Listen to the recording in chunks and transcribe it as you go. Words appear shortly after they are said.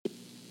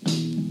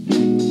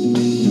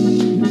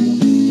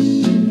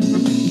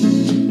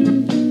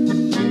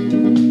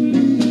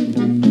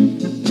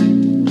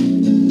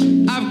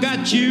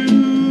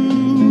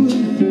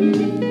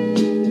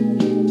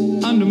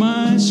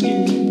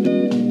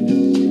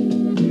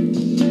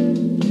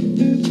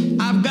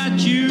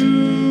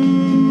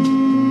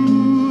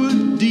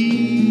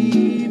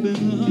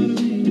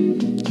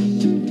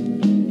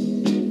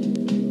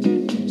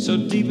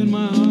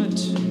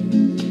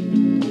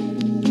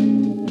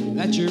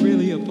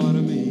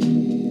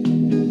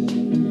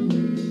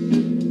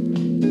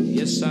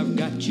Yes, I've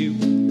got you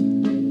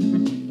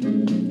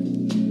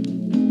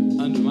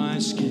under my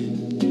skin.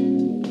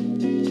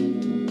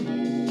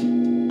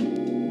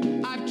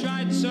 I've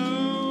tried so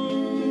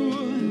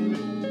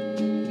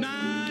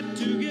not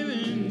to give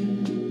in.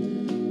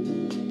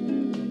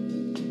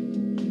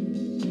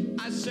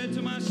 I said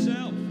to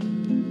myself,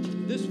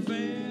 this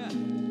affair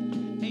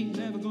ain't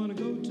never gonna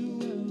go too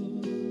well.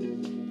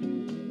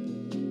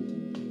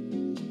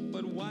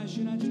 But why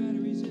should I try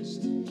to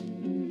resist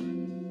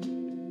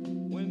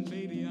when,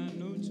 baby, I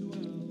know too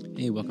well?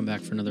 Hey, welcome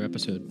back for another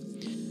episode.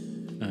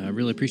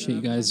 Really appreciate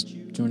you guys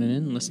joining in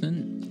and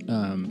listening.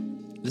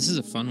 This is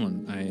a fun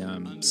one.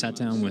 I sat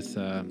down with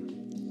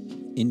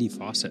Indy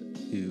Fawcett,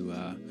 who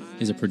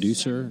is a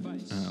producer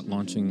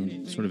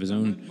launching sort of his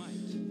own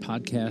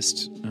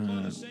podcast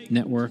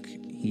network.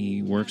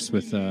 He works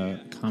with a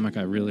comic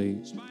I really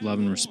love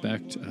and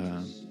respect,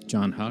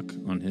 John Huck,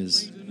 on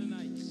his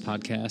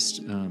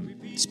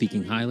podcast,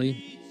 Speaking Highly.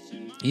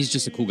 He's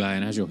just a cool guy,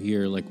 and as you'll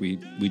hear, like we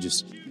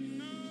just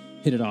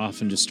hit it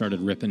off and just started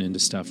ripping into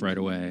stuff right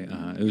away.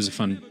 It was a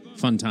fun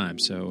time.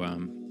 So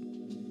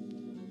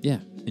yeah,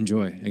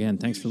 enjoy. Again,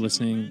 thanks for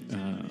listening.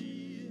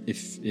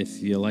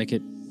 If you like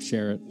it,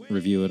 share it,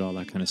 review it, all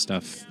that kind of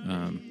stuff.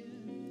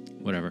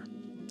 Whatever.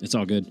 It's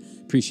all good.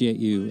 Appreciate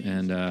you,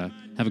 and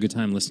have a good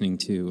time listening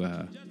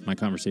to my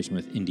conversation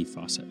with Indy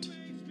Fawcett.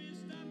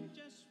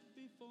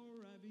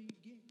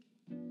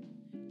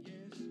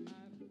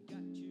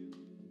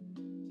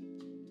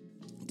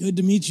 Good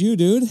to meet you,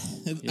 dude.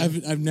 Yeah.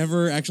 I've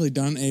never actually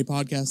done a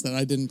podcast that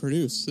I didn't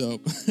produce, so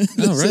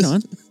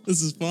On.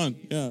 This is fun.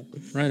 Yeah,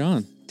 Right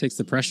on. Takes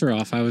the pressure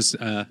off. I was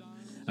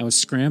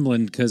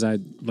scrambling because I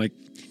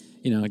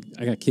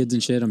got kids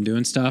and shit. I'm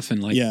doing stuff,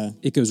 and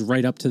it goes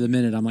right up to the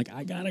minute. I'm like,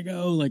 I gotta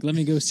go. Like, let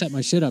me go set my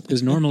shit up,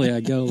 because normally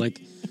I go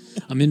like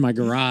I'm in my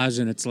garage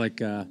and it's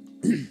like I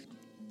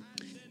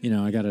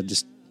gotta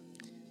just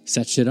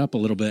set shit up a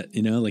little bit,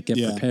 get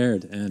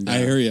prepared. And I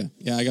hear you.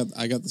 Yeah, I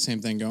got the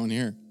same thing going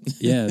here.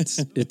 Yeah,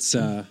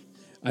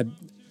 I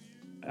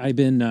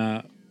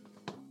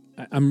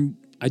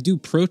do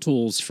Pro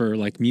Tools for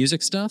like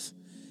music stuff,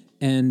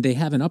 and they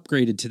haven't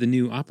upgraded to the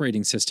new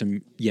operating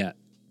system yet.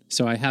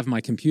 So I have my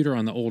computer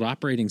on the old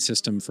operating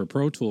system for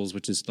Pro Tools,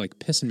 which is like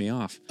pissing me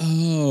off.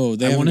 Oh,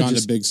 they haven't gone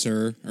to Big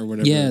Sur or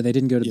whatever. Yeah, they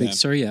didn't go to Big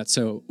Sur yet.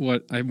 So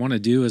what I want to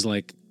do is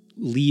like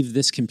leave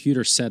this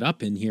computer set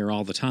up in here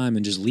all the time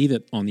and just leave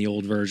it on the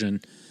old version,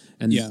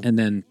 and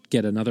then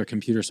get another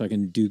computer so I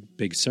can do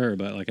Big Sur.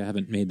 But like I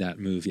haven't made that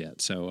move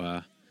yet.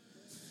 So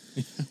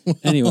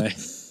anyway,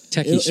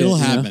 techie shit. It'll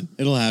happen.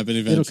 It'll happen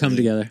eventually. It'll come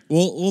together.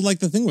 Well, like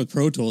the thing with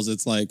Pro Tools,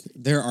 it's like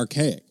they're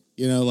archaic.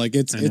 Like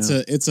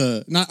it's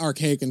a not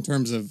archaic in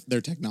terms of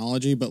their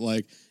technology, but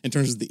like in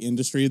terms of the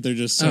industry, they're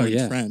just so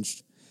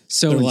entrenched.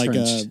 So they're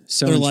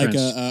entrenched. like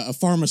a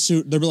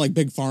pharmaceutical. They're like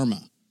big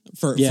pharma.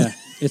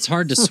 It's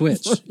hard to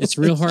switch. It's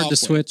real hard to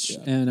switch.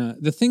 Yeah. And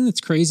the thing that's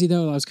crazy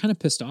though, I was kind of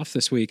pissed off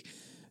this week.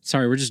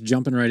 Sorry, we're just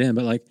jumping right in,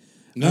 but like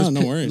no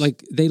worries.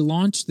 Like they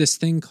launched this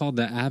thing called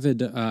the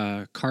Avid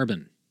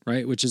Carbon,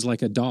 right, which is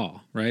like a DAW,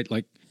 right,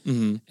 like.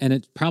 Mm-hmm. And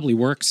it probably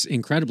works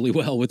incredibly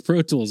well with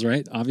Pro Tools,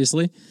 right?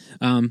 Obviously.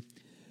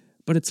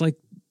 But it's like,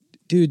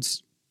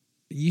 dudes,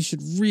 you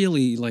should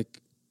really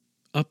like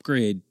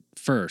upgrade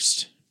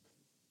first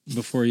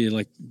before you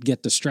like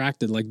get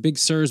distracted. Like Big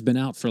Sur's been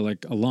out for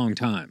like a long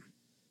time.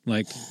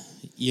 Like,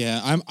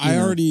 yeah, I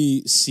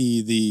already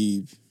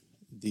see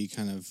the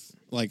kind of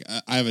like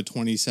I have a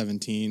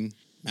 2017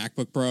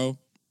 MacBook Pro.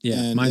 Yeah,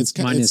 and mine is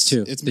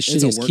too. It's the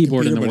shittiest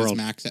keyboard in the world.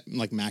 It's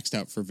maxed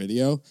out for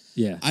video.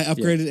 Yeah, I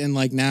upgraded, and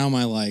like now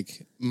my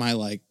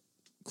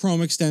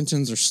Chrome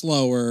extensions are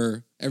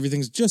slower.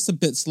 Everything's just a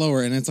bit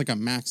slower, and it's like a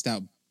maxed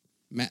out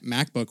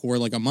MacBook. Where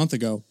like a month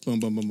ago,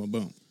 boom, boom, boom, boom,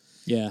 boom.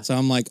 Yeah. So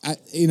I'm like,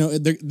 they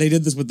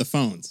did this with the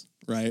phones,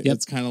 right? Yep.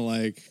 It's kind of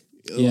like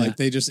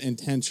they just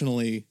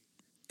intentionally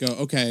go,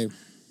 okay,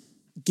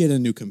 get a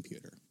new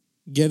computer,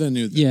 get a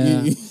new thing.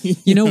 Yeah.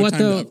 You know what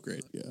though?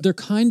 Upgrade. Yeah. They're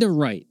kind of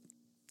right.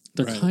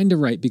 They're kind of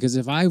right, because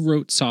if I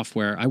wrote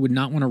software, I would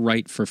not want to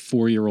write for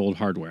 4-year-old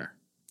hardware.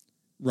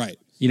 Right.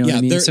 You know what I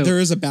mean? There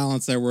is a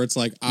balance there where it's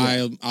like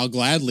I'll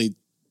gladly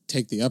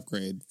take the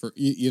upgrade for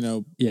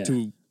to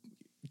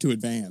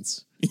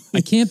advance.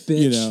 I can't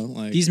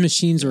bitch. These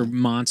machines are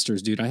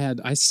monsters, dude.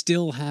 I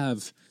still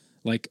have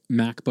like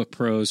MacBook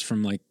Pros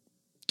from like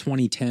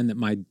 2010 that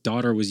my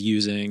daughter was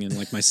using, and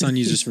like my son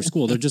uses for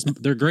school.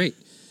 They're great.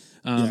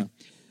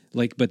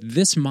 But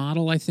this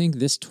model, I think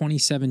this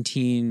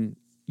 2017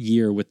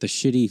 year with the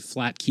shitty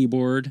flat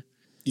keyboard,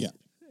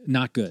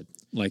 not good.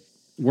 Like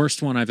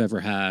worst one I've ever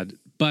had.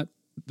 But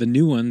the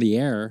new one, the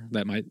Air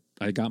that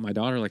I got my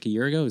daughter like a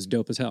year ago, is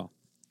dope as hell.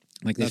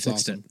 Like they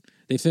fixed it.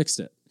 They fixed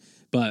it.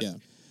 But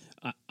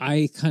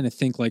I kind of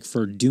think like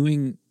for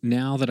doing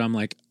now that I'm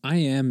like I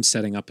am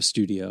setting up a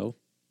studio,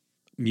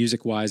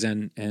 music wise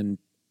and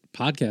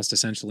podcast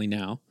essentially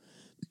now.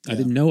 I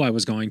didn't know I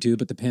was going to,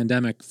 but the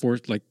pandemic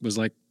was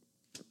like,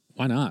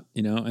 why not?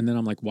 And then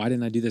I'm like, why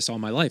didn't I do this all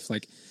my life?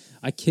 Like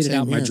I kitted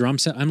out my drum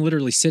set. I'm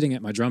literally sitting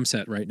at my drum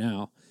set right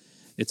now.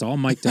 It's all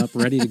mic'd up,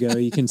 ready to go.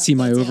 You can see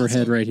my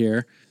overhead right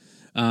here.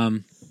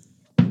 Well,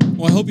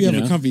 I hope you have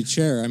know? a comfy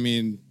chair. I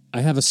mean,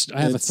 I have a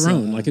It's,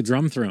 throne, like a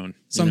drum throne. you know?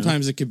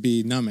 sometimes it could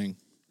be numbing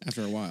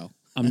after a while.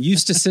 I'm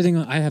used to sitting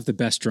on. I have the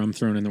best drum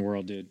throne in the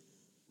world, dude.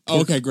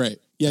 Oh, okay, great.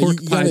 Yeah,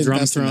 Pork you pie gotta drum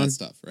invest in throne that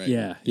stuff, right?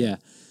 Yeah.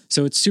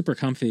 So it's super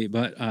comfy,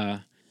 but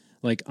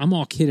like I'm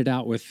all kitted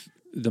out with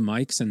the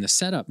mics and the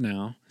setup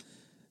now.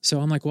 So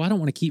I'm like, well, I don't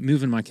want to keep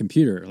moving my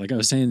computer. Like I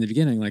was saying in the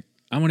beginning, like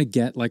I want to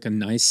get like a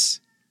nice.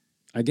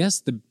 I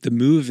guess the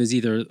move is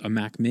either a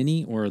Mac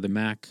Mini or the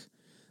Mac,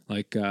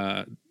 like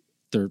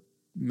their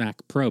Mac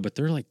Pro, but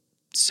they're like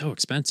so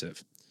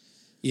expensive.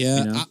 Yeah.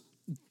 You know?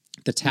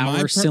 The tower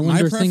my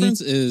cylinder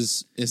preference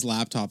thingy. is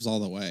laptops all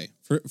the way.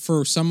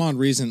 For some odd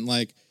reason,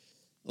 like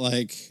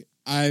I've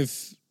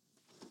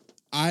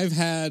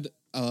had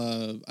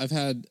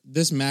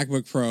this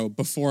MacBook Pro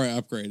before I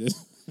upgraded.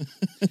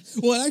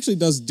 Well, it actually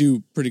does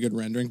do pretty good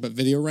rendering, but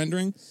video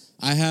rendering.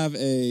 I have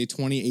a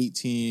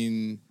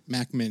 2018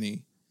 Mac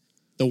Mini,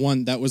 the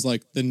one that was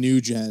like the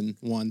new gen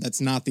one. That's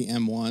not the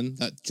M1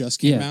 that just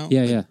came out.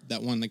 Yeah.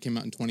 That one that came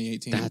out in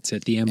 2018. That's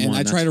it. The M1. And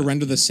I try that's to what-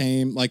 render the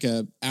same, like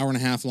a hour and a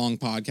half long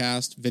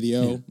podcast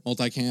video,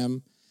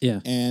 multicam. Yeah.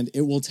 And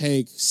it will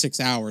take 6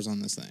 hours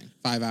on this thing,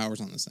 5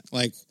 hours on this thing.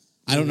 Like,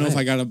 I don't know if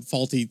Right. I got a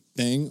faulty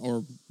thing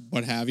or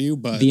what have you,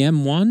 but The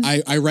M1.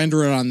 I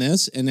render it on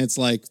this and it's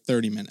like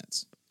 30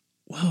 minutes.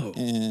 Whoa.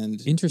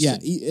 And Interesting.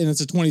 Yeah, and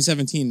it's a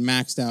 2017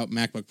 maxed out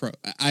MacBook Pro.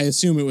 I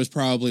assume it was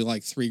probably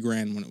like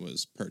 $3,000 when it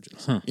was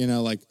purchased. Huh. You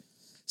know, like,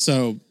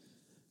 so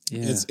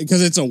Yeah. it's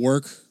because it's a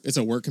work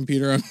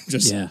computer. I'm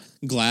just Yeah.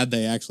 glad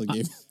they actually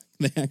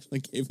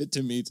gave it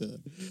to me to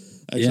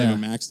actually Yeah. have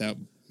a maxed out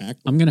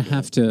MacBook. I'm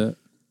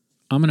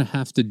gonna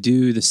have to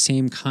do the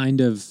same kind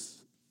of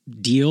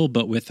deal,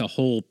 but with a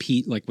whole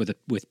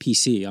with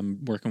PC.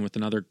 I'm working with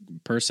another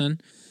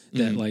person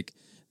that like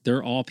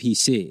they're all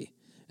PC,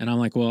 and I'm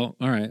like, well,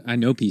 all right, I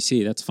know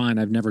PC, that's fine.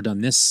 I've never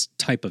done this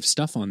type of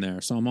stuff on there,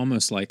 so I'm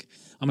almost like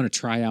I'm gonna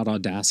try out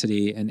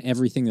Audacity and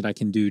everything that I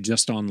can do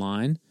just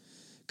online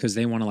because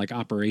they want to like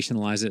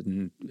operationalize it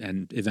and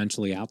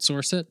eventually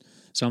outsource it.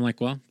 So I'm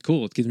like, well,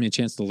 cool. It gives me a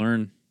chance to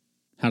learn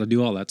how to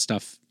do all that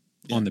stuff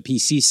on the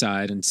PC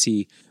side and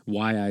see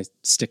why I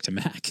stick to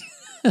Mac.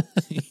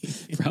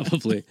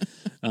 Probably.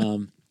 Yeah,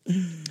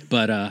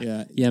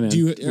 man. Do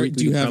you We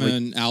do you could have probably-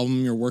 an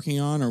album you're working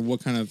on, or what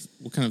kind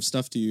of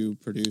stuff do you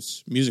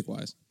produce music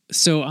wise?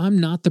 So I'm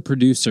not the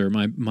producer.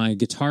 My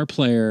guitar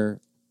player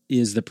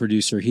is the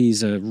producer.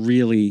 He's a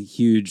really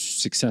huge,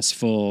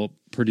 successful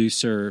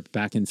producer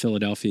back in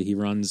Philadelphia. He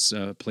runs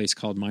a place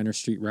called Minor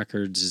Street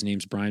Records. His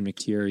name's Brian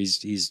McTeer.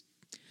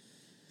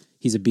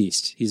 He's a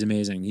beast. He's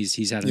amazing.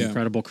 He's had an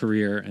incredible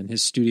career, and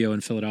his studio in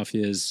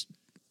Philadelphia is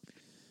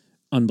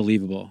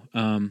unbelievable.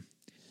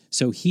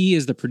 So he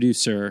is the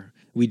producer.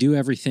 We do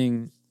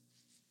everything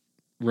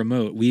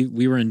remote.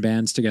 We were in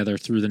bands together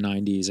through the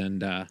 90s,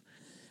 and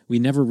we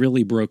never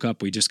really broke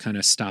up. We just kind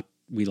of stopped.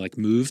 We like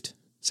moved.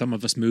 Some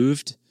of us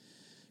moved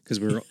because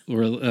we're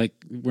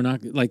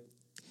not going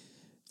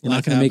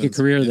to make a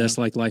career of this.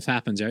 Like life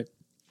happens, right?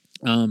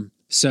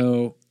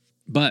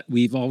 But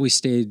we've always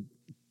stayed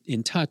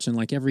in touch, and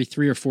like every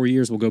 3 or 4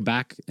 years we'll go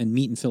back and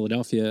meet in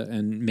Philadelphia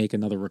and make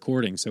another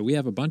recording. So we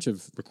have a bunch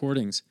of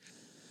recordings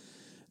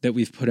that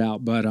we've put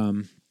out, but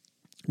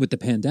with the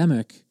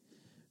pandemic,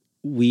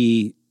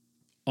 we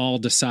all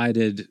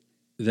decided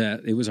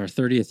that it was our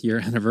 30th year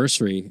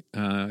anniversary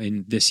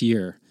in this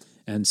year.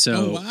 And so,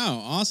 Oh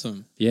wow,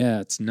 awesome. yeah,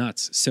 it's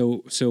nuts.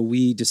 So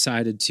we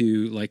decided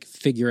to like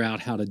figure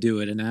out how to do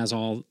it. And as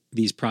all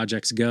these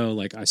projects go,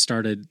 like I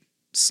started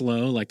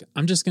slow, like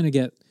I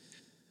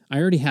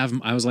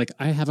was like,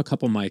 I have a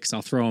couple mics.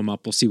 I'll throw them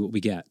up. We'll see what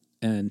we get.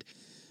 And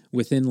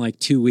within like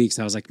 2 weeks,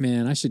 I was like,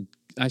 man, I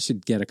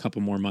should get a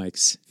couple more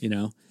mics, you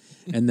know?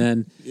 And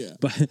then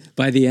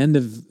by the end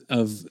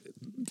of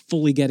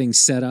fully getting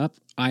set up,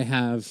 I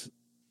have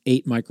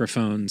 8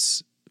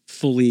 microphones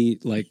fully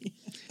like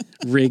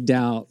rigged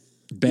out,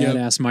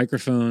 badass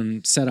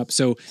microphone set up.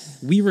 So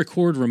we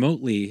record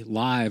remotely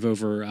live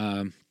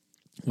over,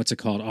 what's it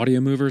called? Audio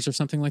Movers or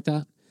something like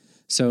that.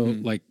 So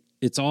like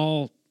it's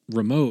all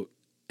remote.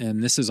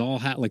 And this is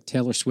all like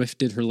Taylor Swift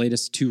did her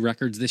latest 2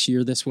 records this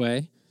year this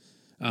way.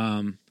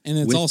 And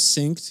it's all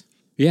synced.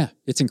 Yeah,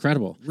 it's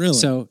incredible. Really?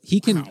 So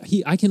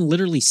I can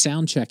literally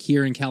sound check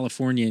here in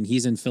California and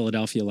he's in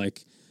Philadelphia,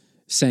 like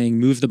saying,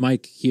 move the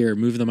mic here,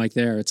 move the mic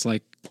there. It's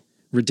like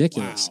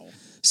ridiculous. Wow.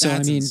 So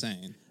That's I mean,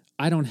 insane.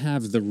 I don't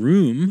have the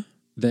room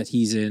that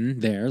he's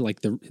in there. Like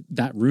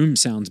that room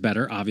sounds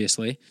better,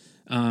 obviously.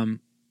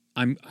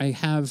 I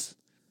have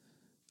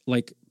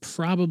like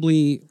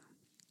probably,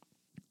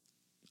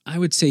 I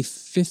would say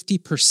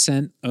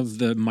 50% of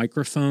the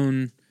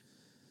microphone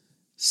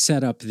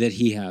setup that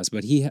he has,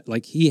 but he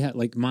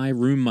had my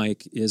room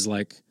mic is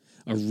like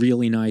a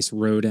really nice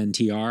Rode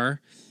NTR.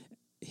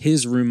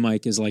 His room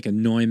mic is like a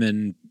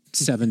Neumann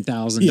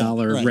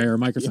 $7,000 rare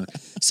microphone.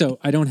 So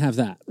I don't have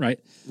that, right?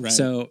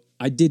 So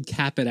I did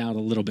cap it out a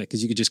little bit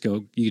because you could just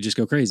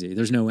go crazy.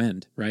 There's no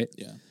end, right?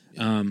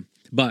 Yeah.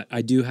 But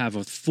I do have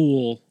a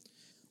full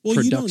Well,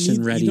 you don't production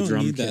need, ready you don't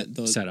drum need kit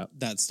that setup.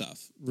 that stuff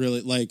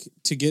really. Like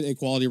to get a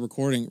quality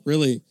recording,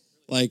 really,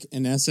 like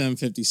an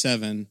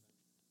SM57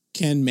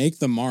 can make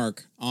the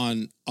mark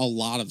on a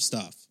lot of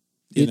stuff.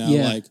 You know,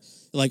 Yeah.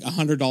 like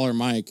 $100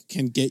 mic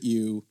can get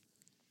you,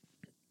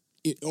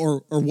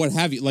 or what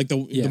have you. Like the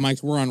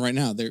mics we're on right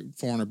now, they're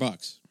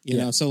 $400. You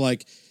know, so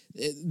like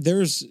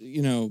there's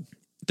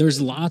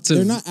There's lots of...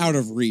 they're not out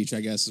of reach,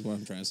 I guess is what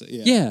I'm trying to say.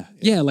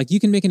 Yeah. Like you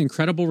can make an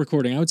incredible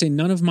recording. I would say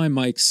none of my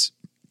mics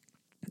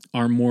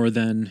are more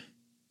than,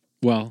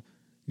 well,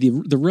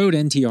 the Rode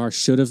NTR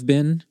should have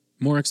been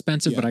more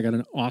expensive, but I got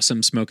an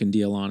awesome smoking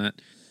deal on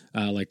it,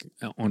 like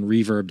on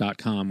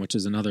reverb.com, which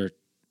is another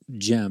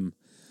gem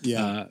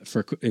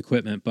for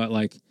equipment. But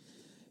like,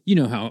 you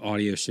know how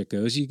audio shit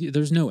goes.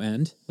 There's no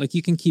end. Like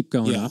you can keep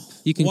going up.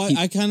 You can.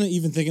 I kind of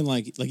even thinking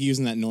like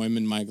using that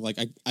Neumann mic. Like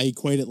I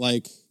equate it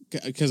like,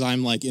 because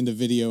I'm like into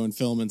video and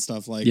film and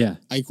stuff. Like I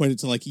equate it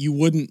to like you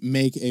wouldn't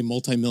make a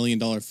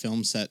multi-million-dollar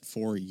film set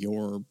for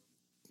your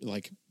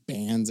like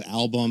band's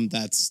album.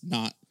 That's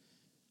not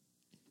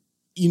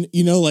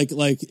you know like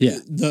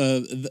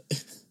the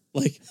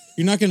like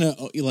you're not gonna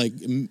like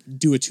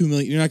do a $2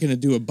 million. You're not gonna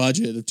do a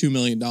budget of $2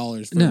 million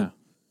for. No.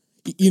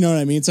 You know what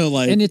I mean? So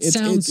like, and it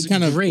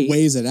kind of great.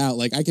 Weighs it out.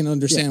 Like I can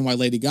understand why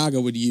Lady Gaga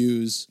would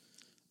use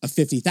a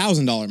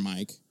 $50,000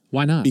 mic.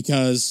 Why not?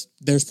 Because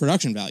there's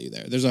production value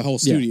there. There's a whole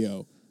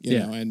studio, you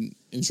know, and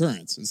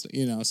insurance and stuff,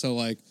 you know. So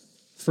like,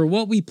 for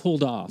what we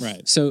pulled off,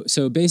 right?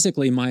 So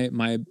basically,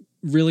 my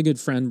really good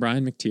friend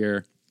Brian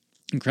McTeer,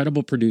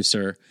 incredible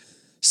producer,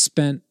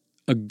 spent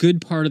a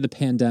good part of the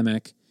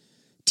pandemic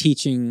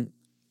teaching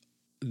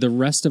the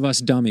rest of us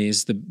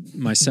dummies,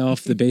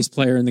 myself, the bass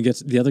player, and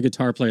the other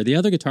guitar player. The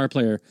other guitar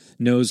player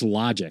knows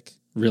Logic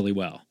really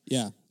well.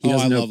 Yeah.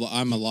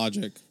 I'm a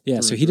Logic. Yeah.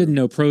 So he didn't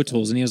know Pro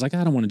Tools, and he was like,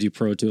 I don't want to do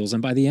Pro Tools.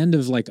 And by the end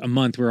of like a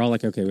month, we're all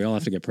like, okay, we all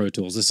have to get Pro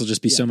Tools. This will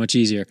just be so much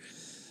easier.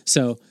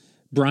 So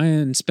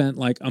Brian spent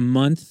like a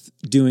month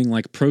doing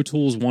like Pro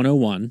Tools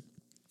 101,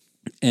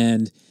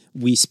 and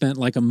we spent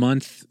like a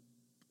month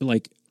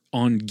like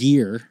on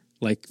gear,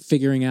 like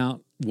figuring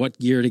out what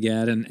gear to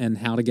get and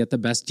how to get the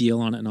best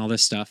deal on it and all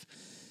this stuff.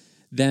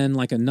 Then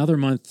like another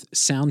month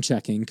sound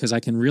checking, because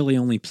I can really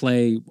only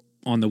play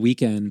on the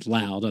weekend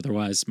loud,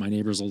 otherwise my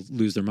neighbors will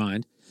lose their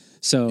mind.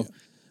 So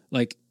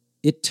like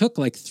it took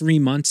like 3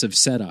 months of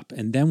setup,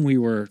 and then we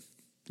were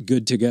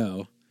good to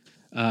go.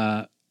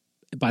 By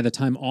the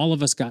time all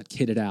of us got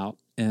kitted out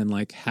and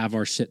like have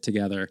our shit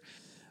together,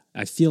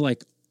 I feel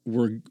like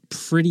we're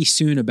pretty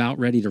soon about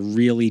ready to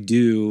really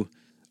do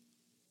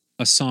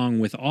a song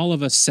with all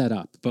of us set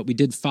up, but we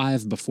did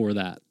 5 before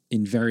that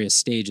in various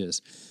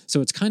stages. So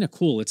it's kind of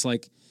cool. It's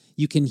like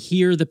you can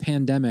hear the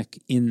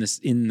pandemic in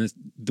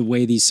the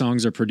way these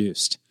songs are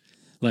produced.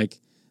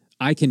 Like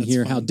I can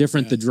hear how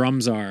different the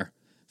drums are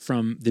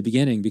from the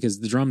beginning,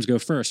 because the drums go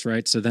first,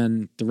 right? So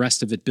then the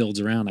rest of it builds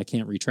around. I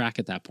can't retrack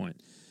at that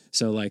point.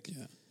 So like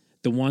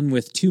the one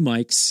with 2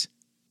 mics,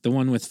 the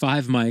one with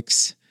 5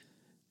 mics,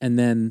 and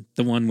then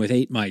the one with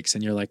 8 mics,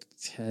 and you're like,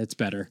 it's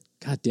better.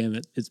 God damn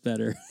it, it's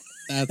better.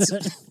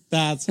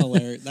 That's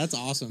hilarious. That's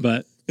awesome.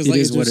 But it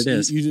is what it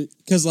is.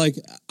 Because like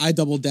I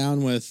doubled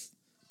down with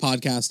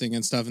podcasting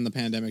and stuff in the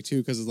pandemic too.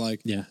 Because it's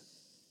like,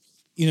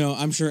 you know,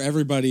 I'm sure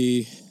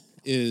everybody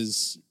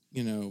is,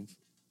 you know,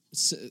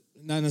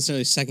 not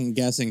necessarily second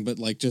guessing, but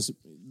like just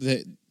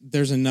that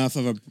there's enough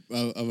of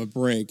a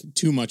break,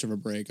 too much of a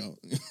break,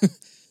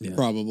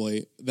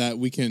 probably, that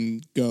we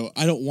can go.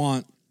 I don't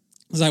want,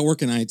 because I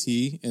work in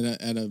IT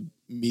at a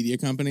media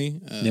company.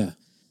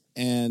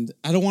 And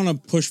I don't want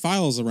to push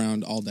files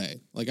around all day.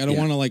 Like I don't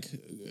want to like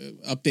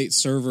update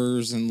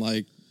servers, and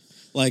like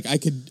I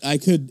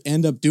could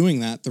end up doing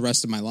that the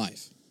rest of my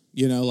life.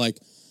 You know, like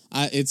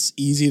it's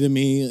easy to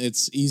me.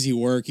 It's easy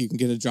work. You can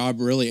get a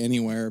job really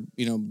anywhere.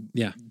 You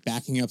know,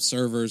 backing up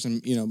servers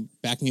and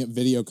backing up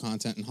video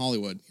content in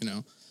Hollywood.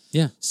 You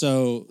know,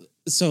 So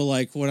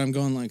like what I'm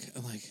going like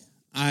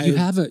you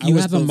have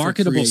a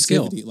marketable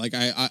skill. Like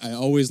I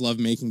always loved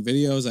making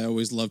videos. I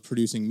always loved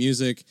producing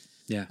music.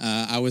 Yeah,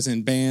 I was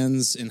in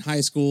bands in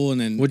high school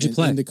and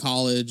into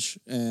college,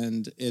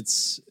 and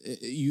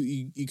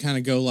you kind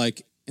of go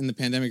like in the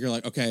pandemic, you're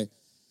like, okay,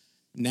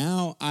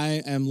 now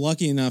I am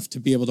lucky enough to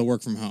be able to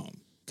work from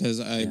home, because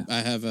I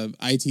have a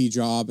IT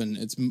job and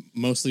it's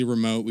mostly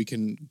remote. We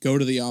can go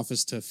to the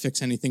office to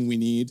fix anything we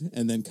need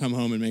and then come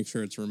home and make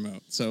sure it's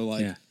remote. So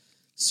like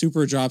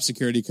super job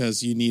security,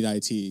 because you need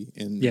IT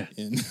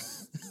in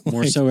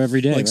more so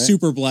every day. Like right?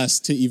 Super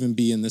blessed to even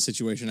be in this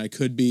situation. I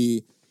could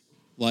be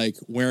like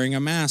wearing a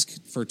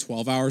mask for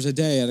 12 hours a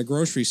day at a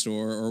grocery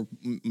store, or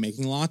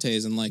making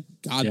lattes, and like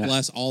God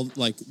bless all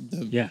like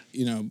the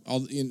you know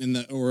all in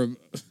the, or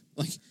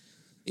like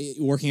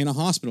working in a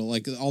hospital.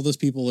 Like all those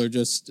people are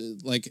just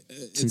like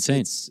it's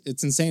insane.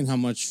 It's insane how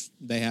much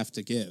they have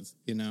to give,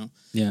 you know.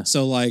 Yeah.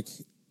 So like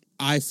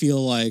I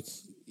feel like,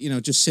 you know,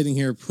 just sitting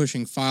here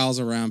pushing files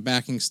around,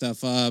 backing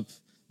stuff up,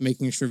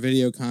 making sure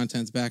video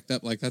content's backed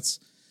up, like that's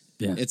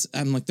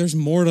I'm like, there's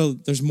more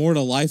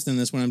to life than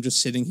this when I'm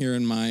just sitting here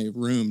in my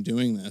room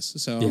doing this.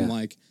 So I'm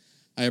like,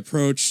 I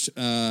approached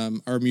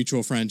our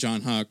mutual friend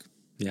John Huck,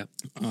 Yeah.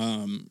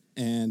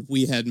 and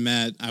we had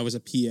met. I was a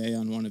PA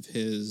on one of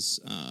his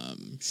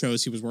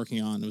shows he was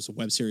working on. It was a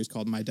web series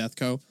called My Death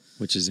Co.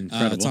 Which is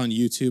incredible. It's on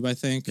YouTube, I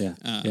think. Yeah,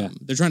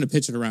 They're trying to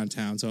pitch it around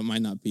town, so it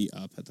might not be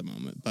up at the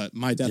moment. But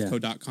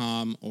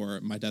mydeathco.com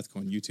or My Death Co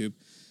on YouTube,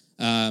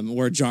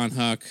 where John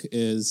Huck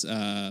is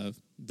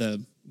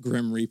the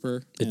Grim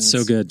Reaper. It's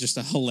so good. Just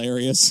a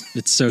hilarious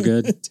It's so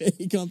good.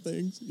 take on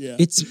things. Yeah.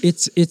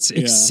 It's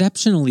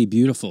exceptionally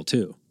beautiful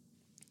too.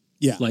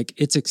 Yeah. Like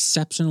it's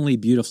exceptionally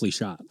beautifully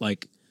shot.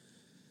 Like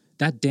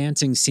that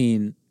dancing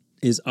scene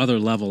is other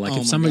level. Like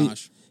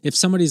if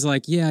somebody's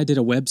like, yeah, I did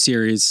a web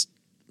series,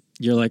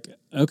 you're like,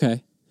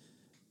 okay.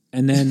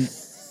 And then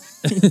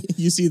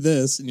you see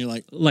this and you're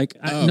like,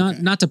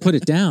 not to put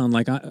it down.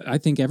 Like I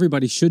think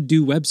everybody should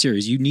do web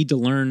series. You need to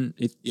learn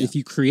if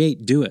you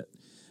create, do it.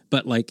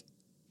 But like,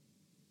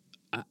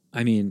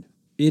 I mean,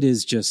 it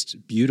is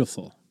just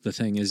beautiful. The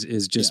thing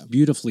is just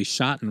beautifully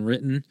shot and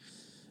written.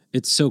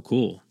 It's so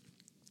cool.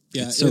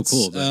 Yeah, it's so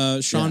cool.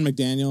 Sean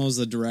McDaniel is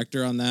the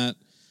director on that.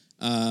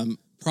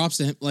 Props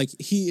to him. Like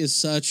he is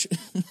such.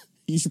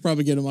 You should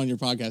probably get him on your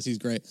podcast. He's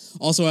great.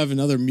 Also, I have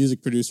another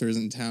music producer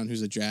in town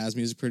who's a jazz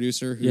music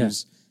producer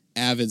who's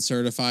Avid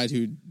certified,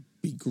 who'd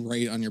be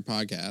great on your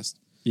podcast.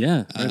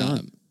 Yeah, right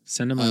on.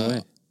 Send him my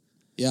way.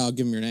 Yeah, I'll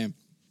give him your name.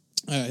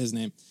 His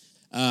name.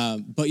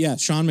 But yeah,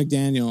 Sean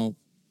McDaniel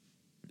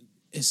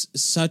is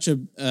such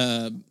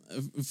a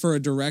for a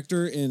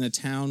director in a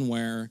town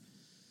where,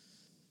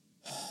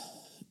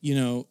 you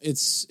know,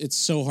 it's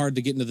so hard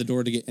to get into the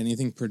door to get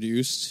anything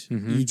produced.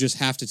 Mm-hmm. You just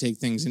have to take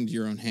things into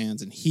your own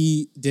hands, and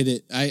he did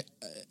it.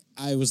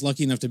 I was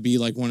lucky enough to be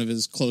like one of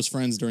his close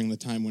friends during the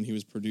time when he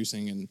was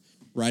producing and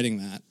writing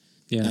that,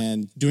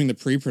 and doing the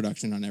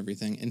pre-production on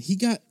everything. And he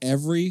got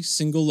every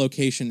single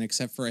location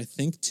except for I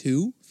think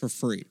 2 for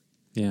free.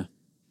 Yeah.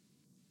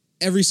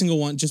 Every single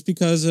one, just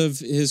because of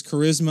his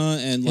charisma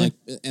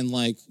and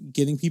like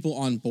getting people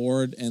on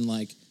board and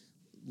like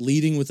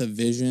leading with a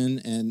vision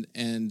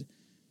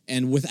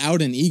and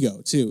without an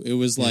ego too. It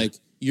was like,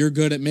 you're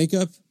good at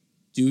makeup,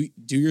 do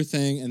your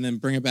thing, and then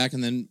bring it back,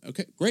 and then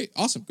okay, great,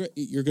 awesome, great,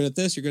 you're good at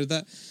this, you're good at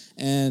that,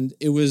 and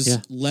it was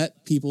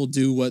let people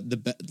do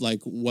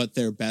what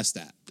they're best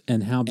at.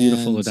 And how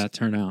beautiful did that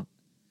turn out?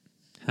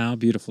 How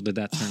beautiful did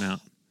that turn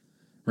out?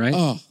 Right?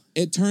 Oh,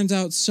 it turns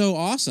out so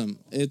awesome.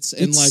 It's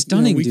like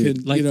stunning, you know, we dude.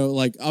 could, like, you know,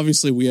 like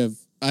obviously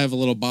I have a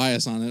little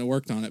bias on it. I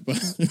worked on it,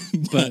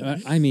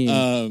 but I mean,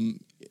 I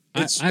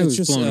was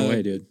just, blown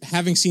away, dude.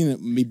 Having seen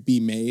it be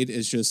made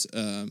is just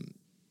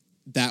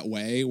that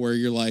way, where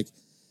you're like,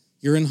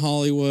 you're in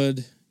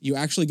Hollywood, you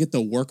actually get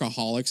the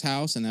Workaholics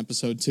house in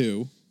episode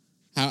 2.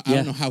 I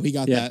don't know how he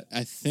got that.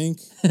 I think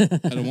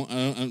I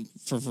don't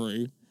for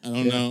free. I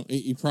don't know.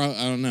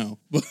 I don't know,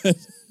 but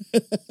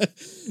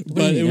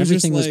it was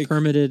everything just like, was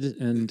permitted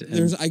and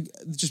there's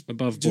just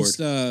above board. Just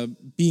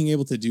being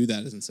able to do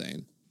that is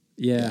insane.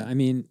 Yeah, I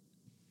mean,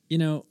 you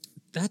know,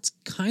 that's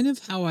kind of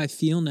how I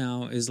feel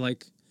now. Is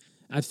like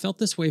I've felt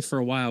this way for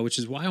a while, which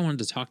is why I wanted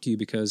to talk to you,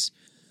 because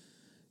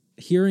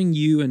hearing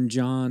you and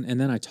John, and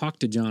then I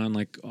talked to John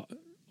like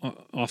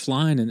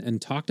offline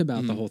and talked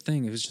about the whole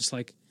thing. It was just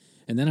like,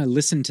 and then I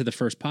listened to the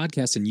first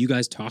podcast and you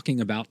guys talking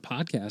about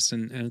podcasts,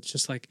 and it's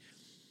just like,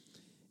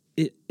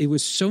 it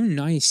was so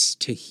nice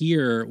to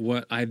hear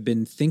what I've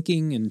been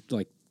thinking and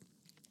like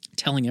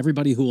telling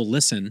everybody who will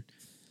listen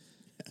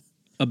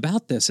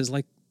about this is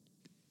like,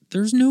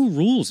 there's no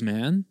rules,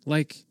 man.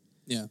 Like,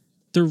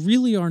 there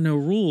really are no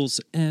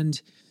rules,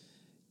 and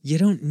you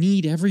don't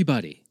need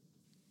everybody.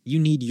 You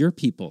need your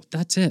people.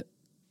 That's it.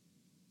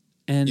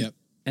 And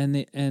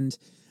and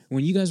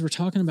when you guys were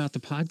talking about the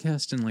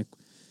podcast and like,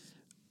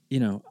 you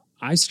know,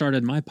 I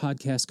started my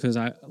podcast because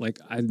I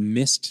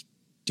missed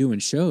doing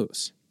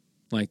shows.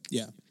 Like,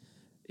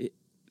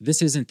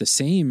 this isn't the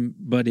same,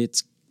 but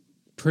it's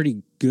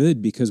pretty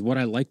good because what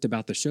I liked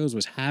about the shows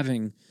was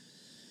having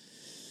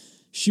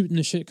shooting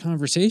the shit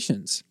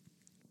conversations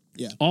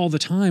all the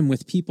time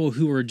with people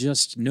who are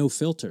just no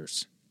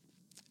filters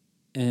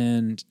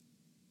and,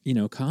 you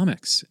know,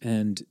 comics,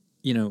 and,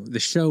 you know, the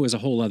show is a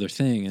whole other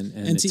thing.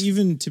 And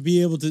to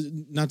be able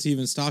to, not to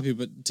even stop you,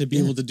 but to be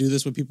able to do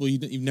this with people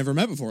you've never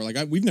met before. Like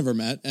we've never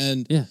met,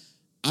 and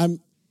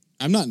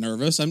I'm not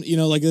nervous. I'm, you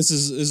know, like this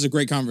is a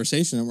great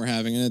conversation that we're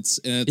having, and it's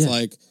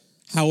like,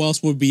 how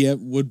else would be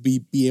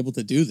able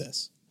to do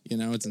this? You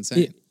know, it's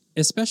insane.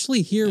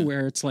 Especially here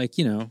where it's like,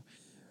 you know,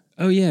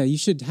 oh yeah, you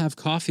should have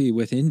coffee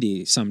with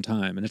Indy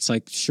sometime, and it's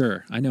like,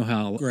 sure, I know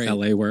how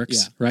LA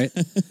works, right?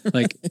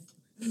 Like,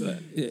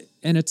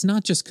 and it's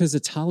not just because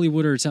it's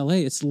Hollywood or it's LA.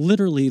 It's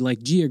literally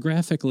like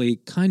geographically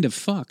kind of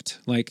fucked.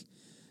 Like,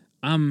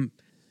 I'm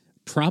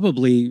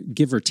probably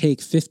give or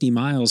take 50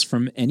 miles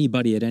from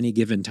anybody at any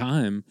given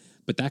time.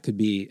 But that could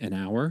be an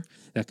hour,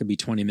 that could be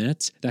 20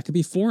 minutes, that could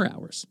be 4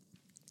 hours.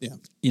 Yeah.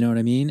 You know what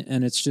I mean?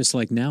 And it's just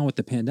like now with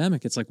the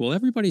pandemic, it's like, well,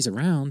 everybody's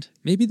around.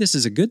 Maybe this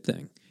is a good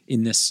thing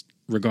in this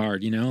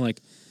regard, you know?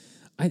 Like,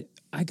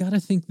 I got to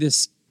think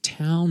this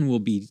town will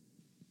be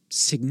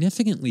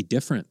significantly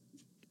different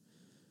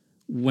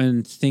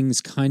when things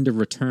kind of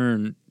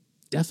return,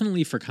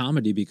 definitely for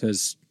comedy,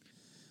 because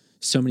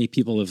so many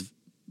people have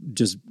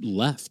just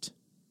left.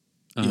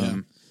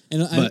 And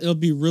but- it'll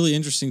be really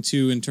interesting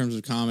too in terms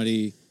of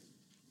comedy.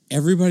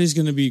 Everybody's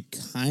going to be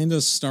kind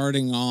of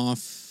starting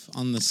off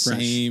on the Fresh.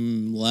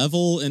 same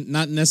level, and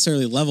not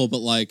necessarily level, but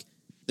like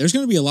there's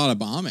going to be a lot of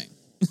bombing.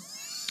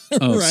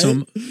 Oh, right?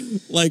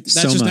 Like that's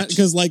so just not much.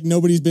 because like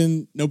nobody's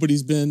been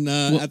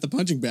at the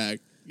punching bag.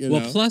 You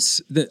well, know?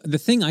 plus the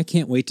thing I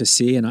can't wait to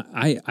see, and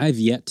I've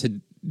yet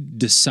to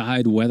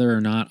decide whether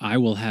or not I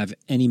will have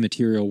any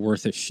material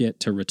worth of shit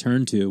to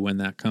return to when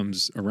that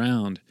comes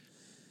around.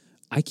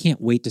 I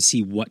can't wait to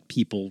see what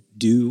people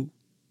do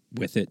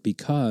with it,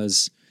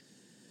 because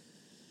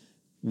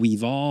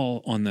we've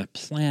all on the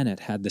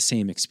planet had the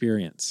same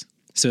experience.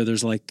 So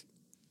there's like,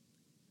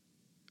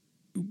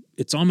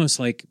 it's almost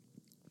like,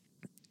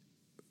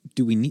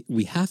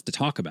 we have to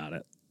talk about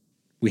it.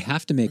 We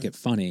have to make it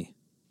funny.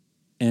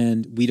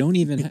 And we don't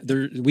even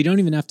we don't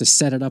even have to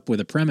set it up with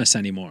a premise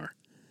anymore.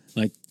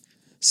 Like,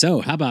 so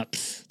how about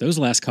those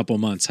last couple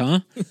months, huh?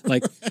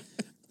 Like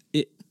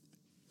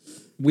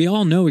we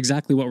all know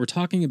exactly what we're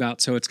talking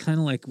about. So it's kind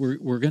of like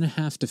we're going to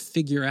have to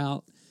figure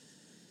out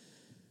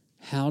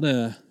how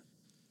to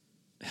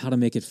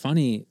make it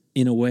funny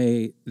in a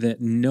way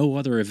that no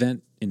other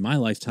event in my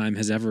lifetime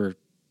has ever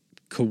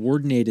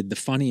coordinated the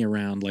funny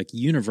around, like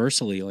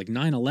universally. Like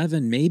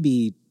 9/11,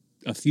 maybe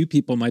a few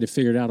people might have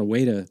figured out a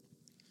way to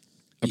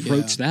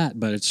approach that,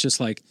 but it's just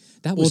like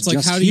that was it's like,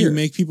 just how do here. you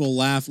make people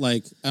laugh?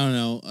 Like, I don't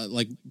know,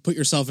 like put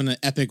yourself in an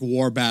epic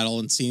war battle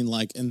and seeing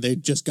like, and they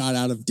just got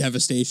out of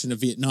devastation of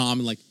Vietnam,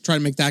 and like try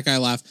to make that guy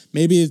laugh.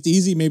 Maybe it's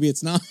easy, maybe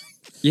it's not.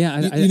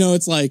 Yeah, You know,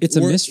 it's like it's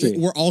a mystery.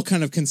 We're all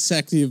kind of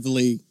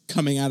consecutively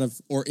coming out of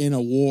or in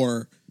a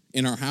war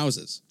in our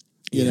houses.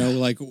 You know,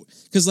 like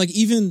because like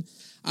even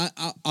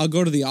I'll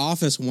go to the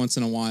office once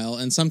in a while,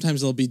 and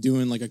sometimes they'll be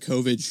doing like a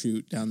COVID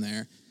shoot down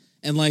there,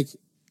 and like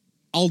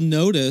I'll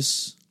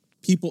notice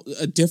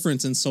a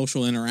difference in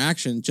social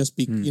interaction just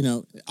you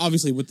know,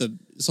 obviously with the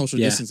social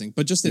distancing,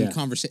 but just in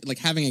conversation, like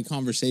having a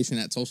conversation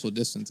at social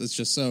distance. It's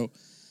just so.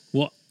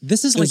 Well,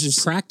 this is like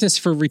just- practice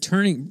for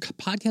returning.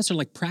 Podcasts are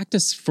like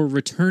practice for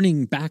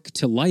returning back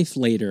to life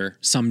later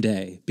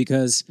someday,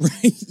 because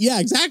Right. Yeah,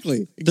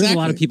 exactly. there's a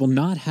lot of people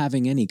not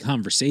having any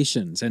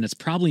conversations, and it's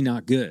probably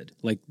not good.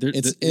 Like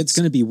it's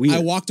going to be weird. I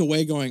walked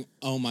away going,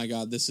 "Oh my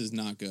God, this is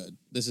not good.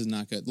 This is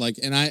not good." Like,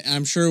 and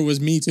I'm sure it was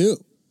me too.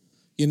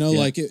 You know,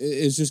 like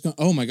it's just going,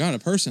 "Oh my God, a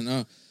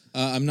person."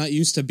 I'm not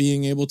used to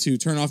being able to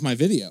turn off my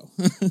video.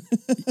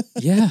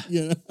 Yeah.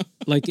 You know?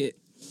 Like,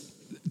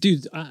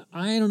 dude,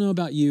 I don't know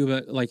about you,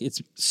 but like,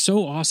 it's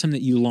so awesome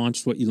that you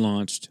launched what you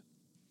launched.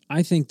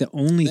 I think the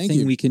only Thank thing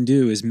you. we can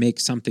do is make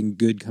something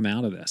good come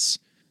out of this.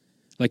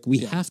 Like, we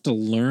have to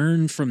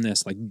learn from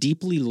this, like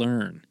deeply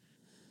learn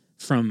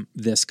from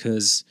this,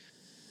 because,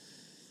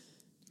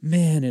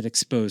 man, it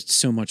exposed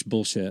so much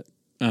bullshit.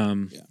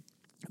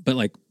 But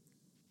like,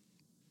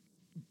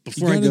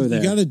 before I go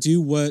there, you got to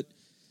do what.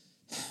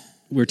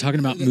 we're talking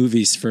about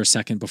movies for a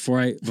second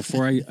before I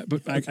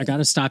got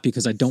to stop you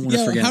because I don't want to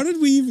Yeah, forget. how did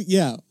we even?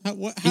 Yeah,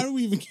 how do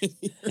we even get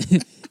here?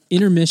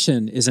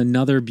 Intermission is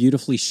another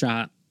beautifully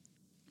shot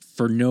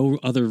for no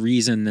other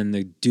reason than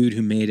the dude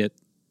who made it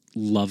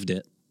loved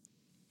it.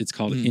 It's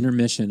called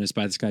Intermission. It's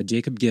by this guy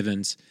Jacob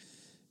Givens.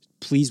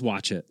 Please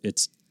watch it.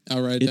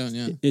 I'll write it down.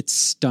 Yeah, It's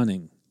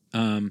stunning.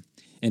 And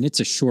it's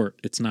a short.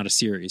 It's not a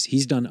series.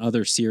 He's done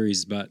other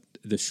series, but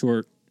the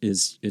short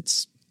is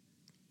it's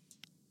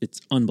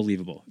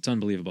unbelievable. It's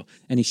unbelievable.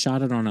 And he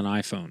shot it on an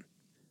iPhone,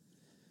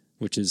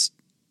 which is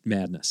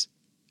madness.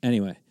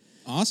 Anyway.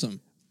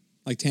 awesome.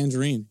 Like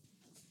Tangerine.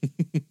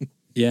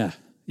 Yeah.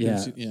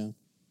 Yeah. Yeah.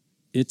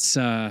 It's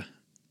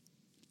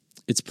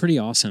pretty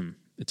awesome.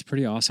 It's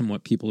pretty awesome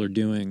what people are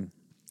doing,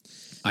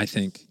 I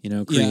think, you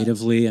know,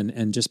 creatively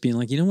and just being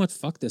like, you know what,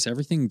 fuck this.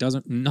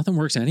 Nothing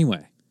works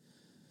anyway.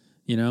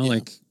 You know,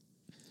 like.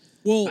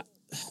 Well,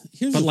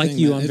 here's but the like thing,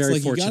 you, man. I'm It's very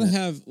like fortunate. You gotta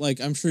have,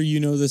 like, I'm sure you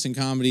know this in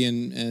comedy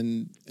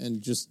and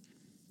just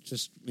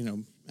you know,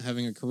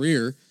 having a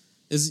career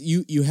is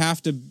you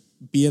have to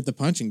be at the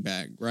punching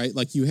bag, right?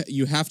 Like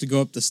you have to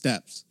go up the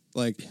steps.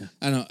 Like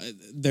I don't know,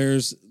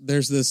 there's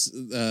this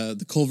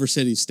the Culver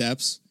City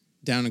steps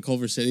down in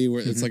Culver City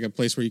where it's like a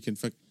place where you can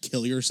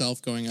kill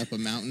yourself going up a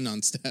mountain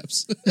on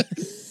steps.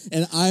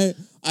 And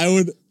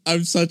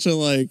I'm such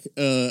a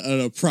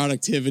a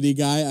productivity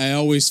guy. I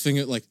always think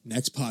it like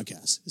next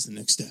podcast is the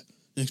next step.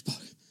 Next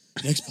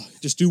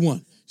podcast. Just do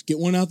one. Just get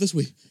one out this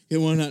week. Get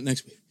one out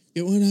next week.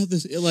 Get one out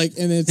this like,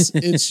 and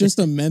it's just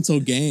a mental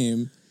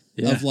game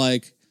of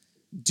like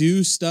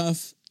do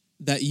stuff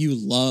that you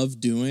love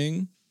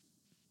doing,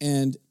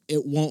 and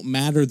it won't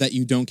matter that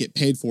you don't get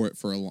paid for it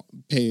for a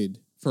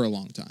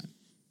long time.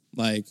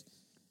 Like,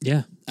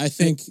 Yeah. I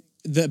think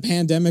the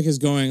pandemic is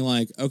going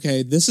like,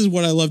 okay, this is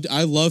what I love.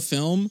 I love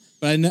film,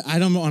 but I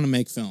don't want to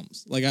make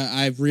films. Like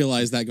I've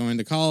realized that going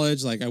to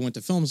college, like I went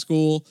to film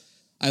school.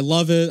 I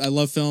love it. I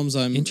love films.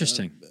 I'm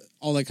Interesting.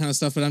 all that kind of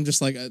stuff, but I'm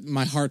just like,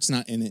 my heart's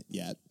not in it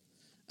yet.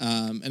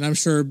 And I'm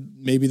sure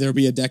maybe there'll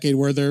be a decade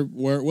where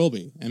it will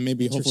be, and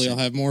maybe hopefully I'll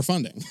have more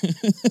funding,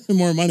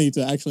 more money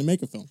to actually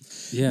make a film.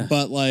 Yeah.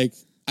 But like,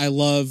 I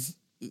love.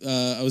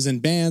 I was in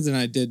bands and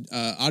I did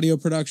audio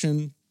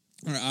production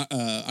or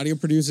audio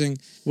producing.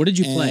 What did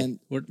you play? And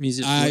What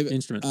music? I What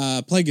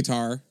instrument? play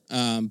guitar,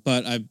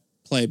 but I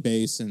play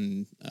bass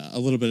and a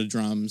little bit of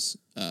drums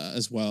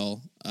as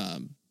well.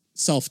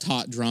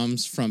 Self-taught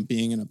drums from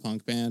being in a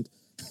punk band.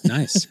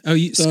 Nice. Oh,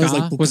 you So I ska?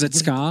 was like, Was it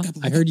ska?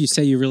 I heard you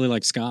say you really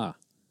like ska.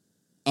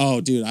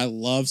 Oh, dude, I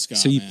love ska.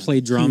 So you man. play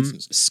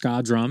Huge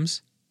ska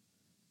drums?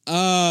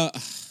 Uh,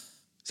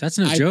 That's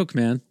no joke,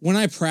 man. when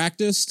I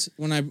practiced,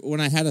 when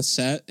I had a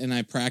set and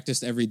I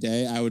practiced every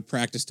day, I would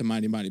practice to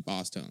Mighty Mighty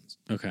Boss Tones.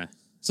 Okay.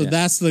 So Yeah.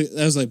 that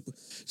was like,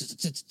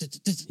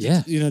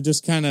 Yeah.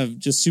 just kind of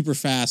just super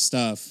fast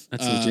stuff.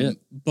 That's legit.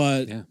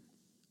 But Yeah.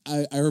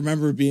 I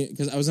remember being,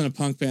 because I was in a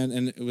punk band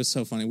and it was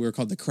so funny. We were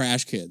called the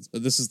Crash Kids,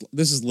 but this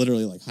is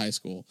literally like high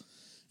school,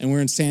 and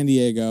we're in San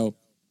Diego,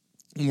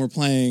 and we're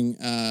playing.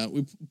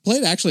 We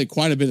played actually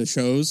quite a bit of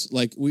shows.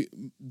 Like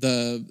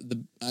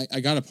I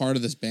got a part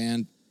of this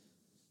band,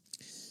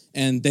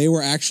 and they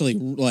were actually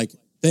like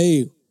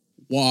they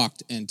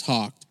walked and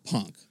talked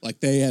punk.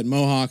 Like they had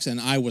mohawks, and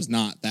I was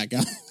not that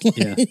guy.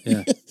 Yeah.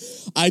 Yeah.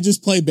 I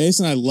just play bass,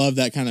 and I love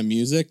that kind of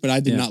music, but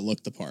I did Yeah. not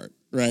look the part.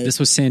 Right. This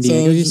was San So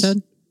Diego, it was you just-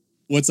 said?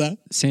 What's that?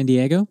 San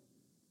Diego?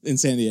 In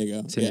San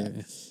Diego. San yeah.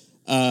 Diego.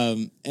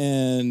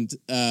 And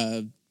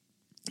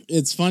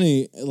it's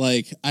funny,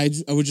 like I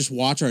would just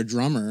watch our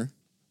drummer,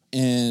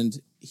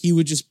 and he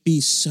would just be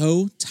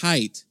so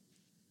tight.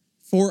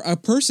 For a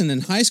person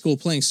in high school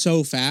playing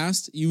so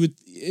fast,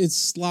 it's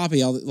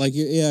sloppy, like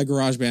yeah,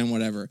 garage band,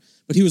 whatever.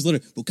 But he was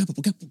literally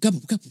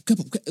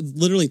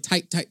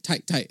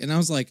tight. And I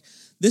was like,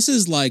 this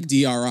is like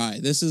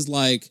DRI. This is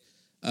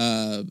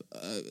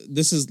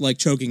like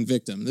Choking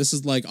Victim. This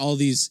is like all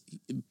these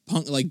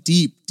punk, like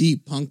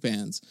deep punk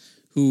bands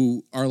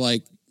who are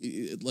like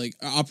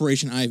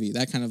Operation Ivy,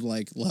 that kind of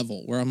like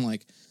level where I'm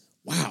like,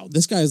 wow,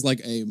 this guy is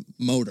like a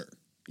motor,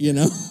 you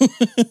know?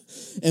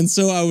 And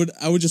so I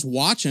would just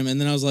watch him, and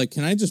then I was like,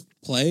 can I just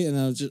play? And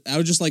I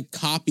would just like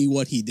copy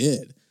what he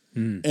did.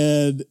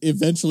 And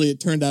eventually it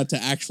turned out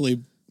to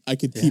actually I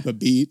could keep a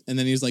beat, and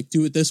then he was like,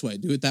 do it this way,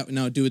 do it that way,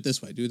 no, do it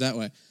this way, do it that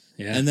way.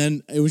 Yeah. And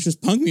then it was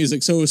just punk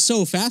music, so it was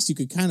so fast you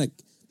could kind of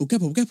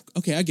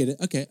okay, I get it.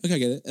 Okay, I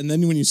get it. And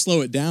then when you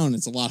slow it down,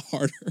 it's a lot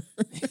harder.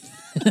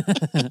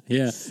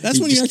 Yeah. That's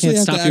when you just actually can't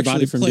have stop to your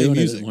body actually from play doing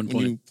music it at one when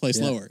point. you play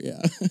Yeah. slower.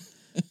 Yeah.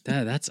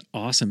 That's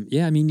awesome.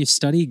 Yeah, I mean, you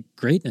study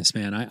greatness,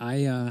 man.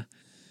 I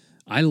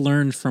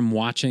learned from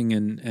watching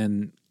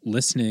and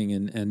listening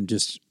and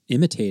just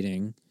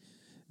imitating,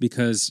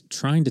 because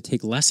trying to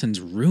take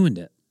lessons ruined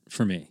it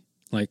for me.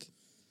 Like,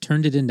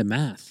 turned it into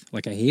math.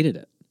 Like, I hated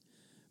it.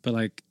 But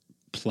like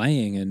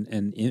playing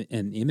and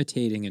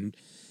imitating, and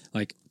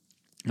like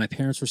my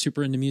parents were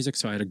super into music,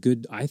 so I had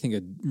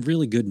a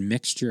really good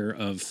mixture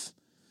of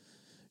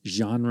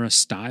genre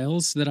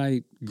styles that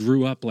I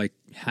grew up like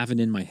having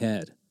in my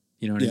head.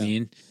 You know what I Yeah.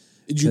 mean?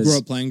 Did you 'Cause- grow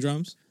up playing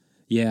drums?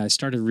 Yeah, I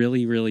started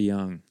really, really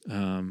young.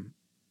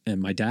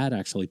 And my dad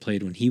actually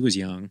played when he was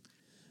young.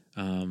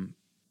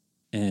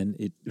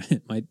 And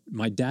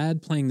my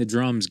dad playing the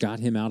drums got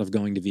him out of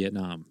going to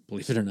Vietnam,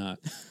 believe it or not.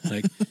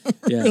 Like,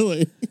 yeah,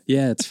 Really?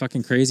 yeah, it's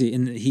fucking crazy.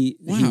 And he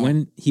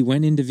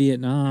went into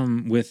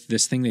Vietnam with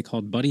this thing they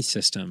called buddy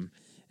system,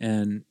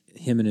 and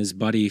him and his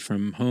buddy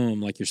from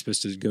home, like you're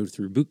supposed to go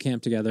through boot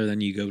camp together,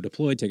 then you go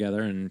deploy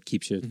together, and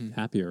keeps you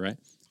happier, right?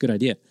 Good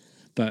idea.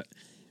 But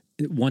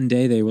one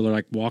day they were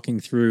like walking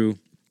through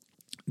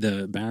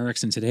the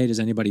barracks and said, "Hey, does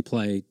anybody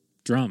play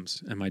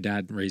drums?" And my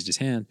dad raised his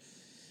hand,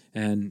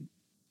 and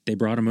they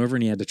brought him over,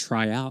 and he had to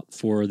try out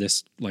for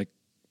this like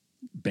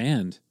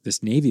band,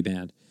 this Navy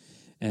band,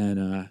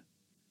 and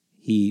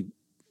he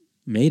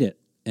made it.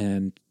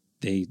 And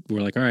they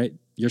were like, "All right,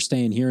 you're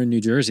staying here in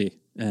New Jersey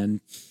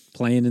and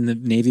playing in the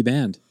Navy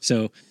band."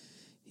 So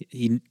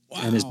he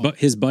and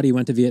his buddy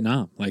went to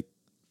Vietnam. Like,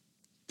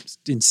 it's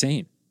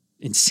insane.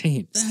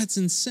 That's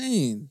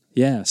insane.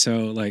 Yeah.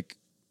 So like,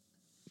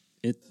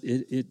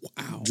 it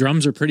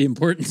drums are pretty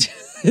important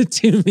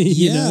to me.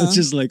 You know, Yeah. it's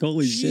just like,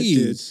 holy shit,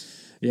 dude. Jeez.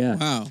 Yeah.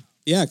 Wow.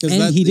 Yeah, because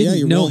And he didn't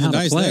you're know rolling how the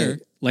to dice play. there.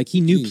 Like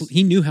he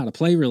knew how to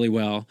play really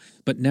well,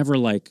 but never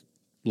like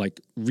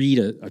read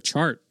a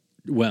chart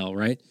well,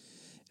 right?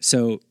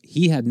 So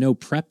he had no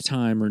prep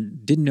time or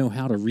didn't know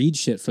how to read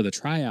shit for the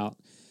tryout.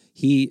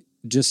 He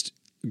just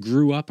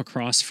grew up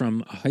across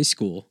from a high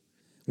school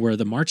where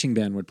the marching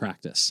band would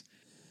practice.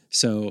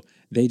 So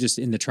they just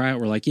in the tryout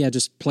were like, yeah,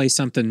 just play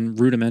something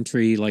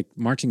rudimentary like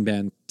marching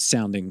band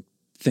sounding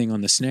thing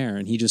on the snare,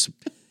 and he just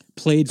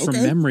played from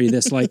memory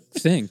this like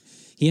thing.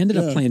 He ended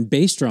up playing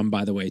bass drum,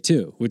 by the way,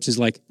 too, which is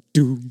like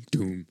doom,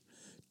 doom,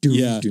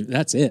 doom, doom.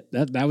 That's it.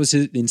 That was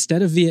his.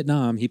 Instead of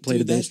Vietnam, he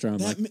played a bass drum.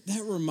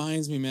 That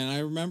reminds me, man. I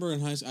remember in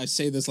high school, I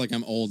say this like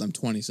I'm old. I'm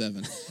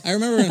 27. I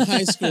remember in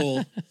high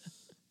school,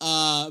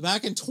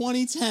 back in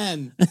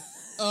 2010.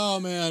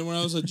 Oh, man, when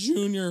I was a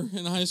junior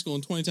in high school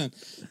in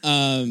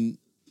 2010.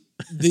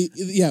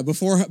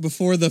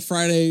 before the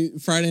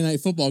Friday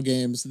night football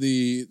games,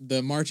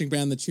 the marching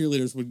band, the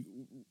cheerleaders would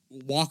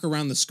walk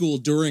around the school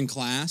during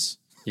class.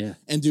 Yeah.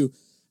 And do.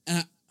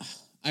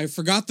 I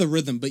forgot the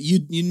rhythm, but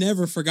you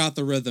never forgot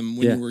the rhythm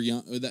when you were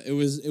young. It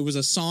was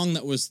a song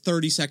that was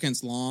 30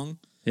 seconds long.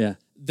 Yeah.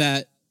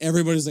 That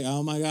everybody's like,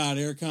 oh my God,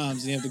 here it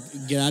comes. And you have to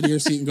get out of your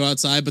seat and go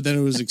outside. But then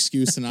it was an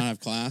excuse to not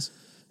have class.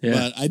 Yeah.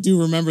 But I do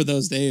remember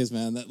those days,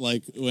 man, that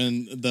like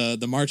when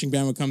the marching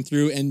band would come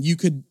through and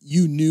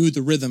you knew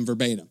the rhythm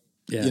verbatim.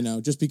 Yeah. You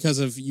know, just because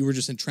of you were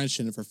just entrenched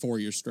in it for 4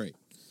 years straight.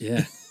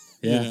 Yeah.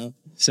 Yeah. You know?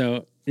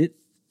 So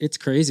it's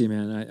crazy,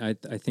 man.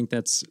 I think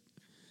it's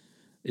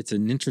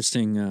an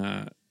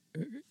interesting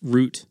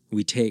route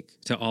we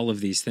take to all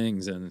of these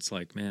things. And it's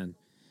like, man,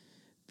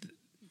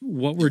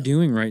 what we're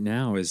doing right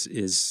now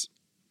is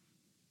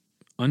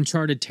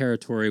uncharted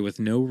territory with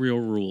no real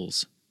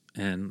rules.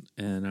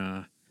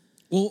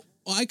 Well,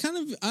 I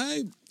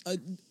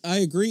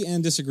agree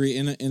and disagree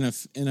in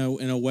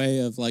a way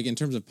of like in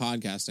terms of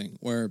podcasting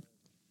where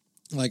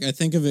like I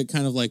think of it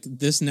kind of like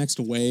this next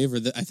wave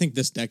I think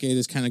this decade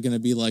is kind of going to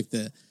be like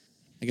the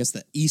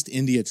East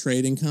India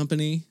Trading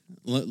Company.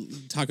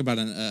 Talk about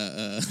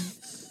an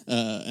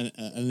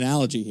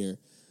analogy here.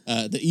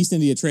 The East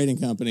India Trading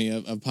Company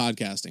of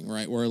podcasting,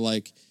 right? Where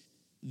like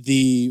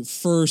the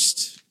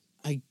first,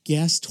 I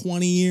guess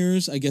 20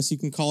 years, I guess you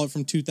can call it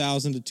from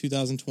 2000 to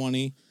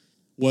 2020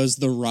 was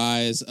the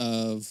rise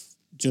of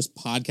just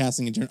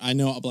podcasting in general. I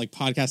know like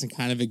podcasting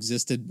kind of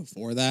existed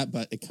before that,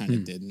 but it kind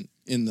of didn't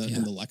in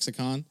the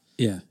lexicon.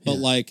 Yeah. But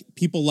like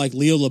people like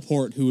Leo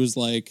Laporte, who was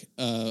like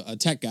a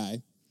tech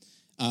guy,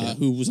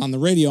 who was on the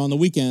radio on the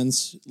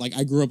weekends. Like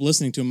I grew up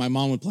listening to him. My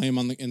mom would play him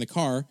in the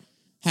car.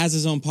 Has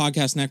his own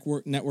podcast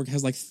network.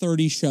 Has like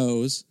 30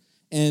 shows,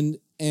 and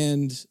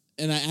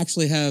I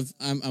actually have.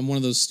 I'm one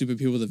of those stupid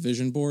people with a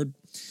vision board,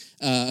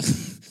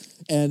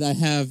 and I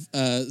have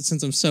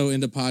since I'm so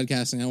into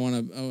podcasting, I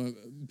want to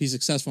be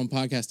successful in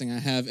podcasting. I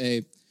have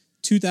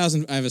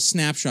a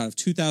snapshot of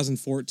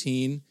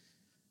 2014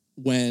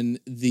 when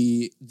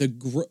the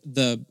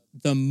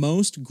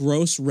most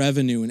gross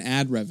revenue and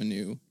ad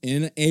revenue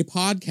in a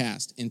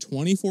podcast in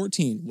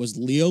 2014 was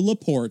Leo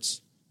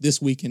Laporte's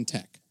This Week in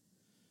Tech,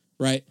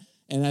 right?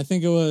 And I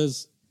think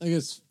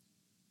it's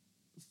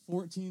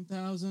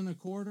 14,000 a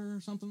quarter or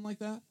something like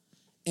that.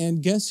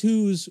 And guess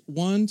who's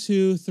 1,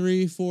 2,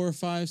 3, 4,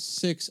 5,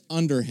 6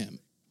 under him?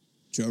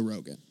 Joe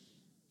Rogan.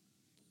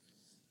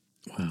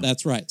 Wow.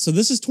 That's right. So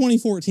this is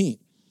 2014,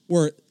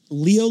 where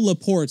Leo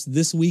Laporte's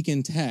This Week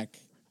in Tech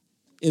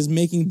is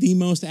making the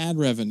most ad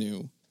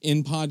revenue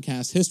in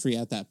podcast history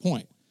at that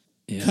point.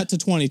 Yeah. Cut to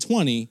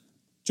 2020,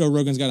 Joe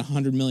Rogan's got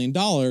 $100 million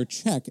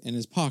check in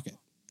his pocket.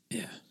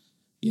 Yeah.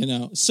 You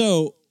know,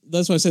 so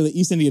that's why I say the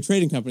East India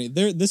Trading Company.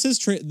 This is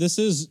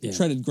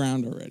treaded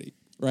ground already,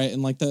 right?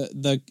 And like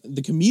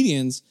the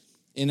comedians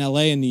in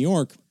LA and New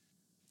York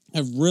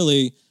have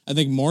really, I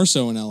think more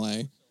so in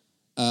LA,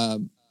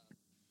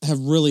 have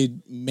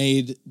really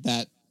made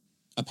that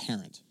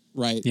apparent,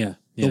 right? Yeah.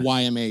 The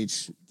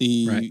YMH,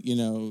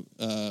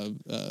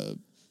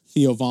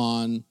 Theo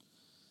Vaughn,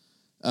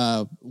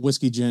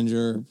 Whiskey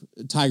Ginger,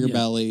 Tiger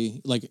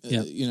Belly,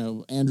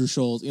 Andrew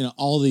Schultz,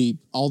 all the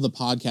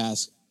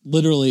podcasts.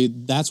 Literally,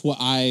 that's what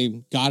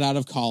I got out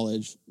of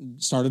college,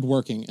 started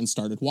working, and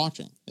started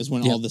watching. Is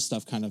when all this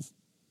stuff kind of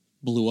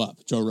blew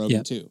up. Joe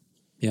Rogan too.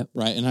 Yep.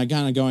 Right, and I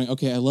kind of going,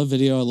 okay, I love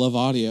video, I love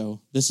audio.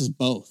 This is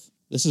both.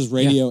 This is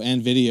radio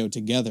and video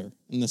together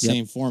in the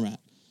same format.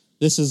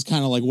 This is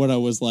kind of like what I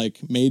was like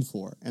made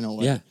for in a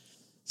way. Yeah.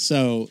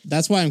 So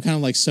that's why I'm kind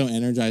of like so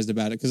energized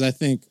about it, because I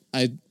think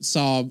I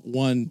saw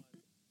one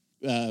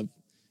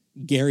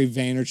Gary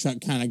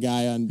Vaynerchuk kind of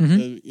guy on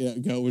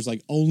was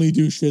like, only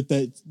do shit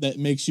that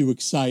makes you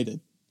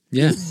excited.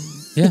 Yeah.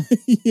 Yeah.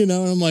 And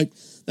I'm like,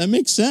 that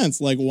makes sense.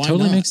 Like, why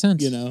totally not? Makes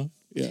sense.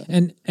 Yeah.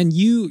 And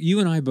you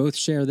and I both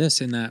share this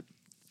in that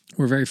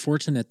we're very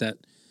fortunate that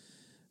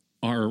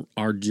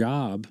our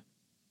job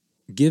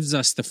gives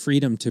us the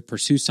freedom to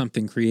pursue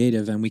something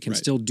creative, and we can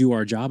still do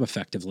our job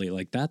effectively.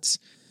 Like that,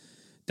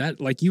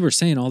 like you were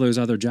saying, all those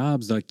other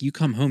jobs, like you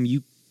come home,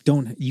 you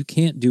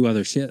can't do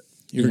other shit.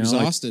 You're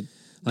exhausted.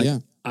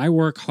 Like I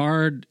work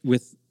hard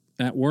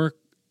at work,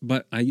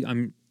 but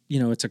I'm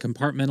it's a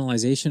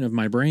compartmentalization of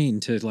my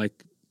brain to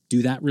like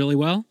do that really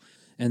well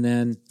and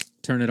then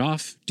turn it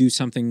off, do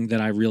something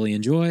that I really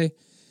enjoy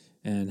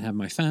and have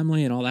my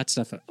family and all that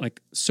stuff.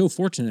 Like so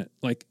fortunate.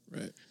 Like,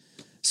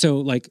 so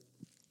like,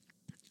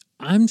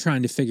 I'm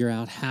trying to figure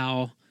out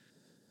how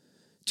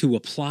to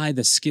apply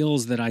the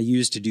skills that I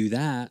use to do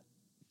that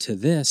to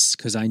this,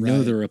 because I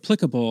know they're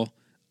applicable.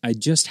 I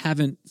just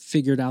haven't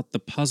figured out the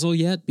puzzle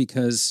yet,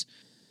 because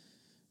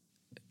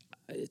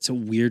it's a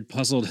weird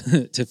puzzle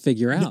to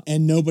figure out.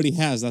 And nobody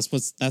has. That's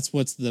what's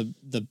the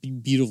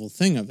beautiful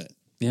thing of it.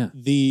 Yeah.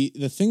 The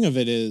thing of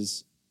it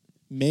is,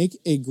 make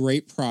a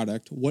great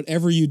product,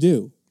 whatever you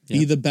do.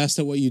 Be the best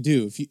at what you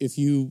do. If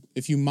you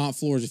mop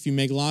floors, if you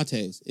make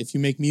lattes, if you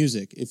make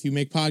music, if you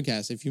make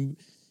podcasts,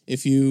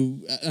 if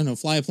you I don't know,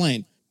 fly a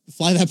plane,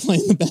 fly that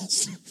plane the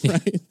best,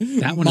 right?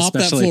 That one Mop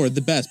especially. that floor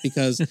the best,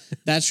 because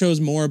that shows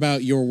more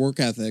about your work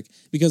ethic.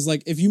 Because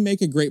like if you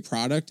make a great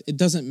product, it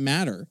doesn't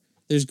matter.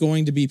 There's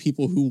going to be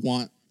people who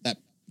want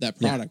that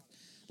product.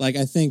 Like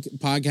I think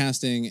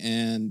podcasting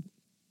and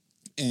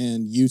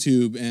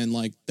YouTube and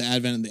like the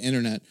advent of the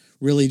internet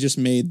really just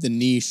made the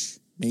niche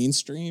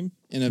mainstream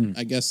in a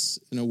I guess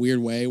in a weird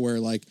way, where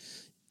like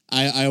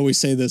I always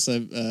say this,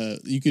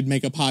 you could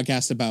make a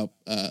podcast about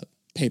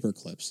paper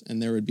clips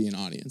and there would be an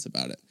audience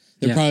about it.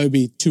 There'd probably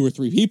be 2 or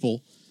 3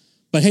 people,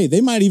 but hey, they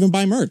might even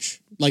buy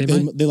merch. Like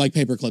they like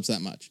paper clips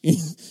that much,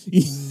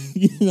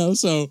 you know?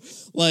 So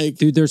like,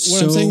 Dude, there's what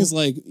so I'm saying is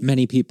like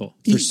many people.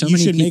 There's so you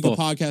many should people. make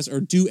a podcast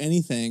or do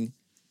anything.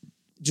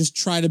 Just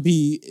try to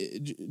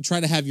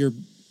have your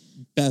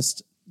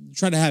best,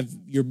 try to have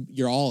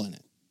your all in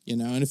it, you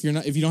know? And if you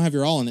don't have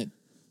your all in it,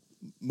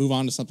 move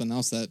on to something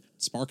else that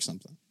sparks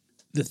something.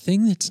 The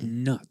thing that's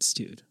nuts,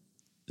 dude,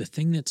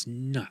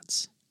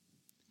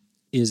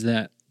 is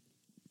that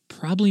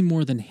probably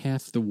more than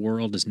half the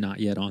world is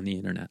not yet on the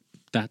internet.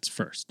 That's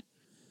first.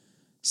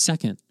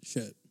 Second,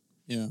 Shit.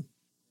 Yeah.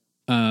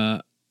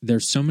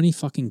 there's so many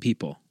fucking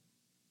people.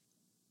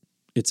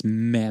 It's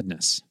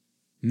madness.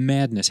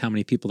 Madness how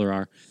many people there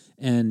are.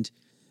 And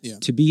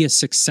to be a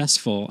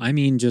successful, I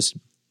mean just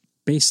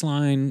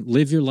baseline,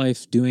 live your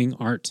life doing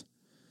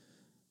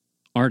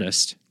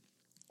artist,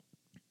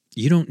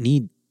 you don't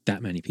need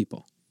that many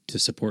people to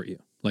support you.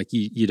 Like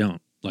you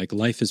don't. Like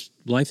life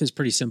is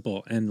pretty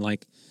simple, and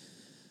like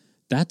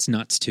that's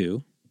nuts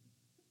too.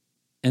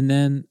 And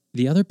then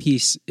the other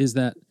piece is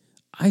that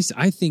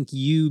I think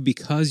you,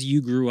 because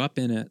you grew up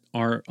in it,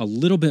 are a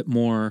little bit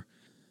more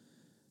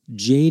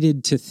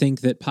jaded to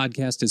think that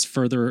podcast is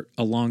further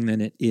along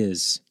than it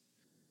is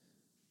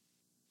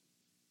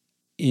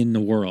in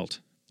the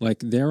world. Like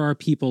there are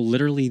people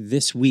literally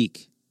this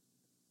week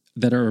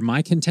that are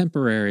my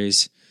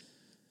contemporaries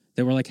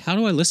that were like, how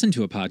do I listen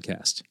to a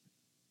podcast?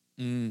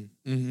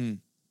 Mm-hmm.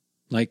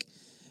 Like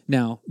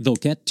now they'll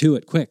get to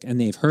it quick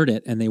and they've heard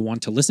it and they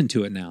want to listen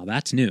to it now.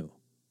 That's new.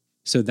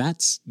 So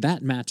that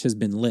match has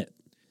been lit,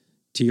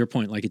 to your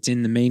point. Like it's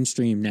in the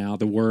mainstream now,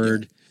 the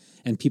word,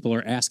 and people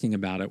are asking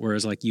about it.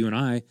 Whereas like you and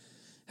I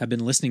have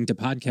been listening to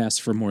podcasts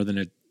for more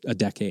than a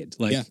decade.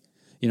 Like,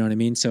 you know what I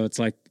mean? So it's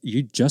like,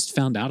 you just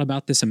found out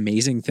about this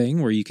amazing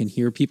thing where you can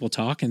hear people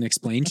talk and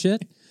explain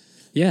shit.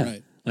 Yeah.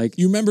 Right. Like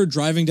You remember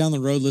driving down the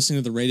road, listening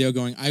to the radio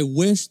going, I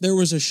wish there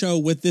was a show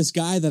with this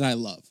guy that I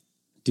love.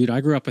 dude,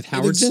 I grew up with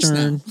Howard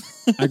Stern.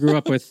 I grew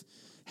up with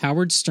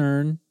Howard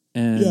Stern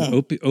and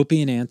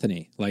Opie and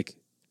Anthony. Like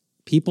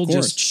people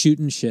just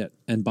shooting shit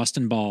and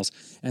busting balls.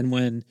 And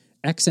when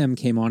XM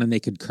came on and they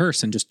could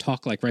curse and just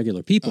talk like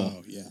regular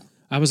people,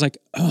 I was like,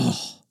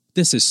 oh,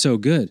 this is so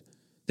good.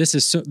 This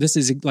is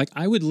like,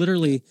 I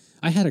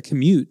had a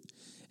commute,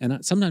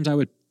 and sometimes I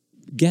would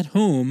get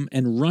home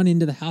and run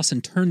into the house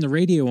and turn the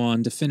radio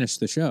on to finish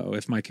the show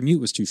if my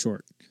commute was too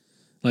short.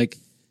 Like,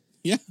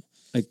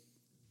 like,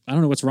 I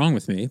don't know what's wrong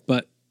with me,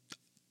 but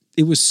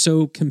it was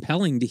so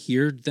compelling to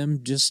hear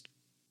them just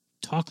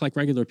talk like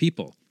regular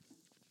people.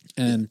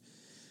 And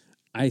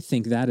I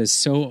think that is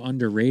so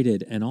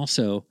underrated. And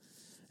also,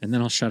 and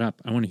then I'll shut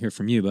up. I want to hear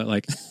from you, but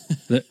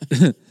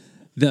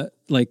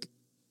like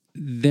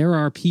there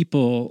are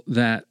people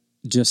that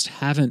just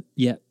haven't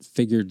yet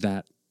figured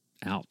that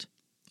out.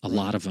 A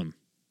lot of them,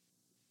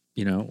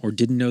 you know, or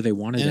didn't know they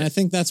wanted it. And I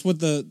think that's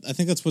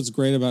what's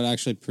great about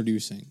actually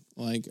producing,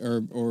 like,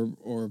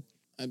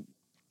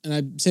 and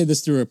I say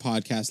this through a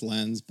podcast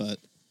lens, but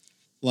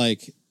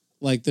like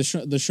the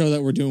show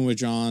that we're doing with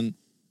John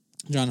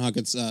Huck,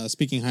 it's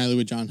Speaking Highly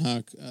with John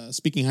Huck,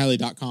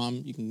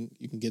 speakinghighly.com. You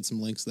can get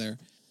some links there.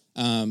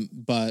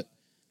 But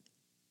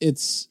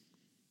it's,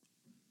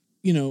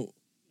 you know,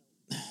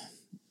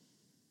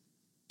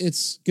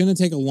 it's going to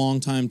take a long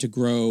time to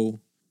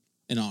grow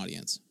an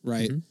audience,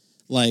 right? Mm-hmm.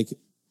 Like,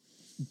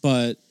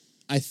 but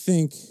I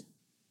think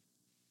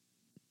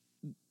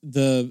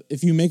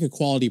if you make a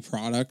quality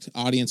product,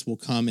 audience will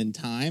come in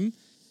time.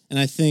 And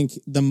I think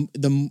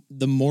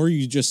the more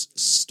you just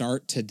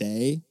start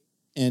today,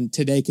 and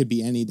today could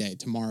be any day,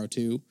 tomorrow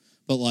too.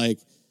 But like,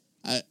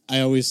 I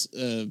always,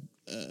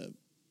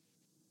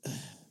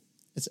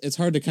 it's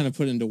hard to kind of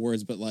put into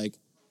words, but like,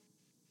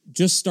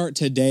 just start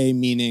today,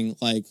 meaning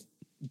like,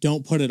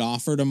 don't put it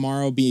off for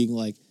tomorrow, being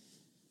like,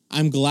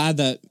 I'm glad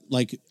that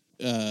like,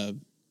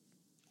 I'm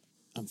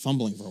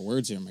fumbling for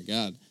words here. My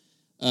God.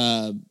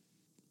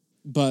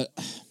 But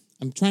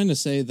I'm trying to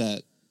say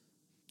that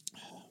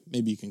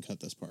maybe you can cut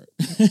this part.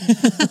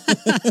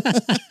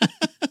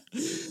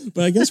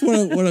 But I guess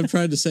what I'm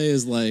trying to say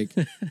is like,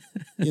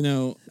 you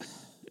know,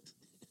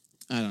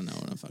 I don't know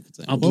what I'm fucking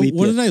saying.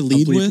 What did I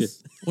lead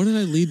with? What did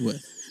I lead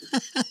with?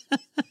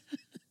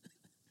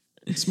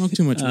 I smoked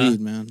too much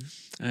weed, man.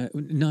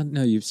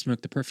 No, you've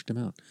smoked the perfect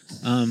amount.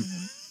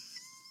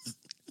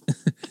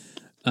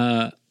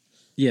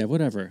 Yeah,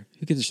 whatever.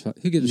 Who gives a shit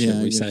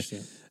what we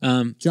say?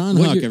 John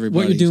Huck, everybody.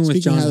 What you're doing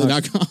with John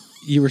Huck?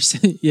 You were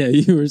saying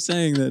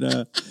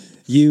that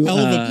you hell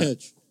of a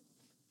pitch.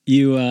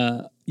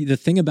 The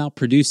thing about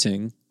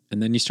producing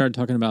and then you started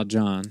talking about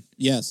John.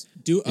 Yes.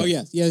 Oh,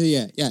 yeah.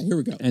 Yeah. Here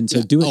we go. And so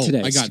Yeah. do it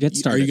today. I got Get it. Are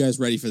started. you guys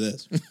ready for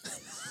this?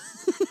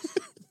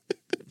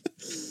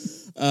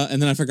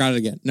 And then I forgot it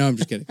again. No, I'm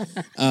just kidding.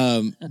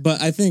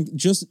 But I think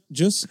just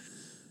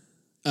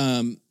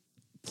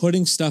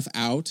putting stuff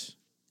out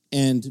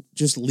and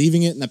just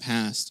leaving it in the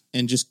past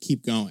and just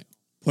keep going.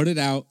 Put it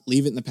out,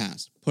 leave it in the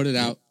past. Put it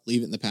out,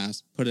 leave it in the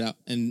past. Put it out,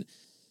 and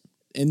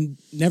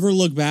never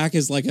look back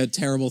as like a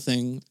terrible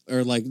thing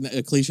or like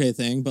a cliche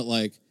thing, but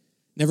like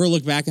never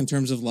look back in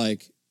terms of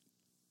like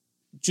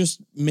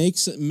just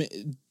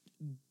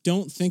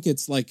don't think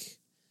it's like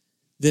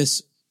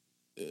this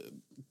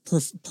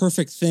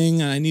perfect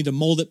thing and I need to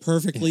mold it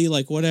perfectly,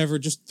 like whatever.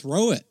 Just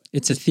throw it.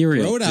 It's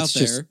ethereal. Throw it out It's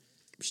there.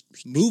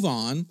 Move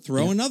on.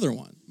 Throw another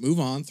one. Move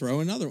on. Throw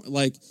another one.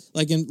 Like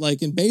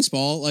in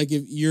baseball, like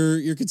if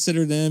you're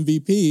considered an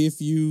MVP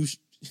if you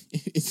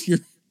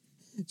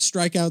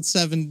strike out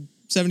 70%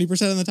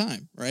 of the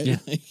time, right? Yeah.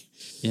 Like,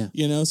 Yeah.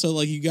 You know, so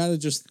like you got to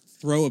just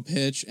throw a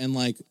pitch and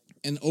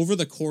over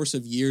the course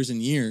of years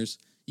and years,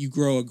 you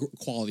grow a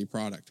quality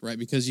product, right?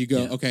 Because you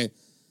go, okay,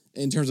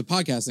 in terms of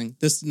podcasting,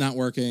 this is not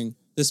working.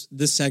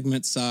 This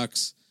segment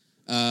sucks.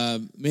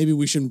 Maybe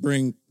we shouldn't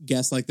bring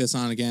guests like this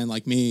on again,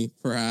 like me,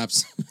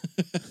 perhaps,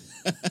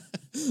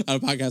 on a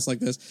podcast like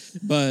this.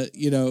 But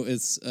you know,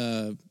 it's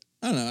I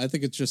don't know. I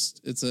think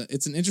it's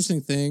an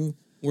interesting thing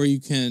where you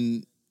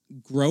can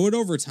grow it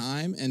over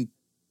time, and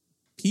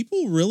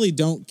people really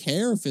don't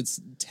care if it's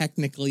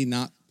technically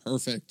not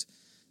perfect,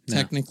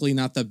 technically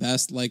not the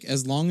best. Like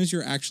as long as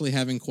you're actually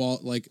having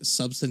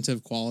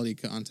substantive quality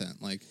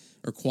content, like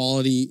or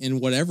quality in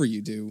whatever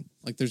you do,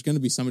 like there's going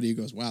to be somebody who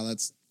goes, "Wow,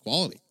 that's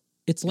quality."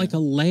 It's like a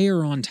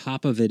layer on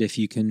top of it if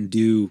you can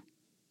do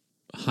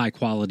high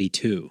quality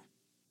too.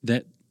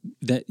 That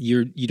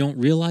you don't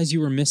realize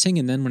you were missing,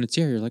 and then when it's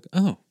here, you're like,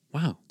 oh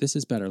wow, this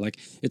is better. Like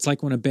it's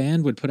like when a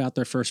band would put out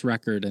their first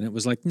record and it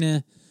was like, nah,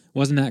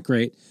 wasn't that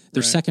great.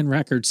 Their second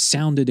record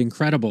sounded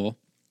incredible.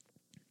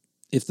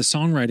 If the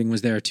songwriting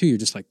was there too, you're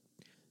just like,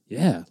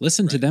 yeah,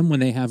 listen to them when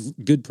they have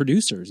good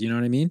producers. You know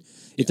what I mean?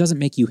 It doesn't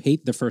make you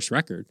hate the first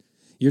record.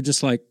 You're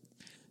just like,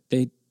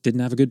 they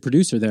didn't have a good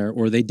producer there,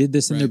 or they did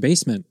this in their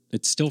basement.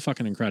 It's still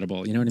fucking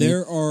incredible. You know what I mean?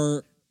 There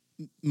are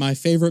my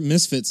favorite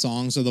Misfit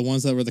songs are the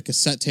ones that were the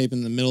cassette tape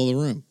in the middle of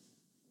the room.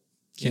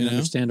 Can't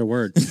understand a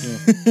word.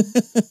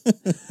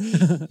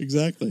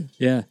 Exactly.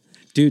 Yeah,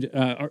 dude.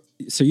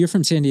 So you're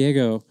from San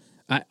Diego.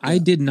 I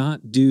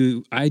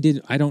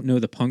don't know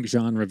the punk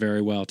genre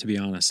very well, to be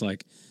honest.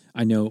 Like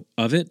I know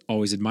of it,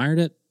 always admired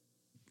it.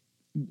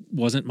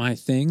 Wasn't my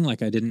thing.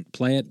 Like I didn't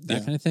play it,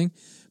 that kind of thing.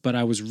 But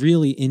I was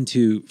really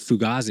into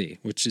Fugazi,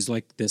 which is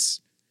like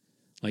this,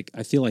 like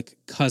I feel like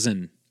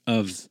cousin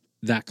of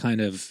that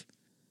kind of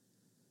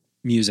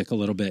music a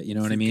little bit. You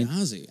know what I mean?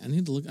 Fugazi. I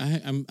need to look.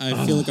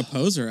 I feel like a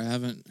poser. I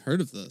haven't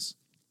heard of this.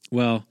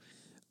 Well,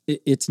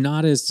 it's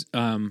not as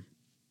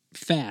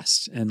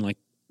fast and like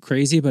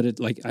crazy,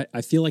 but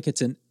I feel like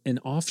it's an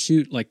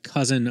offshoot, like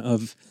cousin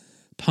of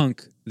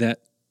punk that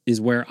is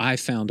where I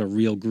found a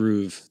real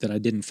groove that I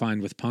didn't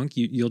find with punk.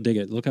 You'll dig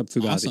it. Look up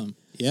Fugazi. Awesome.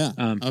 Yeah.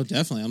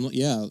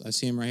 Definitely. I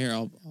see him right here.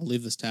 I'll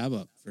leave this tab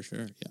up for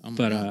sure.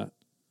 Yeah.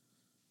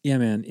 Yeah,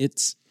 man,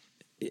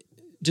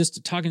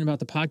 just talking about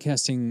the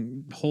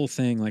podcasting whole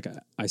thing. Like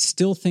I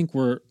still think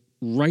we're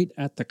right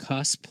at the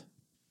cusp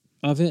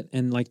of it.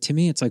 And like, to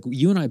me, it's like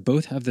you and I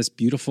both have this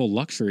beautiful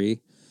luxury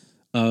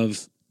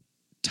of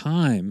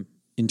time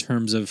in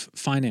terms of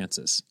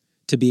finances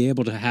to be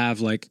able to have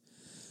like,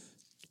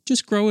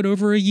 just grow it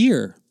over a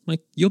year.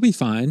 Like you'll be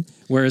fine.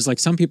 Whereas like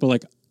some people are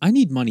like, I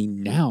need money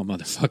now,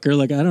 motherfucker.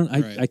 Like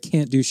I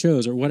can't do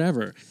shows or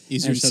whatever.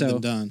 Easier said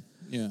than done.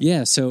 Yeah.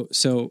 Yeah.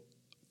 So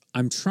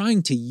I'm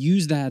trying to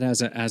use that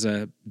as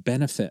a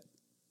benefit.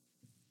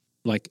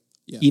 Like,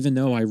 even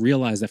though I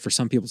realize that for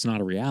some people it's not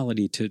a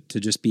reality to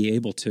just be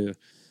able to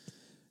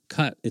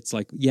cut. It's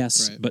like,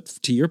 yes, but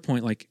to your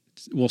point, like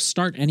we'll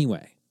start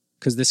anyway,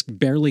 because this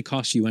barely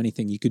costs you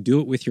anything. You could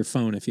do it with your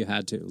phone if you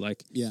had to.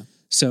 Like,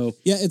 so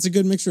it's a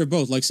good mixture of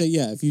both. Like say,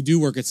 if you do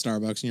work at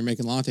Starbucks and you're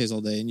making lattes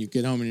all day and you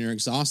get home and you're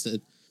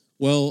exhausted,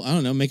 well, I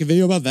don't know, make a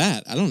video about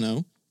that. I don't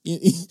know.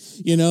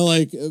 You know,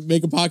 like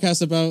make a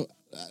podcast about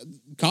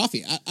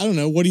coffee. I don't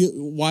know.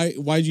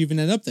 Why'd you even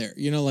end up there?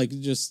 You know, like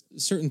just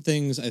certain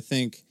things. I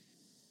think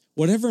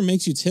whatever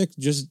makes you tick,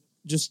 just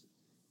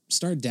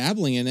start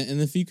dabbling in it. And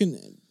if you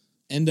can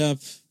end up,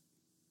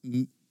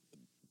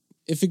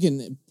 if it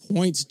can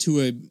point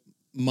to a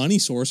money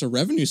source, a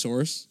revenue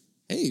source,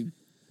 hey,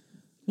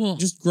 well,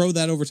 just grow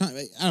that over time.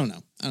 I don't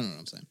know what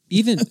I'm saying.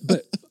 Even,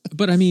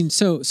 but I mean,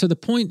 so the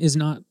point is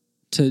not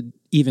to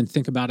even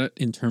think about it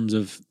in terms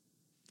of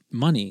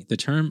money.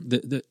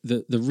 The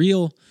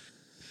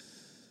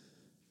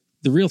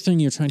real thing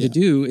you're trying to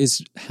do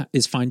is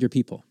find your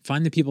people.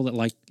 Find the people that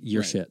like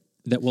your shit.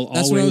 That will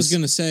always. That's what I was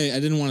going to say.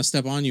 I didn't want to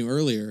step on you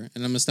earlier,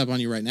 and I'm going to step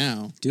on you right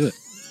now. Do it.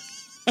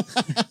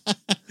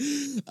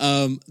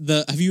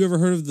 Have you ever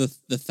heard of the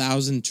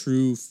 1,000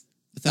 true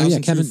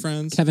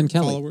friends? Kevin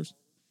Kelly. Followers?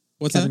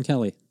 What's Kevin that?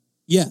 Kelly.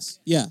 Yes.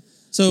 Yeah.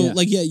 So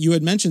you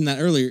had mentioned that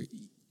earlier.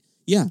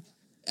 Yeah.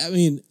 I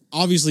mean,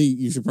 obviously,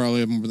 you should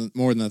probably have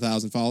more than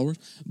 1,000 followers,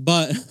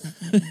 but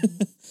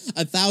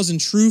 1,000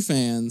 true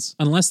fans.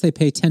 Unless they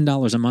pay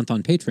 $10 a month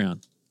on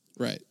Patreon.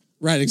 Right.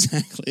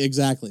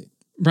 Exactly.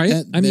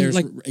 Right? I mean,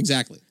 like,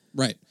 exactly.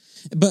 Right.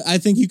 But I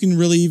think you can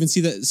really even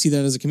see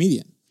that as a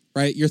comedian,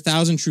 right? Your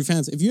 1,000 true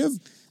fans. If you have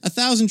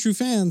 1,000 true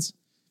fans,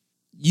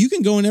 you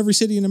can go in every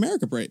city in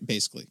America,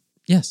 basically.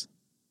 yes.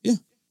 Yeah.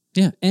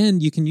 Yeah.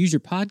 And you can use your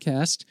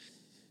podcast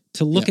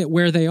to look at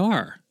where they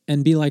are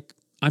and be like,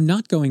 I'm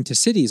not going to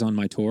cities on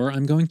my tour.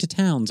 I'm going to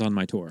towns on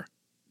my tour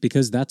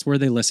because that's where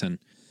they listen.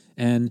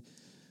 And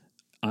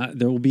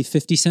there will be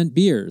 50-cent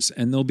beers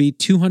and there'll be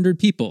 200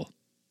 people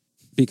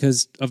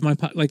because of my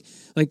like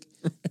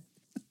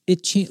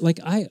it changed. Like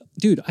I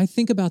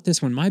think about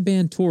this. When my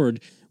band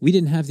toured, we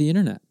didn't have the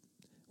internet.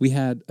 We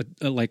had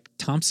a like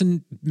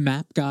Thompson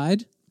map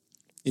guide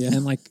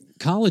and like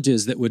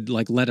colleges that would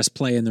like let us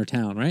play in their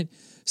town. Right.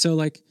 So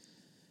like,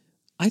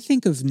 I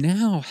think of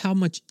now how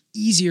much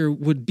easier it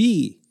would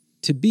be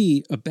to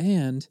be a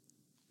band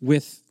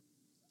with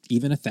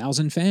even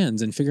 1,000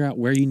 fans and figure out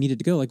where you needed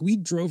to go. Like we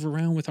drove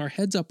around with our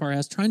heads up our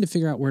ass trying to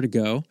figure out where to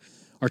go.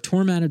 Our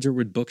tour manager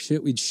would book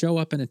shit. We'd show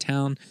up in a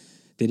town.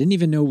 They didn't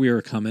even know we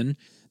were coming.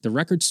 The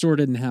record store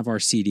didn't have our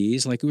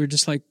CDs. Like we were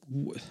just like,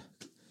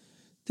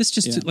 this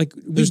just like,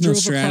 we there's no drove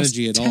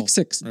strategy at all.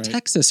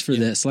 Texas for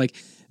this. Like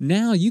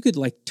now you could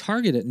like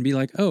target it and be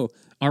like, oh,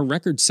 our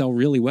records sell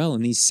really well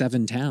in these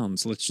 7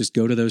 towns. Let's just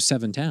go to those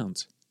 7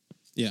 towns.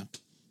 Yeah.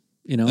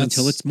 You know,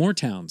 until it's more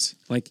towns.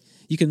 Like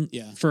you can,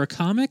 for a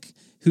comic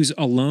who's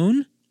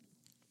alone,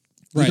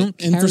 right.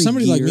 And for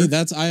somebody like me,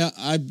 that's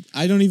I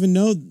don't even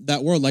know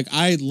that word. Like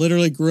I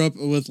literally grew up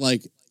with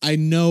like I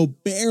know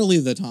barely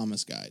the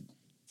Thomas Guide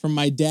from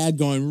my dad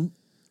going,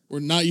 "We're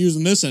not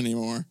using this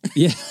anymore."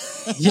 Yeah,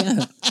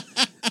 yeah.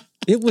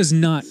 It was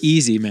not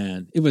easy,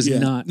 man. It was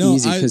not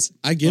easy because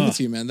I give it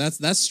to you, man.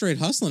 That's straight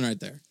hustling right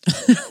there.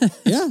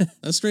 Yeah,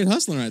 that's straight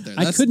hustling right there.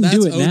 I couldn't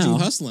do it OG now.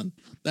 Hustling.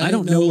 That I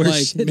don't know where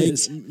shit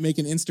is. Make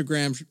an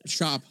Instagram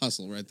shop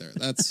hustle right there.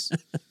 That's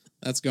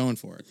going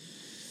for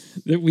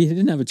it. We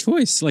didn't have a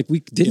choice. Like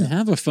we didn't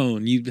have a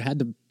phone. You had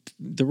to.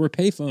 There were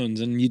pay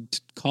phones, and you'd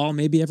call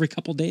maybe every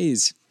couple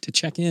days to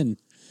check in.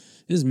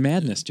 It was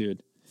madness,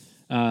 dude.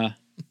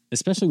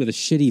 Especially with a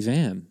shitty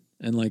van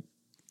and like,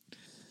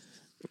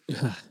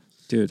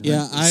 dude.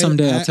 Yeah,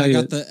 someday I'll tell you.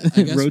 I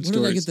guess, road what stories.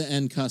 did I get the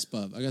end cusp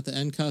of? I got the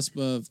end cusp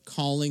of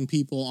calling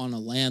people on a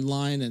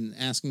landline and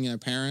asking their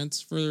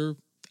parents for.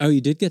 Oh, you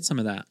did get some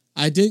of that.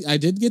 I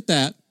did get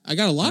that. I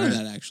got a lot of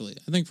that actually.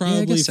 I think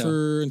probably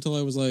until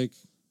I was like,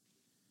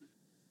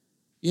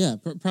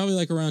 probably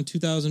like around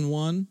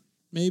 2001,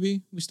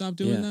 maybe we stopped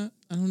doing that.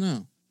 I don't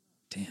know.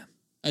 Damn.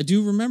 I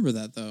do remember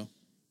that though.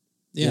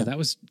 Yeah, that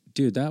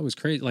was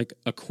crazy. Like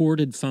a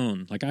corded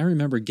phone. Like I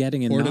remember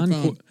getting a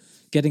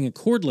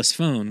cordless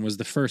phone was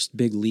the first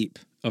big leap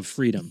of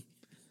freedom.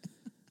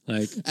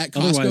 Like at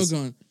Costco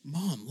going,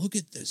 Mom, look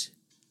at this.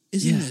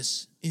 Isn't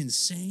this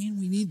insane?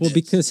 We need this.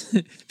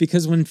 because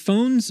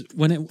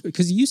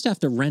because you used to have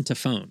to rent a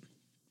phone.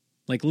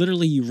 Like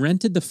literally you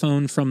rented the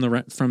phone from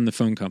the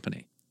phone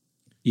company.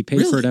 You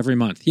paid for it every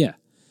month. Yeah.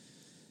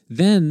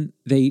 Then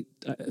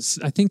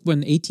I think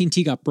when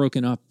AT&T got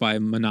broken up by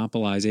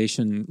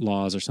monopolization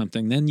laws or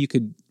something, then you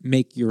could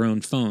make your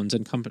own phones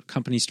and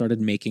companies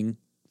started making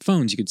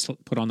phones you could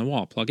put on the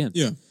wall, plug in.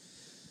 Yeah.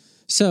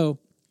 So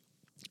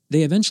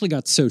they eventually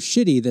got so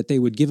shitty that they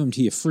would give them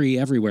to you free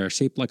everywhere,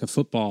 shaped like a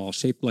football,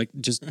 shaped like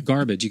just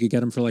garbage. You could get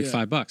them for like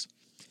 $5.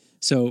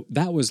 So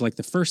that was like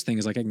the first thing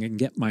is like I can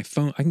get my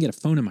phone. I can get a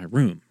phone in my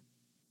room,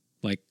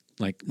 like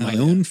my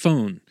own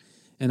phone.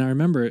 And I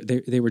remember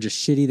they were just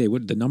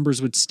shitty. The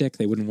numbers would stick.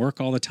 They wouldn't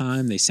work all the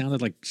time. They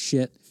sounded like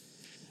shit.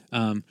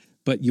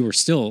 But you were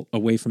still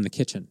away from the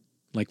kitchen,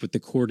 like with the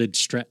corded,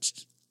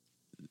 stretched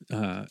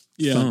phone.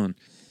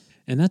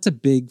 And that's a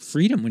big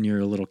freedom when you're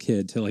a little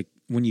kid to like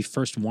when you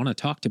first want to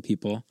talk to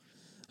people.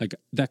 Like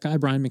that guy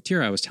Brian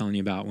McTeer I was telling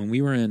you about.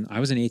 When I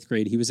was in 8th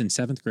grade, he was in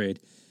 7th grade.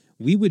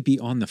 We would be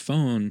on the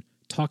phone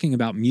talking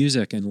about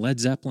music and Led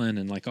Zeppelin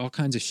and like all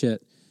kinds of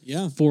shit.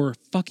 Yeah. For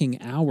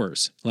fucking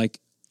hours. Like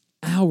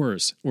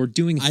hours or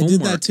doing homework. I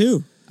did that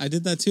too.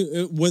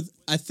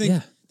 I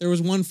think there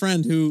was one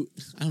friend who,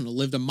 I don't know,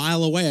 lived a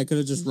mile away. I could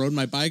have just rode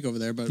my bike over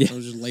there, but I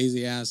was just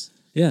lazy ass.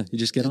 Yeah, you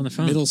just get on the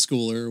phone. Middle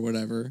schooler or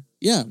whatever.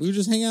 Yeah, we would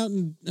just hang out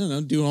and, I don't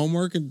know, do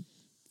homework and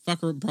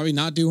probably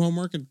not do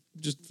homework and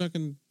just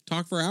fucking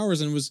talk for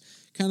hours, and it was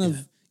kind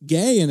of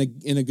gay in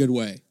a good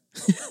way.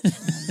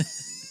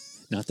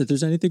 Not that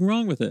there's anything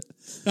wrong with it.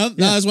 No,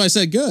 that's why I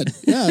said good.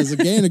 Yeah, it was a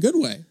gay in a good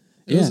way.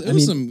 It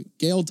was some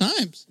gay old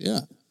times.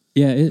 Yeah.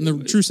 Yeah. In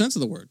the true sense of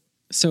the word.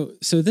 So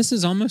this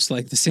is almost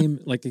like the same,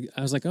 like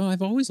I was like, oh,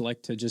 I've always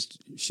liked to just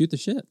shoot the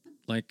shit.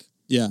 Like,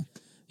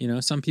 you know,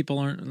 some people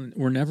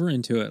we're never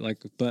into it.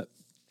 Like, but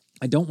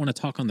I don't want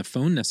to talk on the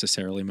phone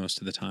necessarily most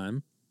of the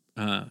time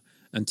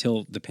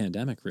until the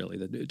pandemic, really.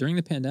 During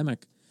the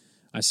pandemic,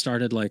 I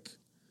started like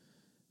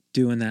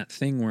doing that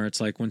thing where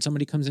it's like when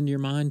somebody comes into your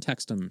mind,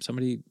 text them.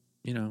 Somebody,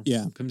 you know,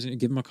 comes in,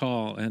 give them a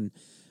call. And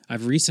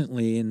I've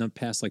recently, in the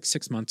past like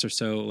 6 months or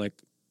so, like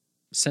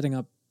setting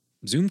up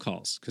Zoom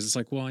calls because it's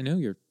like, well, I know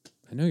you're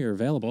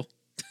available.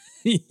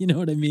 You know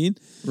what I mean?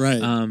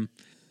 Right.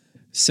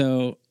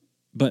 So,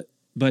 but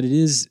it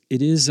is.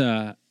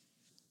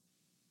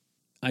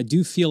 I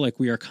do feel like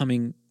we are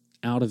coming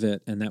out of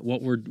it, and that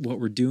what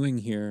we're doing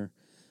here,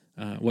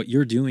 what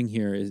you're doing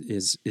here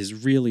is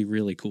really,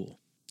 really cool.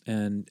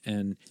 And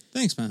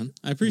thanks, man.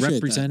 I appreciate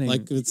representing,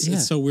 that. Like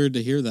it's so weird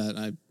to hear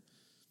that.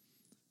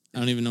 I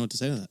don't even know what to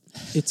say to that.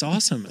 It's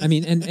awesome. I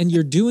mean, and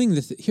you're doing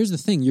here's the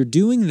thing. You're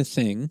doing the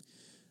thing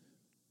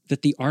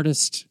that the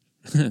artist,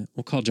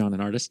 we'll call John an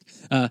artist.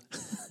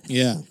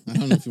 Yeah. I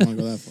don't know if you want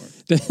to go that far.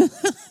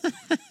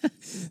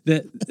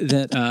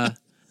 that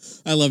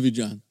I love you,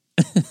 John.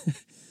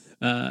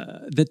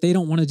 that they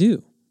don't want to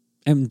do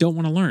and don't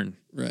want to learn.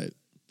 Right.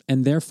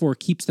 And therefore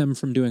keeps them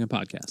from doing a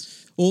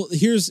podcast. Well,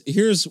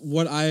 here's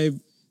what I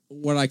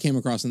came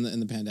across in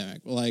the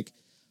pandemic. Like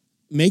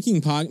making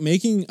a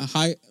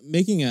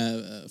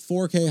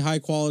 4K high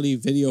quality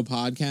video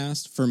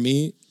podcast for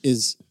me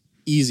is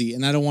easy,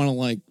 and I don't want to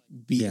like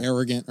be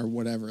arrogant or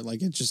whatever.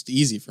 Like it's just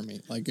easy for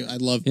me. Like I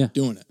love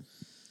doing it.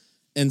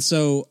 And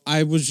so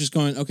I was just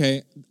going,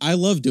 okay, I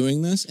love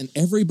doing this, and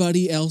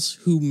everybody else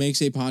who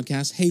makes a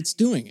podcast hates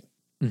doing it.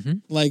 Mm-hmm.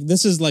 Like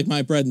this is like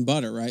my bread and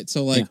butter, right?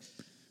 So like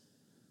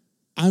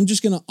I'm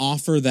just going to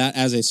offer that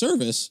as a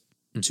service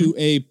to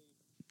a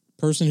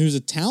person who's a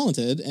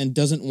talented and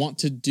doesn't want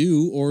to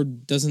do or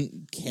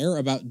doesn't care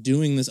about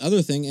doing this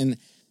other thing, and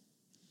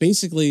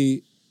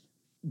basically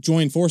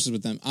join forces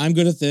with them. I'm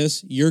good at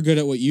this. You're good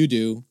at what you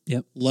do.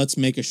 Yep. Let's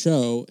make a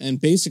show.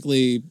 And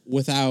basically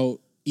without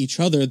each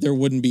other, there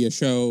wouldn't be a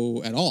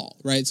show at all.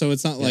 Right. So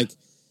it's not like,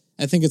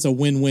 I think it's a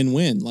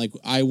win-win-win. Like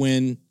I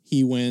win,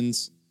 he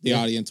wins, the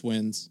audience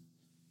wins,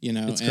 you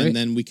know, and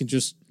then we can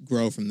just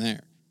grow from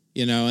there,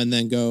 you know, and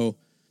then go,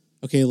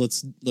 okay,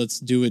 let's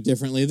do it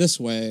differently this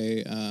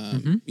way.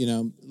 You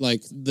know,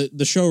 like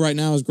the show right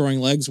now is Growing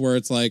Legs, where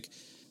it's like,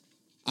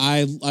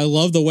 I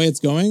love the way it's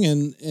going,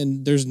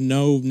 and there's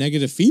no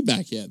negative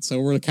feedback yet.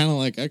 So we're kind of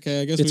like,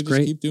 okay, I guess we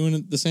just keep doing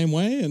it the same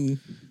way, and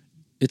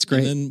it's great.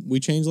 And then we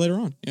change later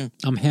on. Yeah,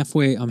 I'm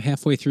halfway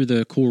through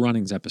the Cool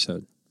Runnings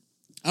episode.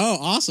 Oh,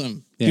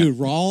 awesome, dude!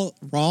 Raw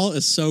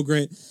is so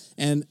great.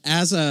 And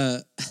I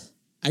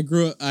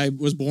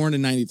was born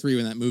in '93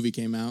 when that movie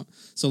came out,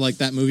 so like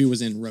that movie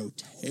was in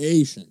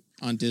rotation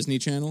on Disney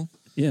Channel.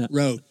 Yeah,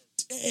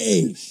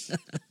 rotation.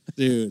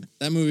 Dude,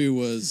 that movie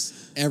was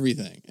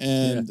everything,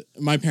 and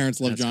my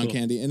parents loved John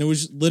Candy, and it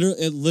was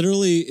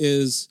literally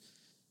is,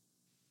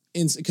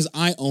 because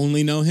I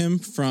only know him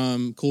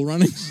from Cool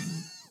Runnings.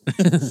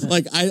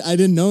 Like I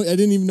didn't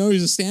even know he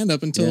was a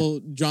stand-up until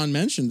John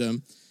mentioned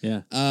him.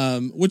 Yeah,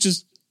 which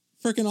is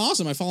freaking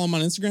awesome. I follow him on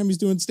Instagram. He's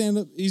doing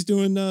stand-up. He's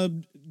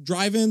doing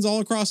drive-ins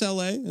all across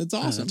LA. It's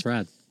awesome. That's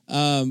rad.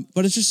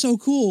 But it's just so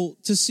cool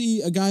to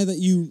see a guy that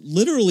you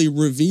literally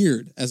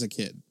revered as a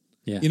kid.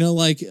 Yeah. You know,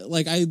 like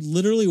I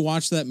literally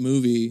watched that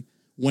movie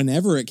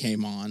whenever it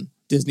came on.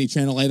 Disney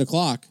Channel, 8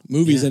 o'clock.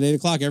 Movies at 8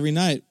 o'clock every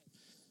night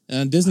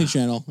on Disney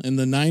Channel in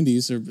the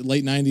 90s or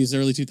late 90s,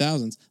 early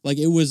 2000s. Like,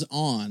 it was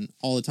on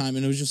all the time,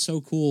 and it was just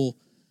so cool.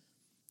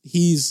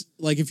 He's,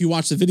 like, if you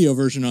watch the video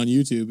version on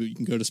YouTube, you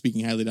can go to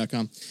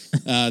speakinghighly.com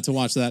to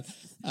watch that.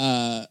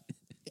 I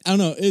don't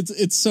know.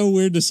 It's so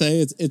weird to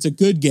say. It's a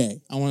good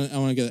gay. I want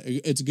to get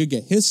it. It's a good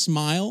gay. His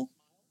smile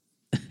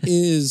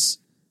is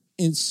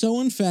so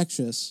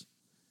infectious.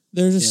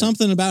 There's just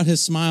something about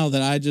his smile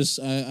that I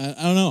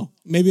don't know.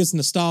 Maybe it's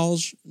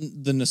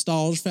the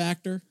nostalgia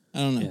factor. I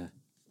don't know.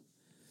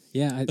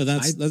 Yeah. But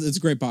it's a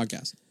great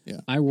podcast. Yeah.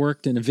 I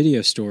worked in a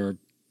video store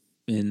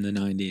in the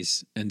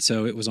 90s, and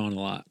so it was on a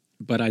lot.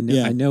 But I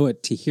know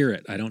it to hear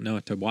it. I don't know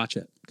it to watch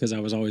it, because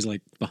I was always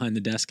like behind the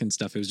desk and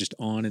stuff. It was just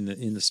on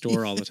in the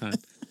store all the time.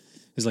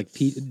 It was like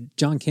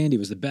John Candy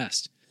was the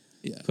best.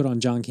 Yeah. Put on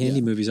John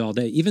Candy movies all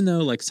day. Even though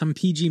like some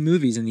PG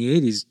movies in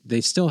the 80s,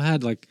 they still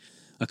had like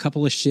a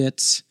couple of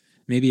shits,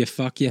 maybe a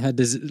fuck you had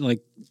to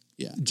like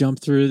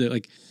jump through. That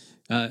like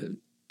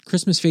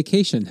Christmas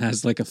Vacation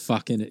has like a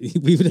fuck in it.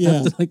 We would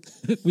have to like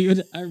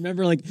I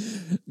remember like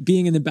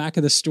being in the back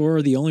of the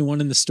store, the only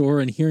one in the store,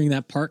 and hearing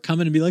that part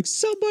coming and be like,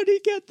 somebody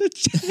get the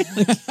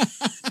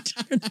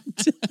turn it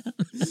down.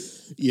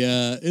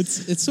 Yeah,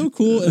 it's so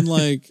cool, and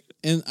like,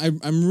 and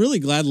I'm really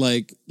glad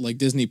like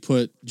Disney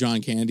put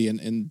John Candy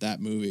in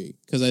that movie,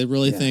 because I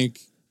really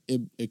think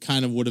it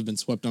kind of would have been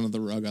swept under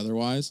the rug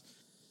otherwise,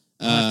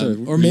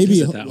 or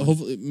maybe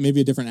hopefully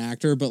maybe a different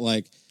actor, but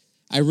like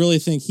I really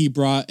think he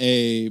brought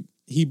the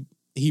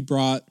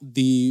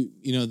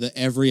the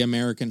every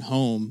American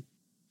home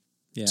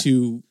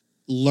to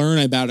learn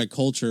about a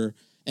culture,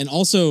 and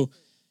also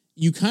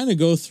you kind of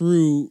go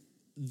through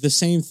the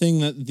same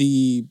thing that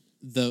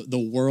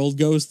the world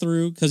goes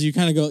through, because you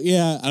kind of go,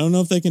 I don't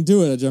know if they can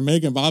do it, a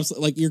Jamaican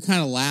bobsled. Like, you're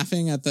kind of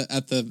laughing at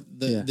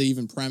the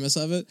even premise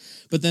of it,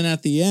 but then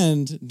at the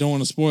end, don't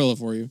want to spoil it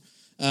for you,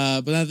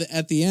 but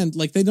at the end,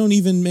 like they don't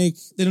even make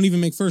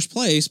first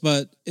place,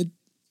 but it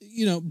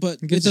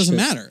doesn't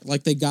matter.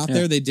 Like, they got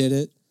there, they did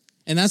it,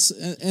 and I'm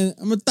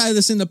gonna tie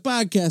this into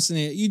podcasting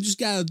here. You just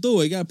gotta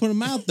do it. You gotta put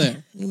them out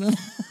there, you know.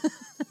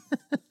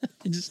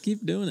 Just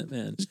keep doing it,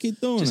 man. Just keep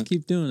doing it. Just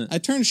keep doing it. I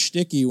turn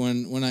shticky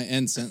when I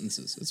end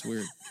sentences. It's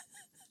weird.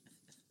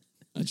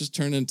 I just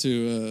turned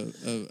into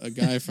a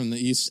guy from the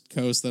East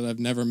Coast that I've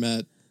never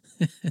met.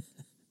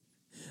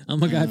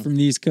 I'm a guy from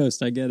the East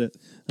Coast. I get it.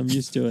 I'm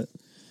used to it.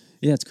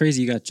 Yeah, it's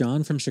crazy. You got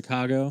John from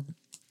Chicago.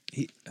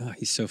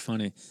 He's so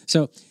funny.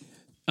 So,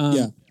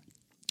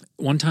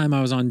 one time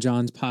I was on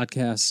John's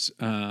podcast.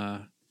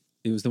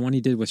 It was the one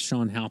he did with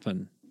Sean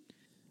Halpin.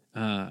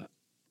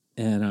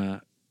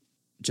 And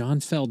John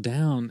fell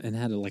down and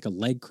had a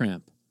leg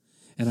cramp.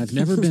 And I've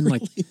never been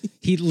Really?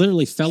 he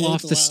literally fell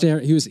off the stair.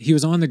 He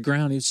was on the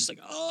ground. He was just like,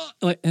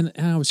 oh, and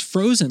I was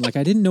frozen. Like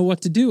I didn't know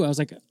what to do. I was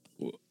like,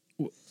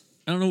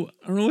 I don't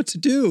know what to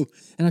do.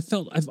 And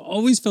I've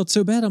always felt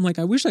so bad. I'm like,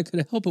 I wish I could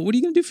have helped, but what are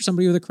you going to do for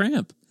somebody with a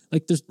cramp?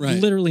 Like there's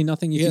literally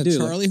nothing you can do.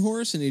 Charlie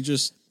horse and he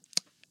just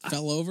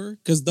fell over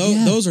because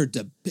those are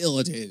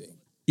debilitating.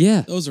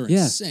 Yeah. Those are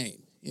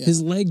insane. Yeah.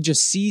 His leg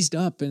just seized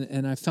up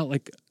and I felt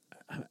like,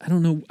 I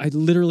don't know. I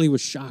literally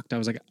was shocked. I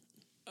was like,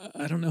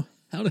 I don't know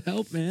how to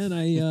help,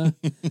 man.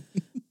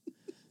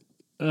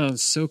 Oh,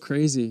 so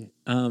crazy.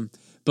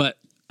 But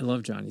I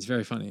love John. He's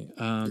very funny.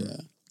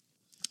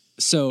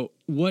 So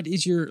what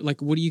is your,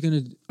 what are you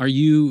going to, are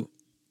you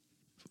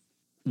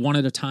one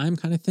at a time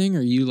kind of thing? Or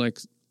are you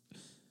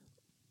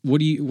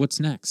what's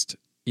next?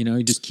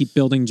 You just keep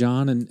building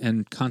John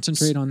and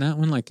concentrate on that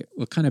one. Like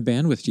what kind of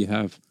bandwidth do you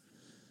have?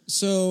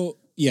 So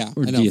yeah,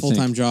 Or I do know, you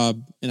full-time think?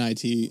 job in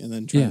IT and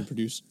then trying to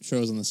produce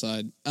shows on the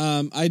side.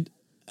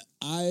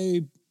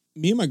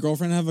 Me and my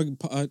girlfriend have a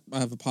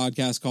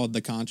podcast called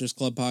the Conscious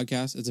Club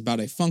Podcast. It's about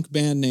a funk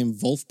band named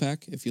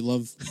Wolfpack. If you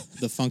love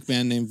the funk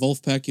band named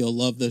Wolfpack, you'll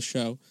love this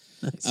show.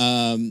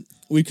 Nice.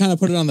 We kind of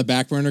put it on the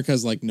back burner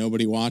because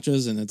nobody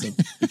watches, and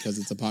because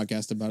it's a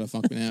podcast about a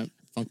funk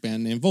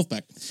band named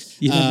Wolfpack.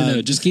 You never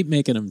know. Just keep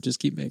making them. Just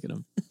keep making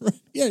them. Right.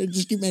 Yeah,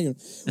 just keep making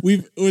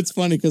them. It's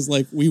funny because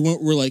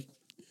we're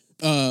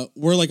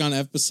on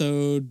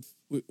episode.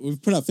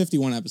 We've put out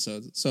 51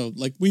 episodes, so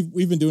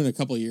we've been doing it a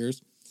couple of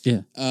years.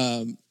 Yeah.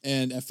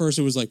 And at first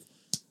it was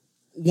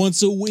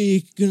once a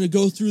week, gonna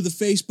go through the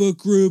Facebook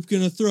group,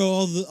 gonna throw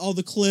all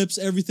the clips,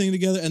 everything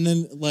together, and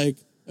then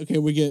okay,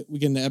 we get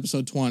into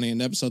episode 20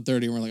 and episode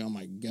 30, and we're like, oh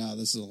my god,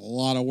 this is a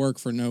lot of work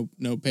for no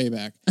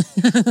payback.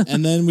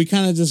 And then we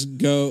kind of just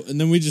go, and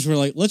then we just were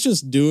like, let's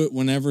just do it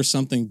whenever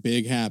something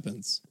big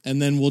happens,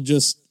 and then we'll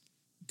just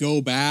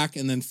go back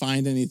and then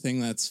find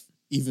anything that's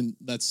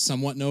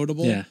somewhat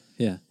notable. Yeah.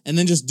 Yeah. And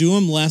then just do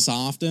them less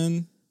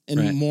often.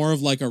 And more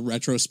of a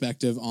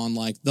retrospective on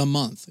the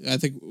month. I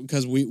think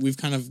because we've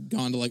kind of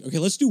gone to okay,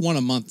 let's do one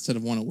a month instead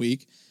of one a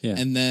week. Yeah.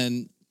 And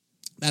then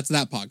that's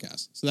that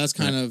podcast. So that's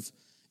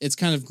it's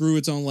kind of grew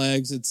its own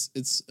legs. It's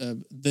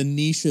the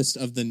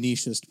nichest of the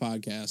nichest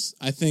podcasts.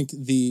 I think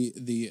the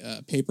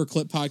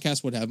Paperclip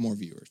podcast would have more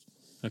viewers.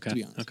 Okay. To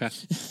be honest.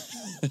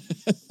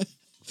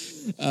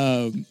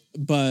 Okay.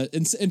 But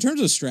in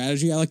terms of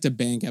strategy, I like to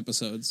bank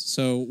episodes.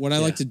 So what I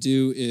like to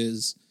do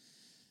is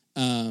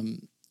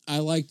I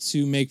like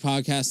to make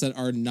podcasts that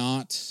are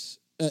not.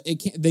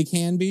 They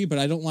can be, but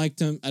I don't like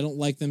them. I don't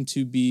like them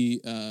to be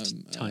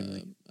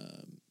timely,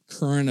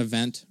 current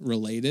event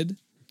related.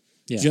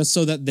 Yeah. Just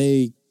so that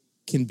they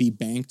can be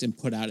banked and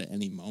put out at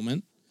any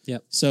moment.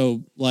 Yep.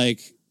 So when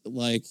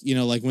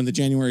the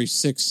January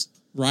 6th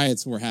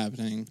riots were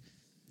happening,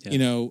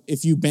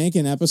 if you bank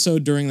an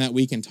episode during that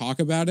week and talk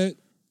about it,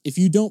 if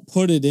you don't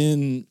put it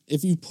in,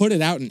 if you put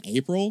it out in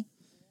April,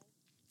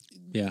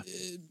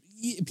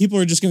 people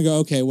are just going to go,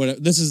 okay,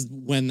 this is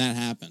when that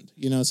happened,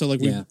 So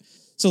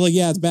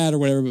it's bad or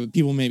whatever, but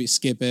people maybe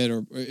skip it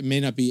or it may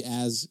not be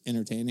as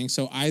entertaining.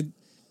 So I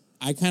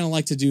kind of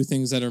like to do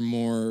things that are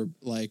more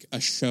a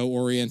show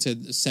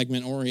oriented,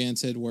 segment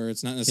oriented, where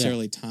it's not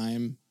necessarily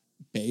time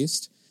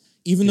based,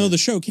 even though the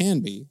show can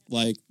be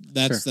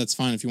that's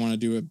fine. If you want to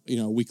do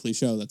a weekly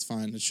show, that's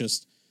fine. It's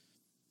just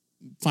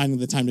finding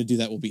the time to do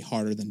that will be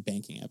harder than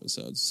banking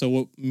episodes. So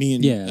what me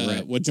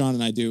and what John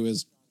and I do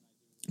is,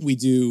 we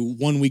do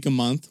 1 week a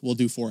month. We'll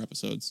do 4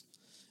 episodes.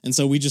 And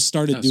so we just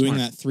started doing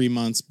that 3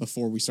 months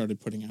before we started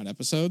putting out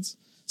episodes.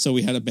 So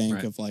we had a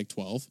bank of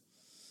 12.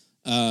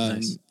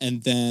 Nice.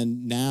 And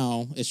then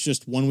now it's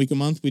just 1 week a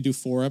month. We do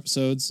 4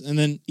 episodes. And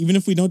then even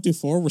if we don't do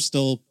 4, we're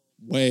still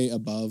way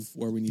above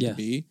where we need to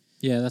be.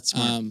 Yeah, that's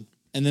smart.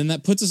 And then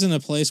that puts us in a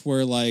place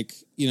where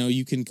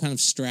you can kind of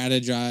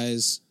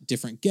strategize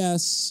different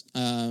guests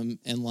and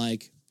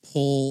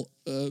pull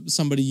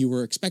somebody you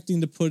were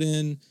expecting to put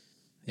in.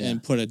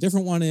 And put a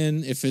different one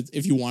in.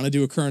 If you want to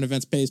do a current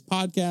events based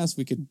podcast,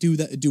 we could do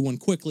that. Do one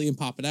quickly and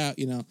pop it out.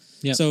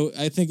 Yep. So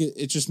I think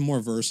it's just more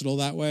versatile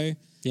that way.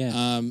 Yeah.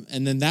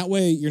 And then that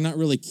way you're not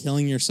really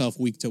killing yourself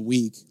week to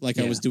week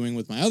I was doing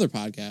with my other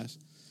podcast.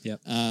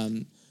 Yep.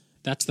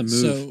 That's the move.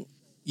 So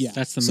yeah,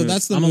 that's the move. So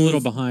that's the I'm move. a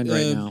little behind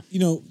right now.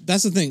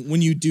 That's the thing.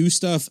 When you do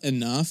stuff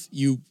enough,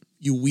 you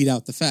weed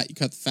out the fat. You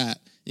cut the fat,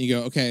 and you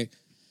go, okay.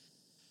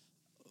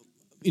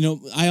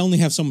 I only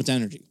have so much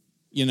energy.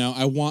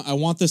 I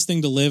want this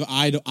thing to live.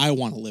 I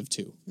want to live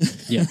too.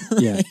 Yeah,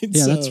 yeah, right?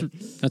 yeah. So that's really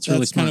that's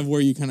smart. kind of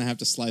where you kind of have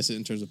to slice it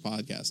in terms of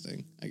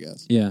podcasting, I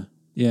guess. Yeah,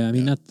 Yeah, I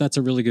mean that's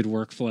a really good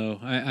workflow.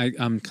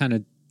 I'm kind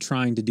of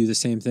trying to do the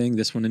same thing.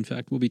 This one, in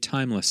fact, will be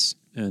timeless,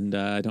 and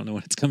I don't know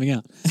when it's coming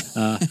out.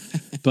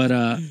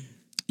 But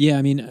yeah,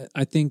 I mean,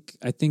 I think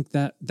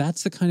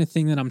that's the kind of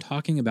thing that I'm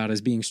talking about,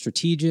 is being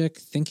strategic,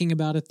 thinking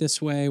about it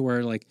this way.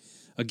 Where, like,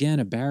 again,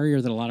 a barrier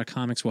that a lot of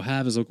comics will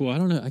have is like, well, I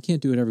don't know, I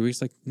can't do it every week.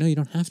 It's like, no, you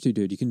don't have to,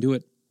 dude. You can do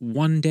it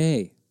one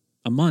day,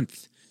 a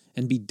month,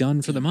 and be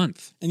done for the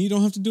month. And you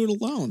don't have to do it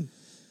alone.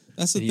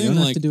 That's the And thing. you don't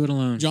like, have to do it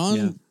alone. John.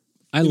 Yeah.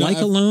 I like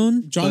I've-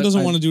 alone. John but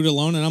doesn't want to do it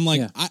alone, and I'm like,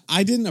 Yeah.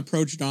 I didn't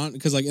approach John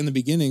because, like, in the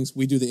beginnings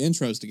we do the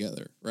intros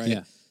together, right?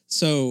 Yeah.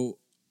 So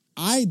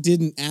I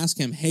didn't ask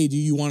him, hey, do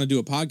you want to do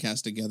a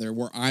podcast together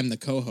where I'm the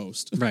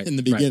co-host? Right, in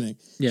the right. beginning,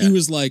 Yeah. he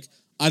was like,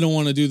 I don't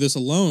want to do this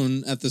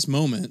alone at this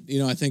moment.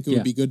 I think it would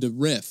Yeah. be good to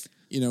riff.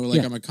 Like,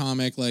 Yeah. I'm a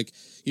comic. Like,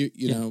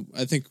 you know,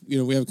 I think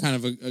we have kind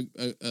of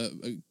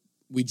a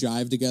we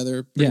jive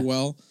together pretty Yeah.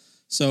 well.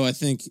 So I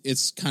think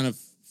it's kind of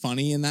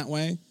funny in that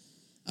way.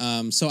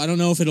 So I don't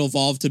know if it'll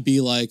evolve to be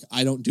like,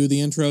 I don't do the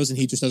intros and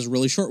he just does a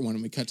really short one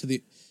and we cut to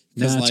the,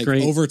 No, because it's like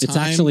great. over It's time,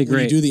 actually when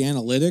great. you do the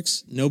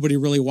analytics, nobody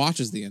really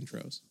watches the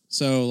intros.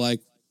 So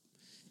like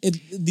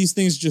these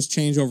things just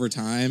change over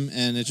time,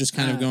 and it's just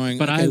kind of going,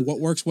 but okay, I- what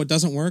works, what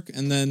doesn't work.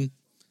 And then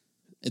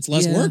it's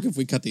less Yeah. work if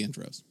we cut the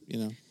intros,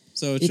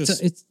 so it's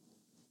just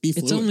be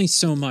fluid. It's only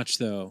so much,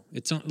 though.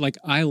 Like,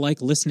 I like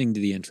listening to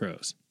the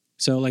intros.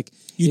 So, like,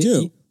 You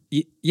do?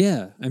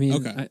 Yeah. I mean,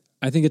 Okay.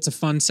 I think it's a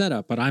fun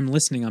setup, but I'm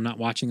listening. I'm not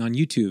watching on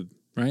YouTube,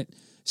 right?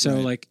 So,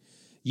 Right. like,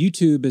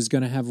 YouTube is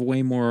going to have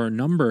way more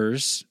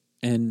numbers,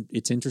 and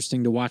it's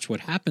interesting to watch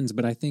what happens.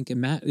 But I think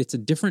it's a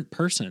different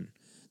person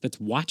that's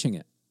watching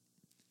it,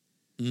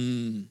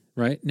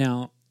 right?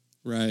 Now,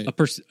 right.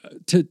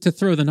 to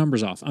throw the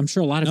numbers off, I'm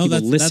sure a lot of No,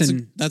 people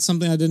listen. that's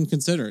something I didn't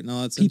consider.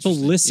 No, that's People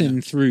interesting. listen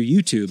Yeah. through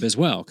YouTube as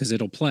well because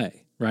it'll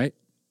play, right?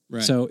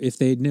 Right. So if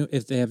they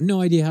have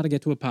no idea how to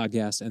get to a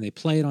podcast and they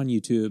play it on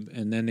YouTube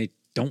and then they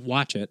don't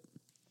watch it,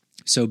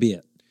 so be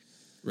it.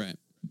 Right.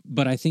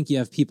 But I think you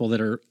have people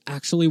that are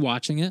actually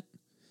watching it,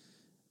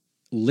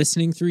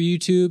 listening through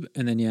YouTube,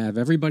 and then you have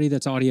everybody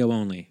that's audio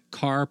only.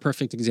 Car,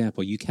 perfect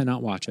example. You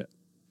cannot watch it,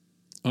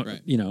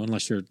 Right.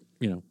 unless you're,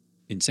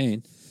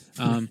 insane.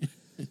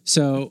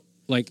 So,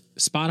 like,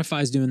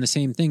 Spotify's doing the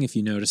same thing. If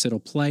you notice, it'll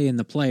play in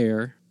the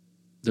player.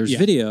 There's Yeah.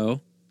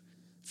 video,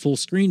 full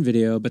screen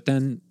video, but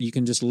then you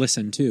can just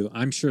listen too.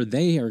 I'm sure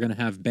they are going to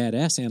have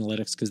badass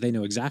analytics because they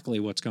know exactly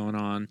what's going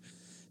on.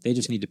 They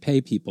just need to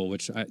pay people,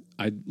 which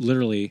I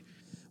literally,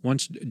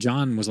 once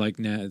John was like,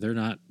 nah, they're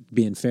not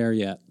being fair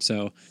yet.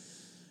 So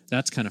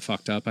that's kind of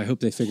fucked up. I hope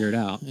they figure it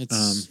out.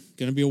 It's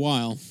gonna be a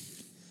while.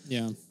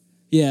 Yeah.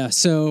 Yeah.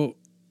 So,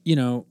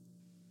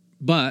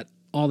 but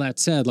all that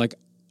said, like,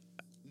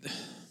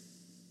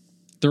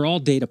 they're all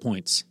data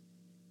points,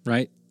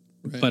 right?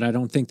 Right. But I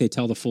don't think they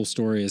tell the full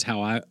story is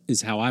how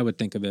I would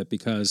think of it,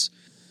 because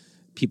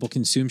people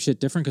consume shit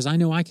different, because I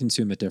know I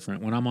consume it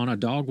different. When I'm on a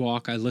dog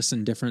walk, I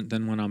listen different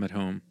than when I'm at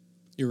home.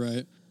 You're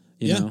right.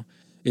 You Yeah. know,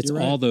 it's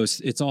You're all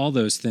right.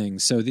 those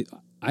things. So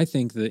I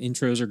think the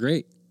intros are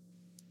great.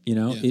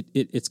 Yeah.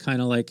 It's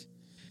kind of like,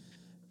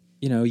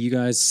 you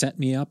guys set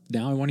me up.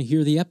 Now I want to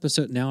hear the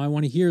episode. Now I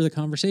want to hear the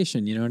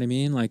conversation. You know what I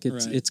mean? Like,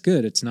 it's Right. it's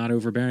good. It's not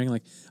overbearing.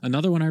 Like,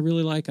 another one I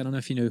really like, I don't know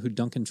if you know who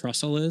Duncan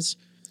Trussell is.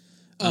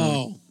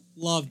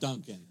 Love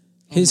Duncan.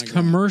 Oh His my God.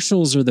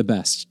 commercials are the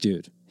best,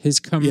 dude. His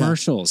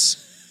commercials,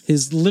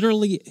 his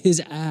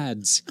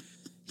ads.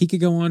 He could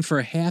go on for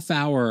a half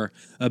hour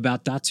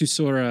about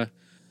Datsusora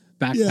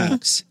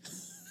backpacks,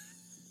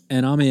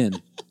 and I'm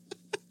in.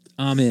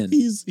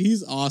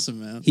 He's awesome,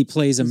 man. He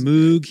plays a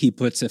Moog. He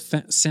puts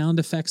sound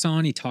effects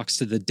on. He talks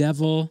to the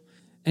devil,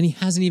 and he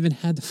hasn't even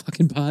had the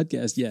fucking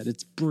podcast yet.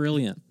 It's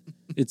brilliant.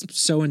 It's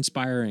so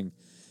inspiring,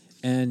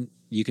 and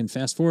you can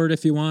fast forward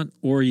if you want,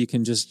 or you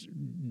can just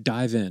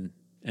dive in.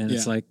 And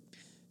it's Yeah. like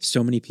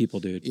so many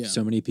people, dude. Yeah.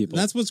 So many people.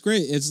 That's what's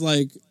great. It's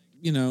like,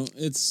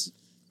 it's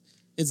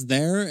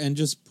there, and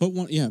just put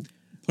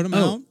them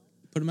out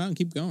and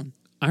keep going.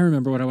 I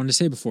remember what I wanted to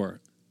say before.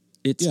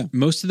 It's Yeah.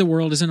 most of the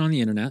world isn't on the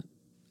internet.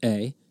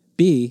 A,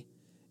 B,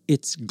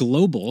 it's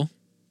global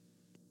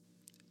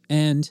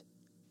and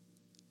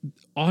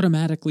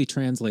automatically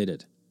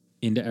translated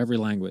into every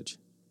language.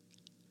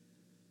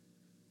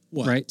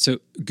 What? Right? So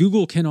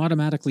Google can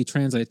automatically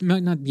translate. It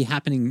might not be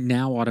happening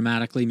now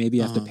automatically. Maybe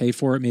you have to pay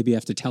for it. Maybe you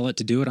have to tell it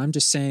to do it. I'm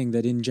just saying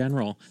that in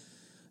general,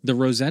 the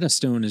Rosetta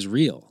Stone is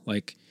real.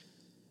 Like,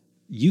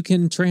 you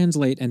can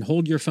translate and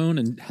hold your phone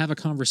and have a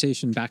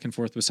conversation back and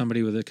forth with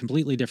somebody with a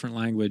completely different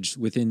language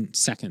within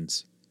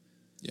seconds.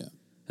 Yeah.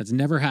 That's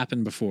never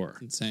happened before.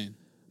 Insane.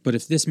 But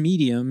if this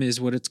medium is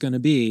what it's going to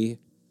be,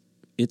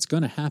 it's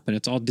going to happen.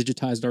 It's all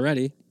digitized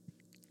already.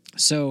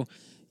 So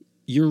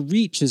your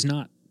reach is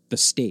not the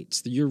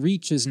States. Your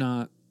reach is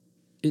not,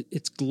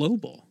 it's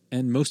global.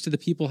 And most of the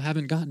people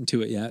haven't gotten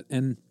to it yet.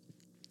 And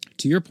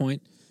to your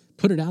point,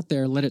 put it out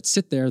there, let it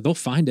sit there. They'll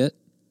find it.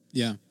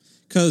 Yeah.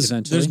 Because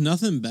Eventually. there's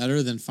nothing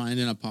better than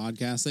finding a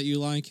podcast that you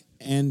like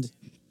and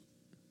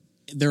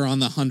they're on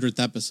the 100th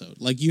episode.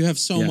 Like you have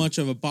so Yeah. much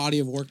of a body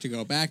of work to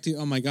go back to.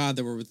 Oh my God,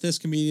 they were with this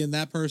comedian,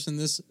 that person,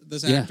 this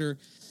Yeah. actor,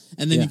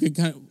 and then Yeah. you could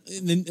kind of,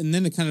 and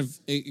then it kind of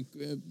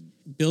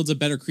builds a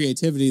better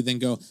creativity than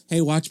go,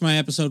 hey, watch my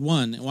episode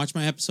 1 and watch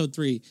my episode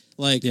 3.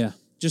 Like, Yeah.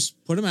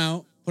 just put them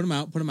out,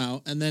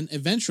 and then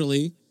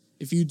eventually,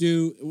 if you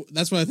do,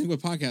 that's what I think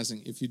with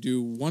podcasting. If you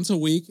do once a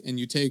week and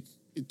you take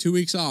 2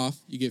 weeks off,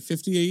 you get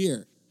 50 a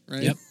year,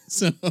 right? Yep.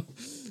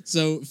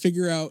 So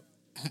figure out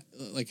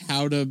like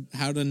how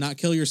to not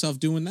kill yourself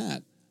doing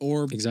that,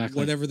 or Exactly.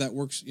 whatever that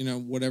works,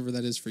 whatever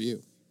that is for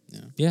you.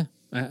 Yeah. Yeah,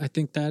 I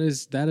think that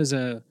is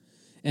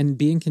and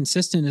being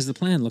consistent is the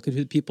plan. Look at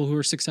the people who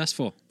are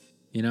successful,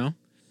 Yeah.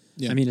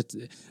 I mean,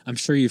 I'm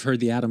sure you've heard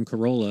the Adam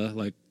Carolla,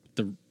 like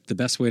the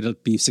best way to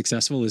be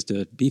successful is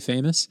to be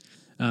famous.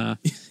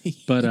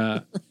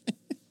 But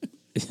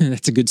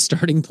that's a good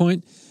starting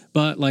point.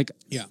 But like,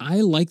 Yeah. I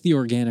like the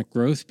organic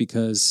growth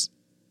because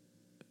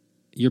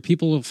your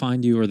people will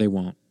find you or they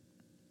won't.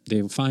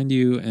 They will find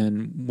you,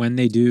 and when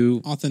they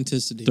do,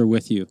 Authenticity. they're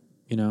with you,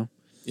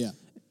 Yeah.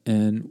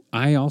 And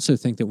I also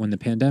think that when the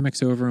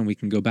pandemic's over and we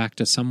can go back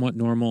to somewhat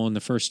normal in the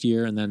first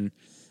year, and then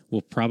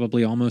we'll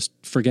probably almost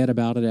forget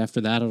about it after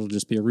that. It'll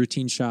just be a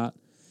routine shot.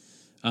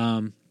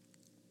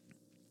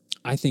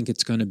 I think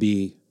it's going to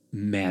be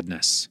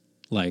madness,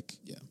 like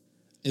Yeah.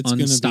 It's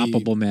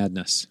unstoppable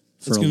madness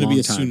for It's a going to long be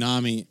a time.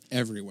 tsunaami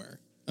everywhere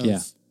of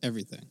Yeah.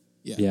 everything.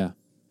 Yeah. Yeah.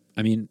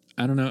 I mean,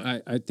 I don't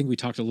know. I think we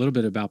talked a little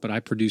bit about, but I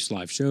produce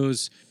live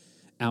shows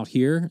out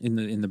here in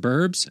the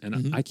burbs,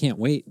 and I can't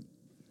wait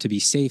to be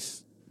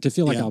safe, to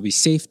feel like Yeah. I'll be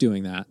safe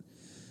doing that.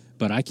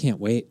 But I can't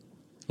wait.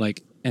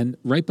 Like, and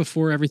right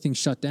before everything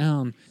shut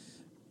down,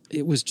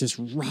 it was just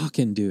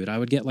rocking, dude. I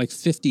would get like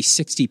 50,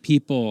 60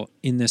 people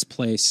in this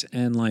place,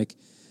 and like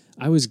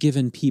I was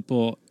giving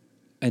people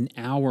an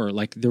hour.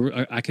 Like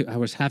I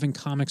was having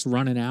comics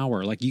run an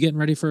hour. Like, you getting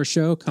ready for a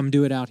show? Come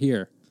do it out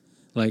here.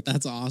 Like,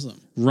 That's awesome.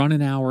 run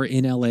an hour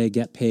in LA,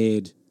 get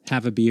paid,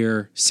 have a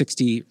beer,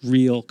 60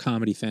 real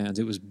comedy fans.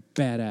 It was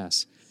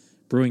badass.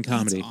 Brewing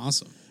comedy.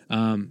 That's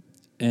awesome.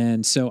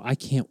 And so I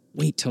can't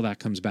wait till that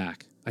comes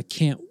back. I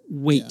can't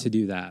wait Yeah. to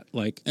do that.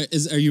 Like,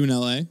 Are you in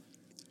LA?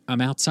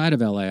 I'm outside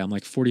of LA. I'm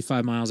like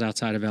 45 miles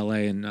outside of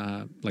LA in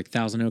like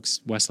Thousand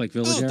Oaks, Westlake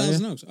Village area.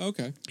 Thousand Oaks.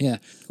 Okay. Yeah.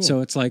 Cool.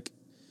 So it's like,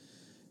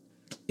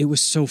 it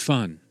was so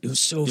fun. It was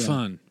so Yeah.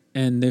 fun.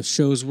 And the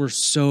shows were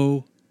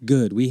so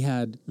good. We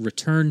had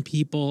return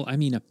people. I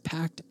mean, a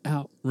packed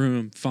out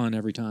room, fun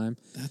every time.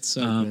 That's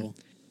so cool.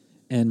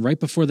 And right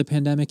before the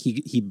pandemic,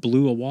 he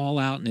blew a wall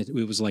out, and it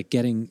was like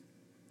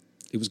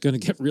it was going to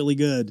get really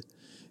good.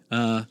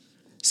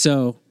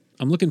 So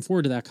I'm looking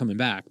forward to that coming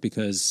back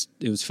because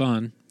it was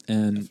fun.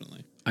 And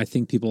Definitely. I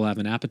think people have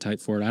an appetite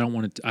for it. I don't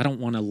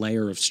want a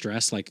layer of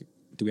stress. Like,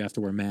 do we have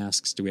to wear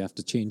masks? Do we have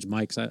to change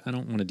mics? I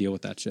don't want to deal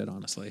with that shit,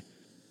 honestly.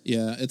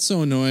 Yeah, it's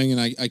so annoying, and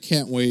I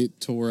can't wait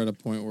till we're at a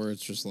point where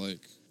it's just like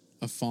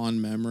a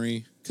fond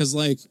memory. Because,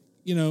 like,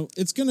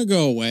 it's going to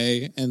go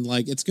away, and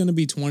like it's going to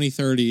be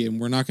 2030, and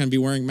we're not going to be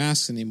wearing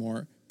masks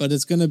anymore. But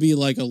it's going to be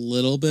like a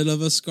little bit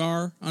of a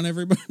scar on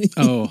everybody.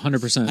 Oh,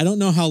 100%. I don't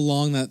know how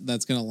long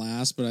that's going to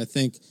last, but I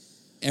think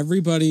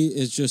everybody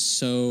is just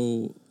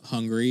so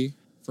hungry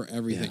for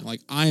everything. Yeah.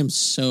 Like, I am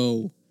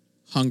so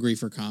hungry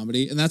for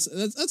comedy, and that's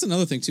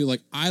another thing too.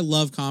 Like, I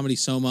love comedy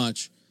so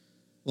much.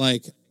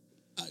 Like,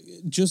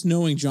 just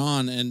knowing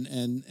John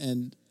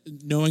and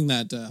knowing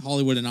that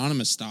Hollywood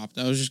Anonymous stopped,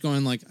 I was just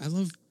going like, I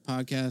love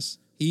podcasts.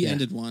 He Yeah.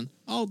 ended one.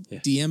 I'll Yeah.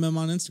 DM him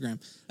on Instagram.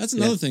 That's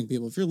another Yeah. thing,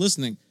 people. If you're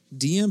listening,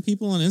 DM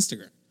people on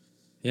Instagram.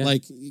 Yeah.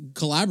 Like,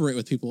 collaborate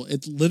with people.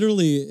 It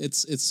literally,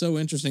 it's so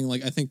interesting.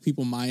 Like, I think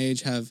people my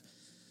age have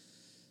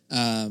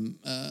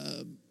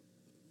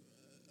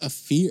a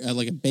fear,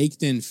 like a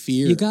baked in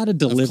fear. You gotta of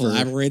deliver.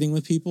 collaborating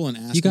with people and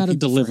asking. gotta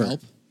people deliver. for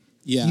help.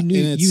 Yeah, You knew-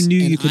 and it's- you knew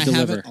you and could I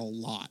have deliver. it a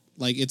lot.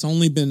 Like, it's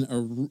only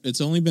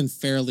been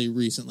fairly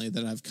recently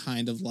that I've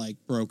kind of like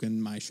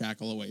broken my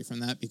shackle away from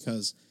that,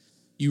 because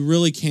you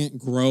really can't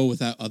grow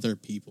without other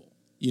people.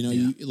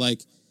 You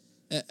like,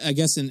 I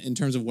guess in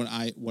terms of what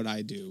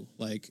I do,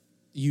 like,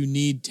 you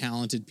need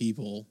talented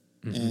people,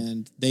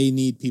 and they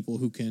need people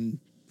who can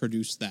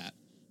produce that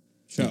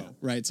show, Yeah.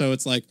 right? So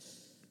it's like,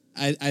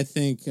 I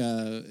think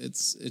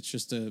it's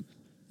just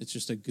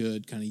a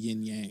good kind of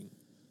yin yang.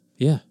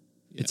 Yeah.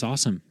 It's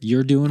awesome.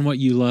 You're doing what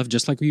you love,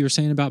 just like we were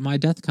saying about My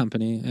Death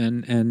Company,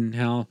 and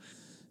how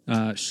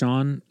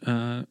Sean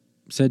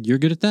said, you're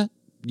good at that.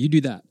 You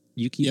do that.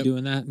 You keep Yep.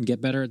 doing that and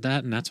get better at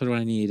that, and that's what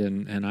I need,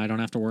 and I don't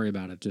have to worry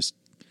about it. Just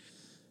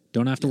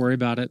don't have to worry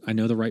about it. I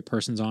know the right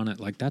person's on it.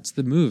 Like, that's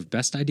the move.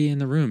 Best idea in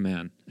the room,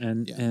 man.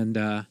 And Yeah. and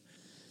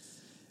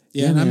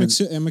Yeah, and man.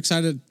 I'm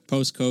excited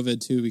post COVID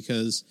too,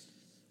 because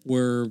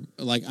we're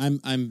like,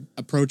 I'm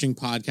approaching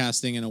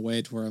podcasting in a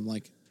way to where I'm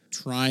like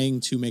trying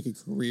to make a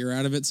career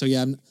out of it. So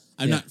yeah, I'm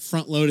Yeah. not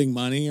front loading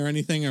money or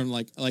anything. I'm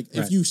like Right.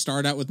 if you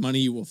start out with money,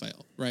 you will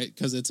fail, right?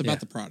 Because it's about Yeah.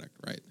 the product,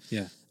 right?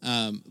 yeah,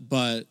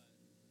 But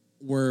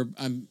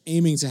I'm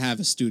aiming to have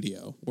a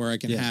studio where I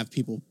can Yeah. have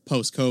people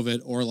post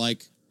COVID, or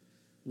like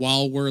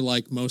while we're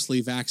like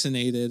mostly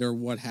vaccinated or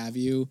what have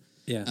you.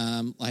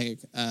 Yeah.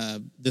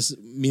 This,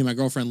 me and my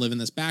girlfriend live in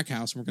this back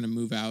house, and we're going to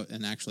move out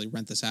and actually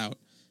rent this out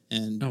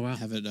and Oh, wow.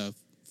 have it a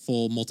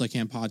full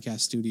multicam podcast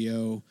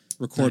studio,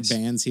 record Nice.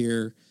 bands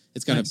here.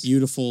 It's got Nice. a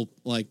beautiful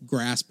like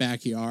grass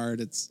backyard.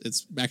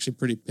 It's actually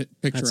pretty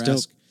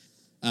picturesque.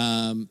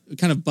 Kind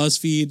of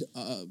BuzzFeed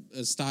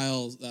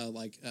style,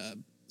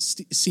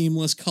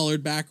 seamless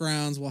colored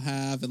backgrounds we'll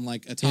have, and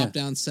like a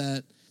top-down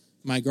set.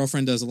 My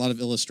girlfriend does a lot of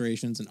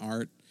illustrations and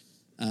art.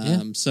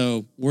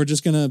 So we're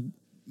just going to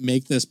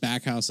make this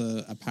back house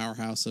a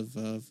powerhouse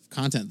of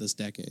content this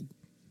decade.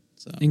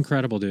 So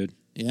Incredible, dude.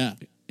 yeah.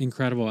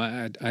 Incredible.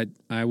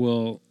 I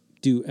will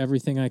do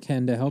everything I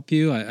can to help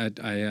you. I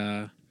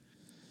got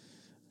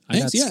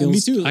Thanks. Yeah, skills.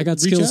 me too. I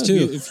got Reach skills out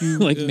too. if you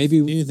like if maybe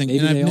anything. maybe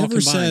And they I've all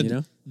never combine, said you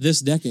know?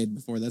 this decade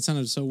before. That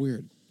sounded so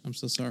weird. I'm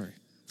so sorry.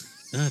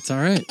 No, it's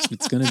all right.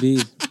 It's going to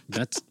be,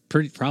 that's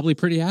probably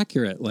pretty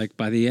accurate. Like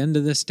by the end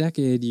of this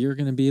decade, you're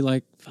going to be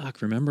like,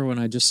 fuck, remember when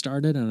I just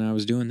started and I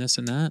was doing this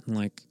and that? And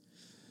like,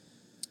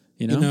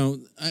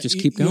 just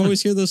keep going. You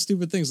always hear those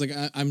stupid things. Like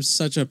I'm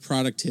such a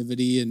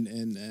productivity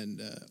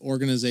and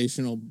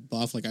organizational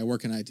buff. Like I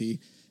work in IT,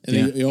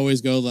 and you always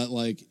go that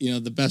like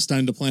the best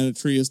time to plant a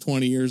tree is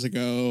 20 years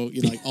ago.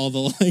 Like all the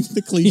like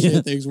the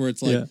cliche things where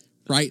it's like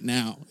right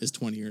now is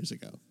 20 years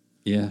ago.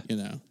 Yeah.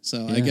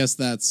 So I guess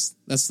that's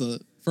the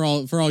for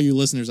all you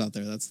listeners out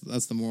there.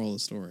 That's the moral of the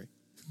story.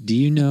 Do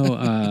you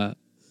know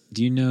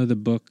the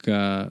book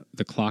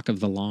The Clock of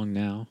the Long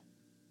Now?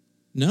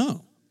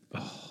 No.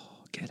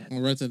 Get it.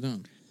 I'll write that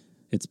down.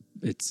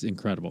 It's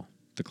incredible.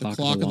 The Clock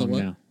Clock of the of the Long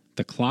what? Now.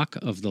 The Clock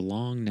of the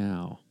Long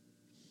Now.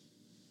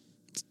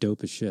 It's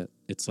dope as shit.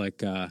 It's like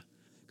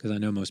because I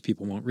know most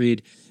people won't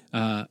read.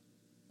 But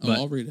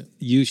I'll read it.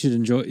 you should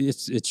enjoy.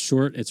 It's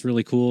short. It's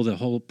really cool.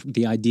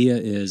 The idea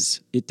is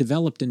it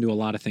developed into a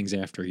lot of things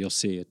after. You'll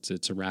see.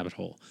 It's a rabbit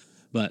hole.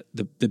 But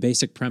the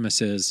basic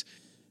premise is,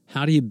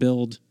 how do you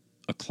build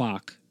a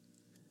clock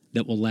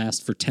that will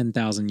last for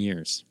 10,000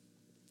 years?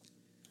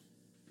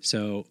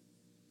 So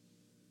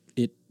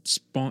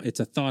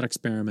it's a thought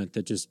experiment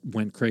that just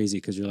went crazy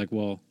because you're like,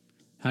 well,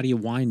 how do you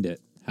wind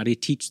it? How do you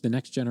teach the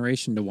next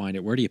generation to wind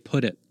it? Where do you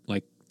put it?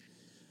 Like,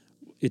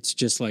 it's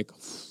just like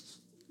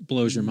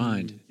blows your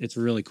mind. It's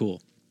really cool.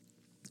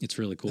 It's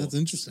really cool. That's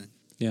interesting.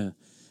 Yeah,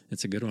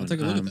 it's a good one. I'll take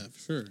a look at that for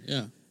sure.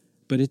 Yeah.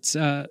 But it's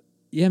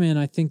man,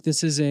 I think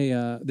this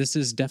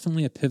is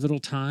definitely a pivotal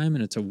time,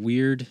 and it's a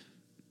weird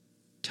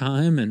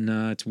time, and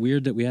it's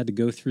weird that we had to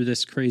go through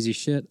this crazy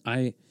shit.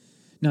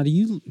 Now, do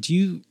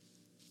you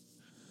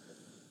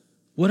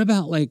what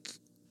about like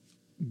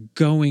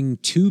going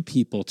to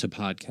people to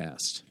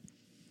podcast?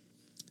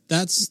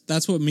 That's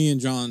what me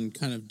and John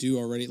kind of do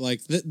already.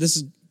 Like this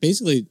is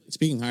basically,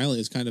 speaking highly,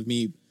 is kind of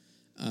me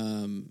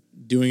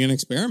doing an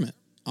experiment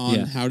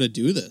on how to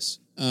do this.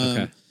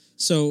 Okay.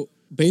 So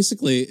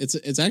basically,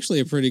 it's actually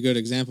a pretty good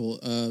example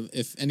of,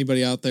 if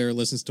anybody out there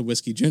listens to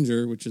Whiskey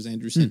Ginger, which is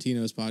Andrew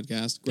Santino's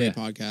podcast, great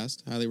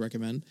podcast, highly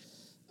recommend.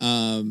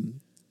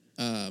 That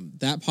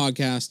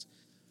podcast,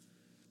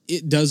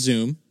 it does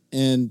Zoom.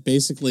 And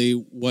basically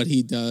what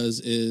he does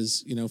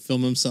is,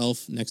 film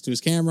himself next to his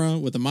camera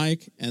with a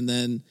mic. And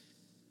then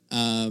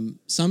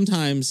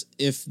sometimes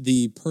if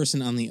the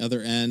person on the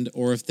other end,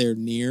 or if they're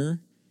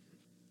near,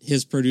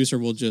 his producer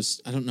will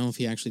just, I don't know if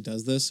he actually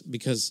does this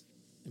because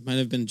it might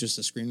have been just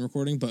a screen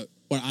recording. But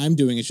what I'm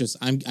doing is just,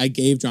 I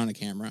gave John a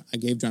camera. I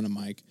gave John a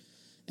mic.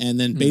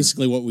 And then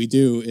basically what we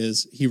do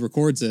is he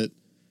records it.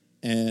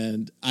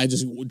 And I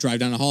just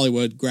drive down to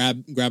Hollywood,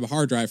 grab a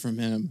hard drive from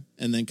him,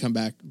 and then come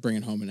back, bring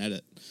it home, and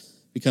edit,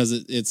 because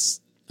it's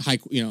high,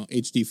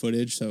 HD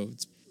footage. So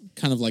it's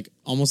kind of like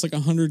almost like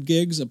 100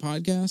 gigs a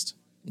podcast,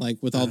 like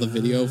with all the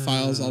video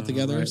files all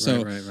together.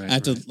 Right, I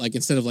have to like,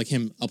 instead of like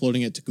him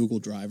uploading it to Google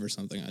Drive or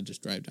something, I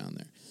just drive down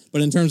there.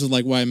 But in terms of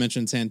like why I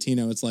mentioned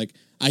Santino, it's like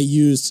I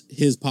used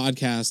his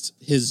podcast,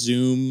 his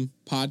Zoom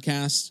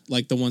podcast,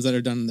 like the ones that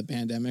are done in the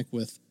pandemic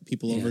with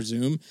people over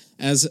Zoom,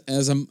 as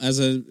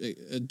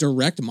a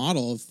direct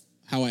model of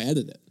how I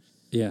edit it.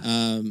 Yeah.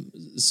 And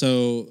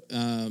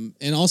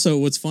also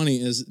what's funny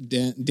is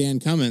Dan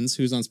Cummins,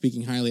 who's on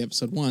Speaking Highly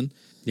episode 1,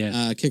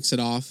 kicks it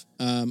off.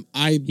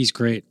 He's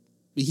great.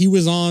 He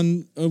was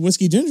on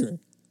Whiskey Ginger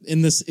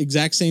in this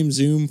exact same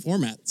Zoom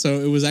format.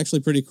 So it was actually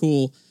pretty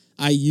cool.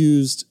 I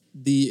used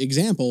the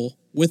example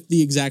with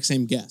the exact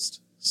same guest.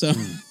 So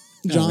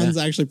John's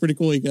actually pretty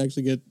cool. You could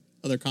actually get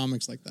other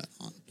comics like that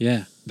on.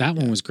 Yeah. That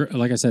one was great.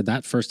 Like I said,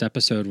 that first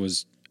episode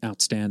was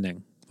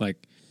outstanding. Like,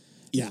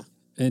 yeah.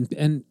 And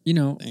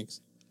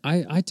Thanks.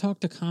 I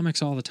talk to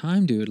comics all the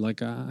time, dude. Like,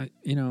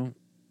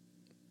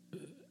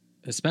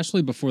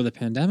 especially before the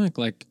pandemic,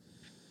 like,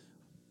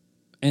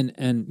 and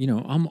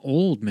I'm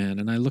old, man,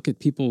 and I look at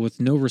people with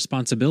no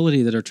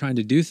responsibility that are trying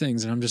to do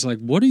things, and I'm just like,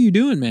 what are you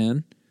doing,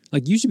 man?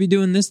 Like, you should be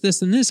doing this,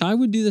 this, and this. I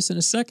would do this in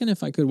a second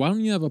if I could. Why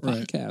don't you have a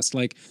podcast?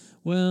 Like,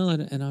 well,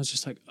 and I was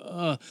just like,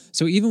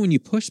 So even when you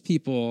push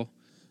people,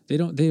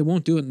 they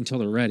won't do it until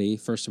they're ready,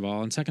 first of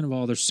all. And second of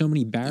all, there's so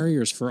many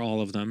barriers for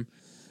all of them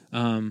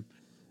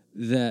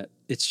that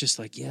it's just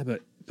like,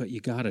 but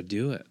you got to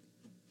do it.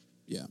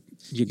 Yeah.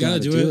 You got to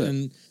gotta do it.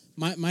 And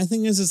My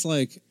thing is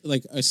like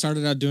I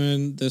started out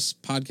doing this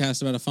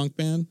podcast about a funk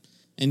band,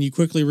 and you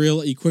quickly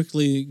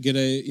get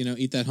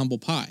eat that humble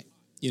pie.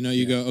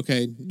 You go,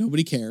 okay,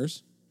 nobody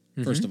cares.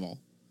 First of all,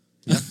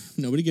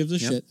 nobody gives a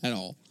shit at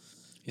all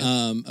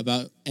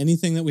about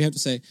anything that we have to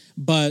say.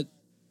 But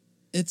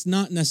it's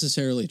not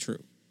necessarily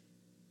true,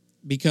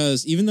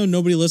 because even though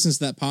nobody listens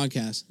to that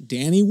podcast,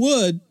 Danny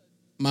Wood,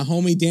 my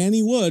homie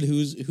Danny Wood,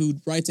 who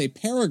writes a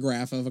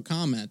paragraph of a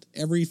comment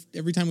every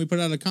time we put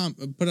out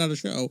a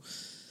show.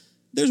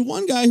 There's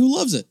one guy who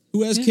loves it,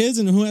 who has kids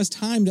and who has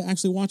time to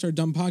actually watch our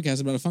dumb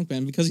podcast about a funk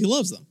band because he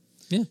loves them.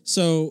 Yeah.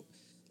 So,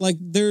 like,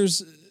 there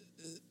is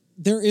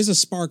a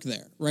spark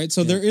there, right?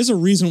 So there is a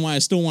reason why I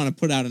still want to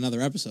put out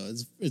another episode.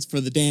 It's for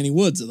the Danny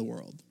Woods of the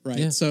world, right?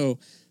 Yeah. So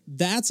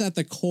that's at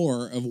the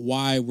core of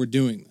why we're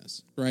doing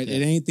this, right? Yeah.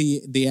 It ain't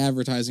the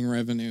advertising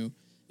revenue.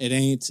 It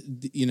ain't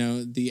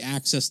the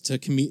access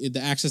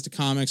to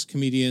comics,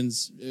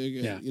 comedians,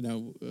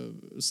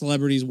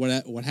 celebrities,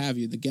 what have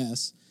you, the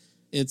guests.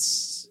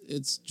 It's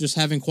just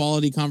having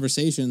quality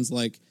conversations,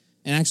 like,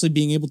 and actually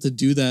being able to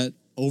do that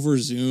over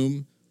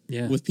Zoom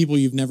with people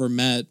you've never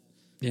met.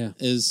 Yeah,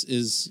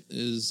 is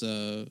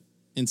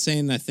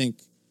insane. I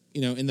think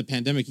in the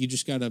pandemic, you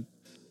just got to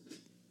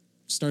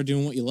start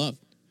doing what you love.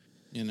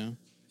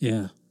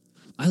 Yeah,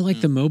 I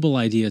like the mobile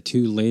idea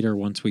too. Later,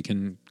 once we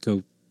can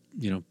go,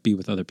 be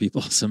with other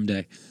people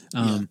someday.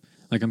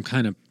 Like I'm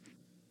kind of.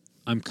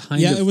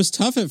 It was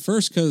tough at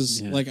first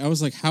because I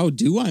was like, how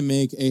do I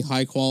make a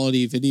high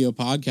quality video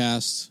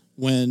podcast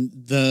when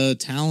the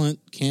talent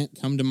can't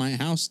come to my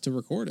house to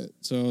record it?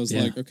 So I was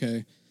like,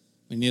 okay,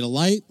 we need a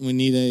light, we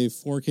need a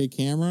 4K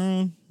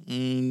camera,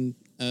 and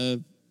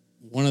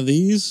one of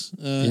these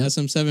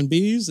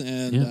SM7Bs,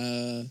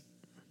 and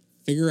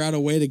figure out a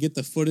way to get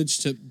the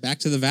footage back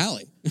to the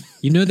valley.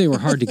 They were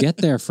hard to get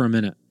there for a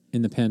minute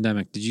in the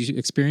pandemic. Did you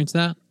experience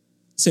that?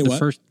 Say what?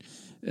 First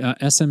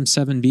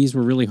SM7Bs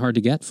were really hard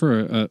to get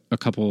for a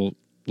couple,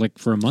 like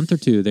for a month or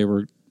two. They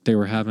were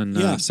having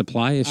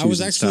supply issues. I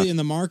was actually in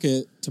the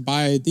market to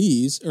buy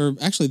these, or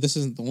actually this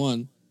isn't the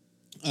one.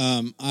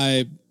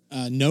 I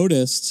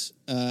noticed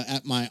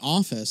at my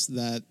office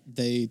that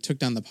they took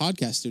down the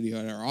podcast studio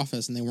at our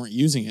office and they weren't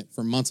using it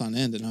for months on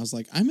end. And I was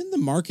like, I'm in the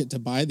market to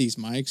buy these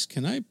mics.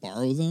 Can I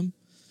borrow them?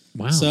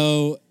 Wow.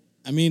 So,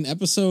 I mean,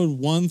 episode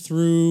 1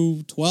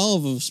 through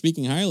 12 of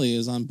Speaking Highly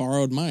is on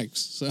borrowed mics.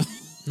 So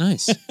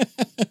nice.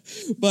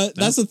 But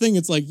that's the thing.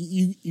 It's like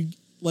you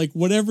like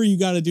whatever you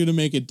got to do to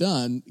make it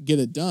done, get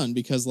it done.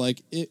 Because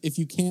like if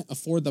you can't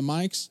afford the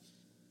mics,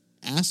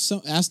 ask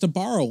to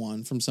borrow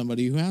one from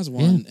somebody who has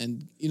one,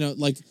 and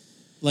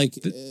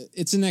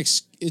it's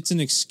an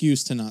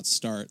excuse to not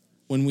start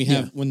when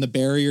the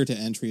barrier to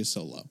entry is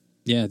so low.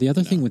 Yeah, the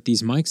other thing with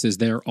these mics is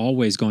they're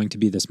always going to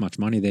be this much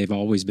money. They've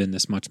always been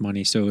this much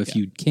money. So if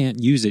you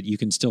can't use it, you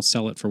can still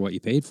sell it for what you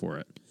paid for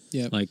it.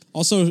 Yeah. Like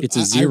also, it's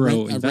a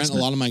zero investment. I rent a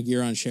lot of my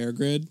gear on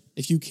ShareGrid.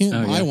 If you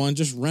can't buy one,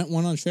 just rent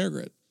one on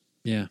ShareGrid.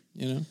 Yeah.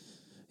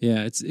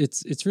 Yeah,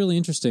 it's really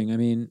interesting. I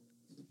mean,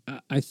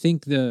 I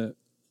think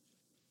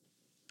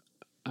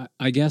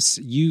I guess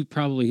you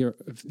probably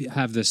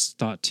have this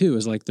thought too,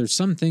 is like there's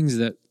some things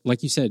that,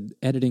 like you said,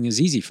 editing is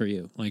easy for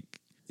you. Like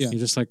you're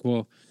just like,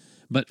 well,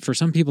 but for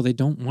some people, they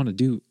don't want to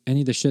do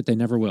any of the shit. They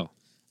never will.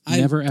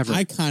 Never ever.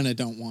 I kind of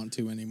don't want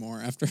to anymore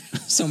after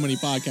so many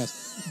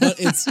podcasts, but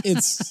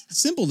it's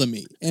simple to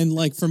me. And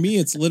like for me,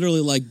 it's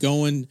literally like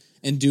going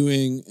and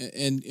doing,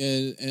 and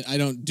I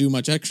don't do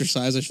much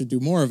exercise. I should do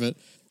more of it,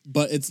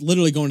 but it's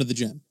literally going to the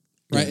gym,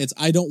 right? Yeah.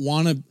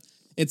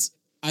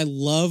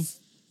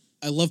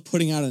 I love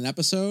putting out an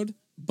episode,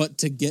 but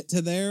to get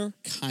to there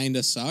kind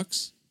of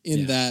sucks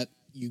in that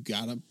you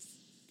gotta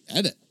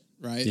edit,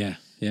 right? Yeah.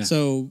 Yeah.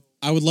 So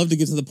I would love to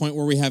get to the point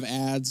where we have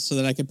ads so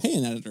that I can pay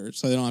an editor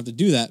so they don't have to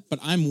do that. But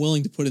I'm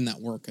willing to put in that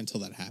work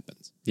until that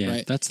happens. Yeah,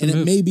 right? That's the move.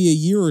 And it may be a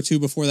year or two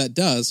before that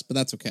does, but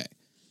that's okay.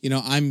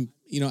 I'm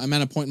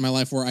at a point in my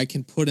life where I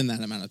can put in that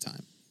amount of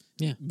time.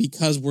 Yeah.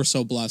 Because we're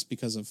so blessed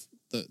because of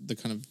the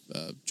kind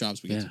of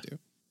jobs we get to do.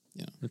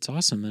 It's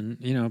awesome. And,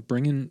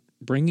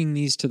 bringing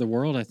these to the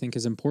world, I think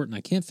is important.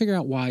 I can't figure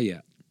out why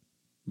yet,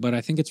 but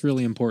I think it's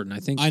really important.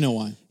 I know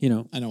why.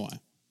 I know why.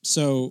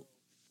 So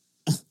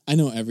I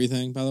know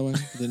everything, by the way.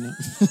 I didn't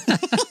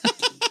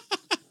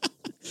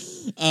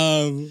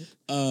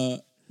know.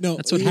 No,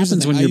 that's what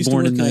happens when you're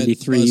born in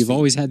 93. You've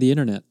always had the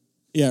internet.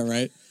 Yeah,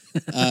 right.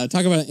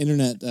 Talk about an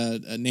internet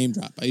name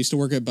drop. I used to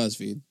work at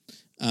BuzzFeed,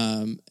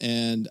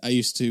 and I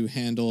used to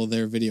handle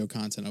their video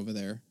content over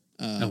there.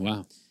 Oh,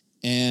 wow.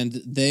 And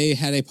they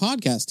had a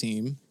podcast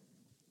team,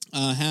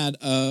 had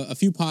a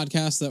few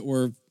podcasts that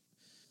were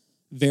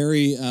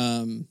very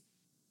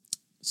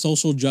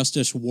social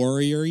justice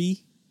warrior-y.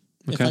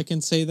 Okay. If I can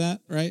say that,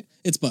 right?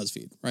 It's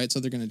BuzzFeed, right? So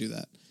they're going to do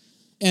that.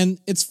 And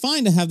it's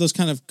fine to have those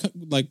kind of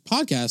like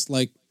podcasts,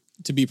 like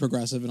to be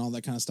progressive and all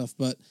that kind of stuff.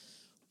 But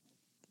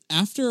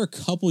after a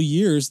couple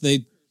years,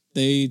 they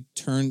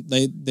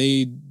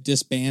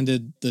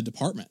disbanded the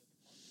department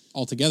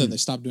altogether. They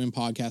stopped doing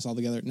podcasts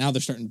altogether. Now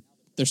they're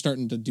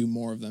starting to do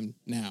more of them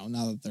now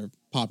that they're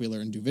popular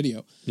and do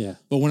video. Yeah.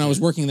 But when I was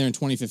working there in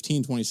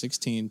 2015,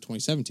 2016,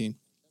 2017,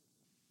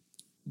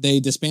 they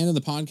disbanded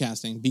the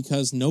podcasting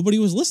because nobody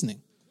was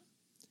listening.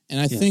 And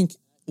I think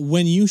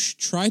when you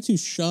try to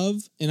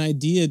shove an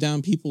idea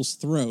down people's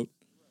throat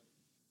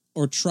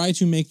or try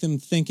to make them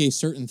think a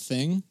certain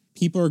thing,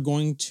 people are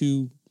going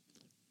to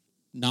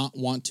not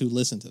want to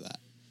listen to that.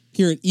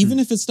 Period. Even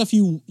if it's stuff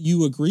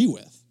you agree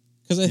with.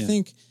 Because I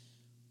think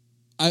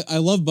I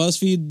love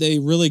BuzzFeed. They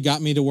really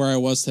got me to where I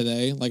was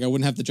today. Like I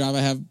wouldn't have the job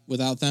I have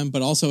without them.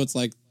 But also it's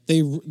like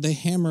they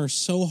hammer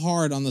so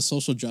hard on the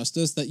social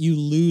justice that you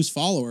lose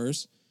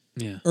followers.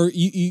 Yeah. Or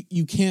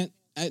you can't,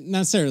 not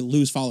necessarily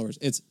lose followers.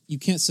 It's you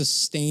can't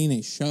sustain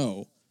a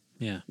show.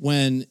 Yeah.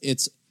 When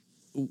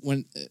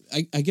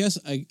I guess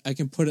I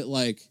can put it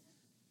like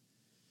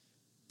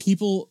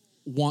people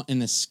want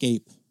an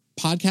escape.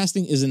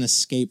 Podcasting is an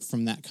escape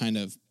from that kind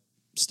of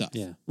stuff.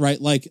 Yeah.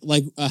 Right? Like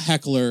a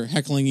heckler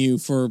heckling you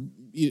for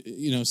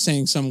you know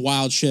saying some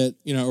wild shit,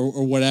 you know,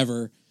 or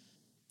whatever.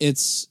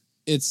 It's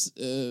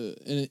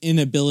an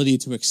inability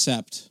to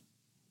accept,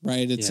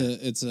 right?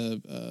 It's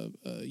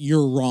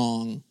you're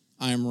wrong,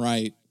 I'm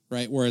right,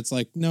 where it's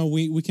like, no,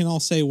 we can all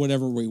say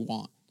whatever we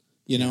want.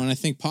 You know, and I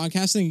think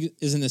podcasting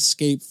is an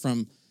escape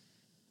from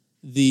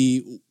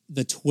the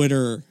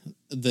Twitter,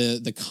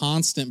 the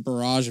constant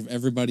barrage of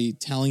everybody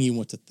telling you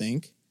what to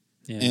think.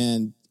 Yeah.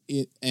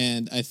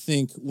 And I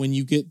think when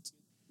you get,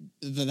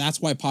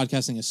 that's why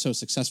podcasting is so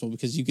successful,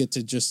 because you get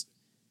to just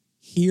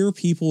hear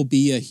people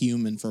be a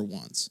human for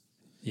once.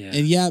 Yeah.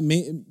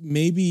 And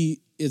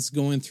maybe it's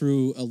going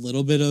through a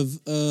little bit of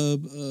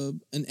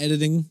an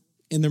editing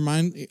in their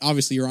mind.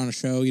 Obviously you're on a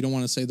show. You don't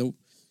want to say the,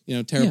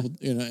 terrible,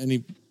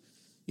 any,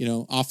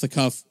 off the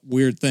cuff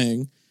weird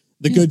thing,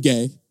 the good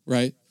gay,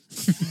 right?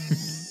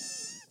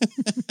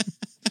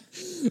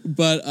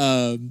 But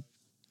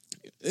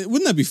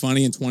wouldn't that be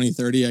funny? In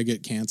 2030, I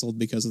get canceled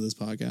because of this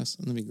podcast.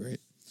 That'd be great.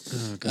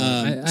 Oh,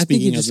 God.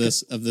 Speaking of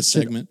this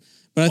segment,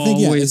 but I think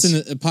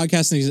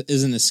podcasting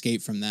is an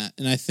escape from that,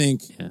 and I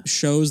think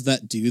shows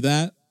that do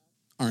that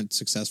aren't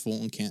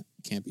successful and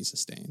can't be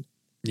sustained.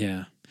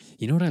 Yeah,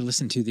 you know what I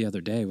listened to the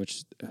other day,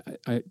 which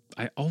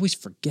I always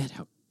forget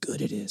how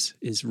good it is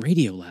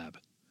Radiolab.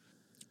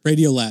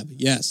 Radiolab,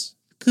 yes.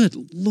 Good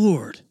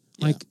Lord,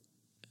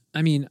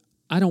 I mean,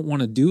 I don't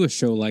want to do a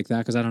show like that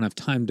because I don't have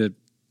time to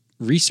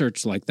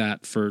research like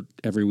that for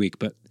every week,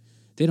 but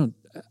they don't,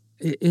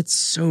 it's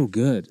so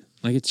good.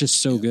 Like, it's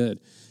just so good.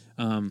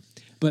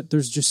 But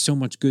there's just so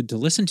much good to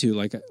listen to.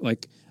 Like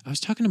I was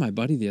talking to my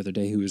buddy the other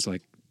day who was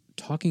like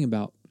talking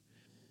about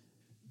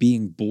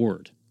being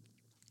bored.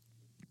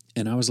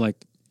 And I was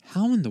like,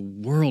 how in the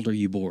world are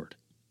you bored?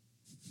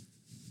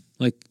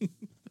 Like,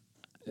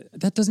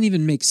 that doesn't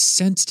even make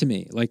sense to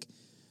me. Like,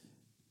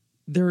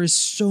 there is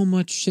so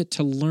much shit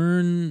to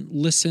learn,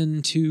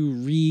 listen to,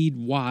 read,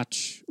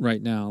 watch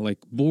right now. Like,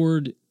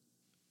 bored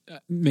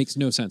makes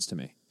no sense to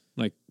me.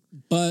 Like,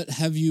 but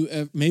have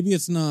you? Maybe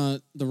it's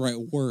not the right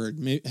word.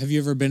 Have you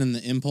ever been in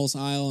the impulse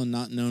aisle and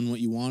not known what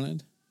you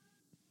wanted?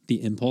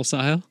 The impulse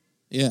aisle?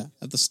 Yeah,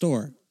 at the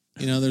store.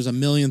 There's a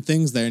million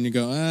things there, and you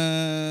go,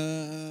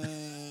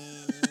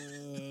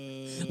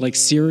 like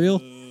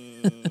cereal.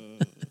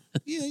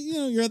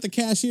 Yeah, you're at the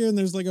cashier, and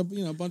there's like a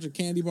bunch of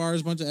candy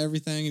bars, a bunch of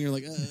everything, and you're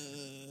like,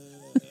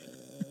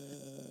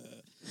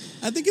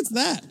 I think it's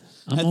that.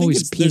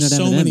 There's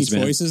so many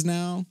choices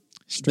now.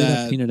 Straight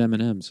up peanut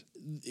M&Ms.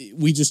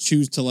 We just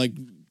choose to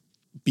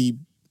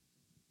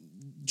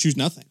choose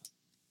nothing.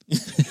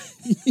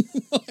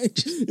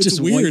 It's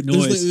weird.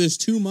 There's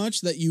too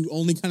much that you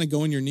only kind of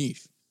go in your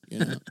niche. I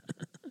don't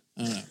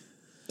know.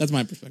 That's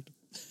my perspective.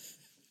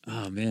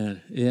 Oh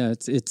man, yeah,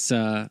 it's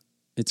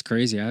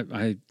crazy.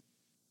 I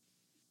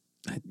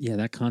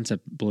that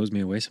concept blows me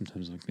away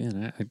sometimes. Like,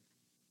 man,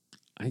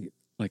 I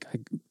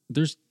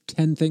there's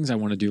 10 things I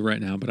want to do right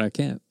now, but I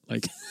can't.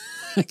 Like,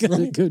 I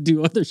gotta go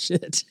do other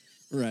shit.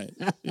 Right.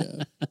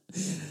 Yeah.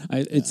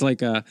 It's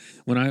like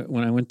when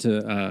I went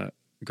to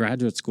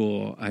graduate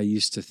school, I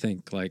used to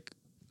think like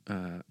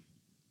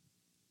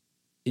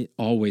it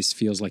always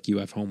feels like you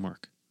have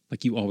homework.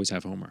 Like, you always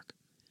have homework.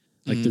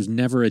 Like, there's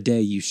never a day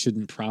you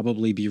shouldn't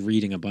probably be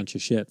reading a bunch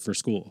of shit for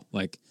school.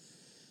 Like,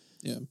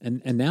 yeah.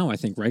 And now I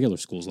think regular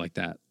school's like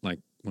that. Like,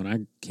 when I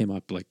came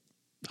up, like,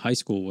 high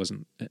school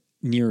wasn't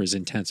near as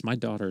intense. My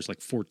daughter's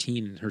like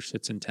 14 and her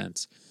shit's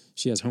intense.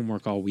 She has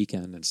homework all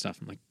weekend and stuff.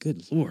 I'm like,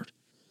 good Lord.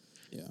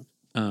 Yeah.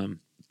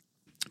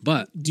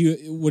 But do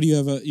you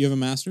have a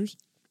master's?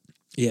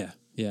 Yeah.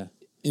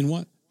 In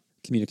what?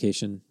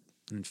 Communication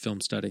and film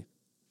study.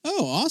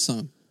 Oh,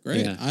 awesome.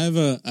 Great. Yeah. I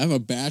have a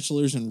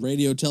bachelor's in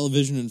radio,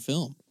 television, and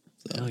film.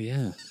 So. Oh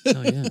yeah.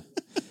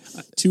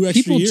 2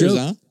 extra years,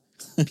 huh?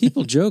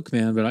 People joke,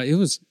 man, but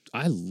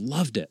I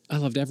loved it. I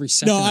loved every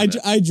second of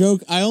it. I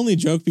joke. I only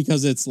joke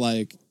because it's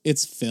like,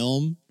 it's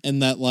film,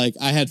 and that like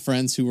I had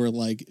friends who were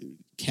like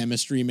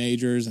chemistry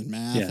majors and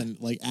math and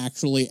like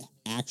actually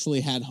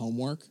had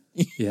homework.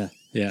 Yeah.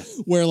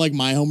 Where like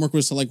my homework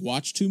was to like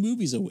watch 2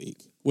 movies a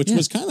week, which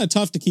was kind of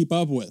tough to keep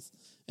up with,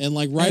 and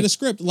like write a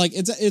script. Like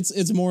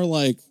it's more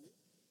like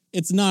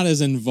it's not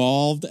as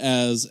involved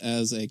as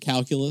a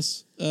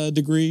calculus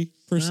degree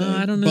per se.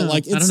 I don't know. But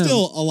like I it's don't know.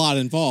 still a lot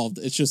involved.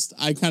 It's just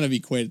I kind of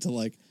equate it to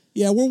like,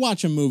 yeah, we're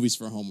watching movies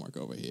for homework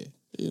over here.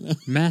 You know,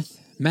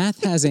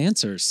 Math has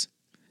answers.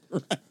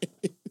 right?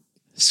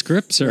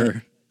 Scripts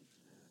are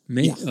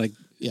like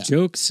Yeah.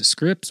 jokes,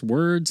 scripts,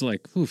 words.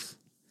 Like, oof,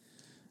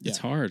 it's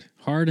hard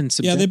and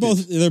Yeah,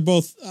 subjective. they're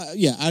both.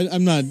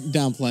 I'm not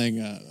downplaying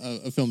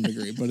a film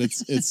degree, but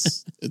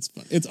it's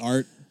fun. It's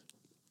art.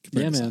 Yeah,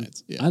 compared to man.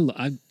 science. Yeah.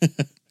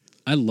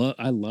 I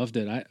loved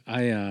it.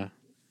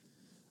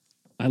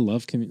 I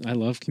love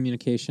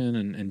communication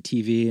and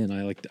TV, and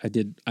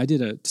I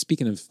did a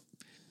speaking of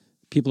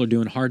people are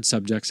doing hard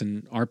subjects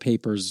and our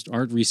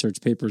research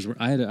papers were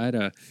I had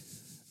a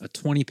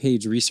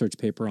 20-page research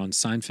paper on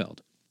Seinfeld.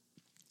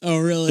 Oh,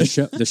 really?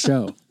 The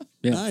show.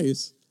 Yeah.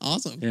 Nice.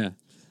 Awesome.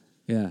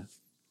 Yeah.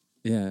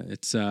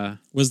 It's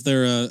Was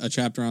there a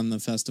chapter on the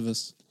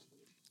Festivus?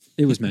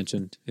 it was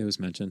mentioned.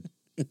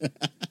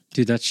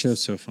 Dude, that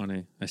show's so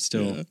funny. I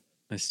still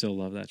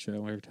love that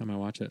show every time I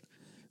watch it.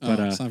 But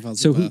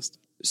Seinfeld's the best.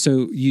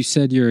 So you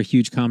said you're a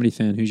huge comedy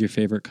fan. Who's your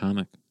favorite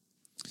comic?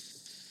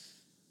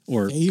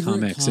 Or Favorite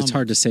comics? It's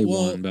hard to say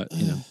one, but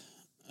you know.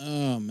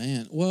 Oh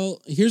man.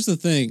 Well, here's the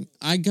thing.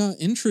 I got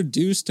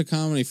introduced to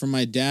comedy from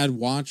my dad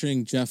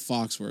watching Jeff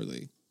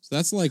Foxworthy. So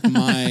that's like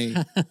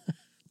my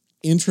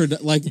intro.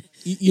 Like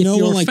you know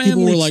your when like people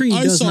family were like, tree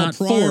I does saw not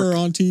Pryor fork."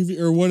 on TV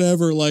or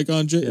whatever, like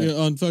on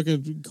on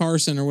fucking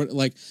Carson or what.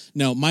 Like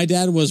no, my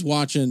dad was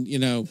watching. You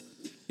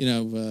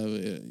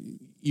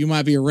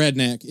might be a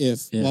redneck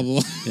if blah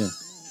blah blah. Yeah.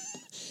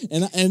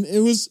 and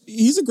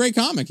he's a great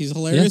comic. He's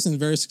hilarious and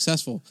very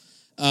successful.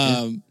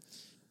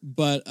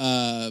 But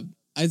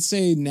I'd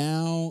say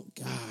now,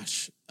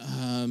 gosh,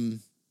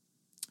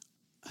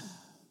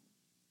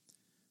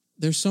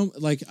 there's so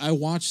like I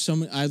watch so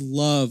many. I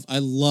love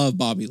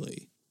Bobby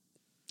Lee.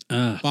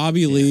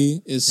 Bobby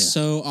Lee is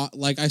so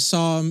like I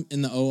saw him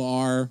in the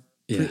OR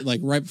like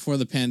right before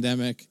the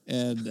pandemic,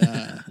 and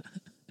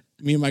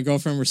me and my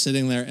girlfriend were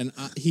sitting there, and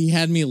he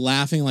had me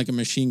laughing like a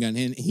machine gun.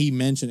 And he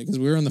mentioned it because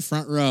we were in the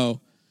front row.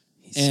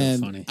 And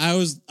so funny.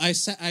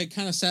 I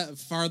kind of sat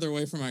farther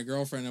away from my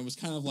girlfriend and was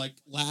kind of like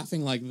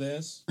laughing like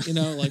this, you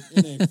know, like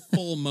in a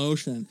full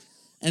motion.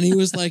 And he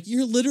was like,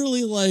 "You're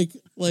literally like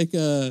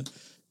God,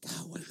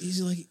 what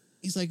he's like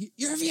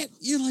you're like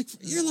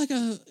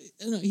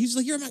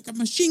a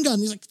machine gun."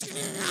 He's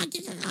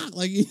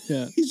like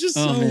he's just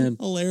so man.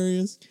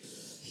 hilarious.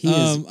 He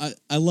is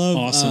I love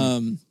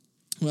awesome.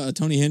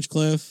 Tony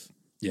Hinchcliffe.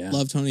 Yeah.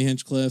 Love Tony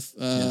Hinchcliffe.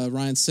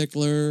 Ryan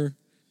Sickler.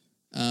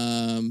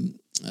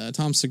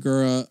 Tom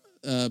Segura,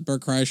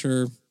 Bert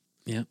Kreischer.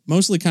 Yeah.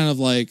 Mostly kind of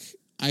like,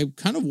 I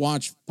kind of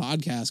watch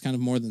podcasts kind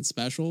of more than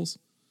specials.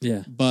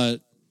 Yeah.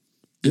 But,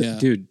 yeah.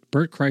 Dude,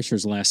 Bert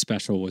Kreischer's last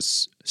special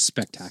was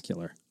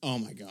spectacular. Oh,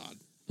 my God.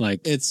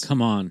 Like, It's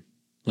come on.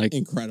 Like,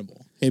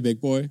 incredible. Hey,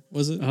 Big Boy,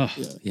 was it? oh,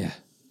 yeah.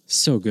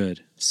 So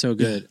good. So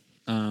good.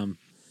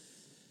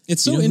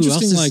 It's so You know who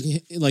interesting, else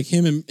like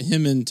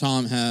him and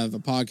Tom have a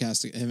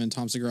podcast. Him and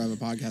Tom Segura have a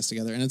podcast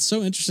together, and it's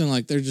so interesting.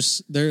 Like they're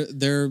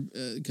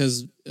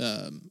because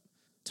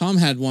Tom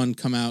had one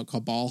come out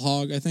called Ball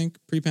Hog, I think,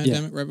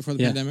 pre-pandemic, right before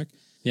the pandemic.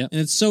 Yeah,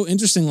 and it's so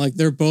interesting. Like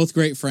they're both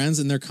great friends,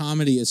 and their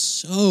comedy is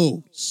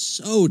so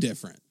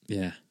different.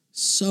 Yeah,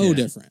 So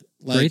different.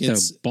 Like great though.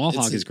 Ball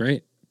Hog is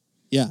great.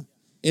 Yeah,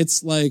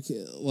 it's like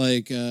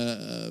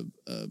kind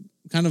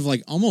of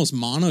like almost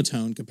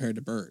monotone compared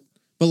to Bert.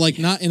 But like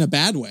not in a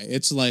bad way.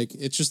 It's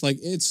just like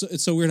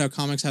it's so weird how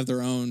comics have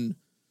their own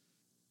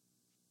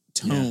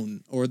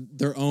tone or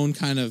their own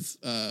kind of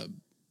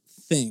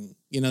thing,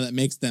 you know, that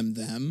makes them.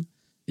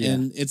 Yeah.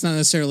 And it's not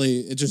necessarily,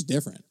 it's just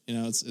different. You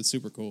know, it's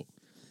super cool.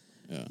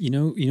 Yeah. You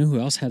know who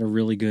else had a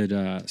really good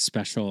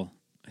special?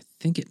 I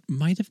think it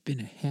might have been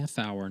a half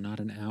hour,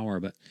 not an hour,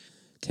 but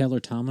Taylor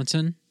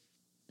Tomlinson.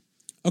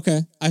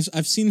 Okay.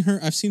 I've seen her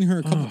a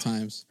couple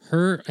times.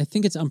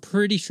 I'm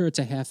pretty sure it's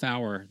a half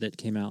hour that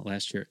came out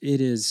last year.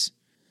 It is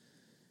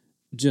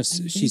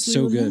just, she's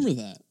so good. I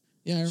remember that.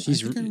 Yeah, I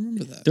think I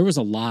remember that. There was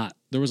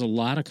a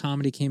lot of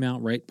comedy came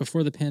out right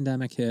before the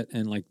pandemic hit,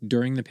 and like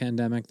during the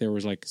pandemic there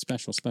was like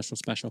special.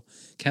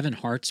 Kevin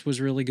Hart's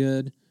was really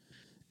good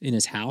in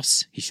his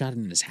house. He shot it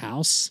in his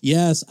house.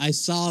 Yes, I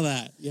saw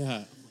that. Yeah.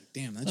 I'm like,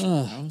 damn, that's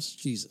your house?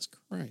 Jesus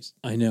Christ.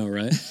 I know,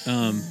 right?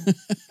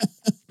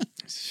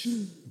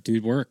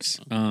 Dude works.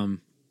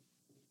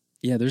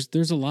 Yeah,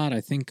 there's a lot.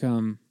 I think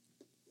I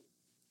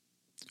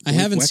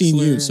haven't seen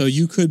you, Wexler. so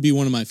you could be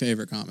one of my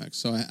favorite comics.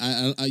 So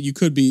I you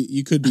could be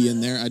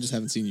in there. I just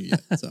haven't seen you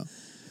yet. So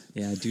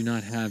yeah, I do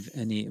not have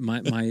any.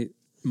 My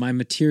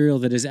material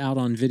that is out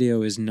on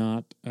video is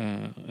not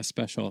a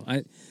special.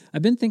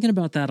 I've been thinking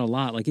about that a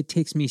lot. Like it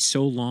takes me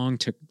so long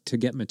to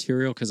get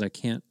material because I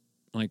can't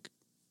like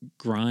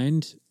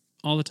grind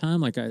all the time.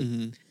 Like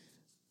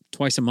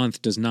twice a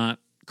month does not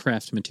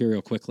craft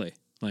material quickly.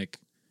 Like,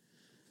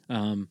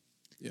 yeah.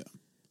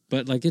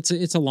 But like it's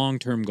a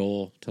long-term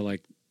goal to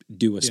like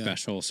do a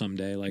special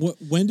someday. Like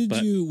when did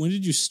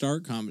you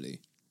start comedy?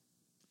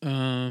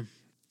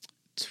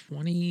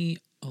 2011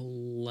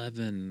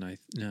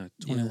 2011.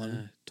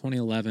 2011.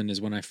 2011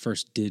 is when I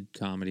first did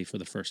comedy for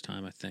the first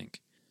time, I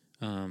think.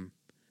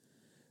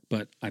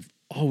 But I've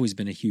always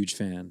been a huge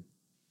fan.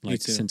 Like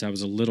too. since I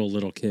was a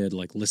little kid,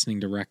 like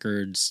listening to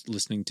records,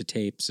 listening to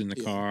tapes in the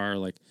car,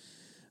 like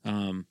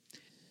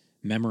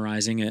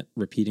memorizing it,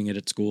 repeating it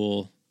at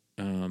school.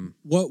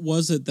 What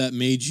was it that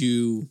made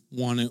you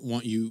what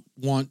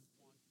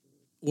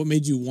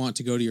made you want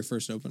to go to your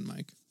first open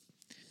mic?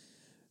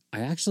 I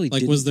actually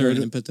Like, didn't was there go an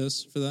to-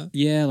 impetus for that?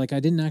 Yeah, like I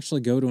didn't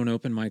actually go to an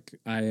open mic.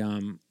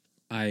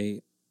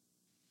 I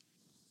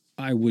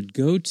would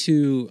go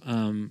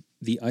to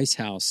the Ice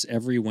House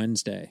every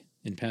Wednesday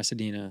in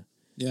Pasadena,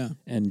 Yeah.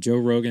 and Joe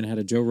Rogan had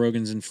a Joe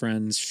Rogan's and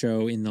Friends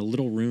show in the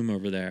little room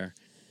over there,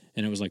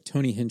 and it was like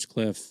Tony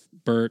Hinchcliffe,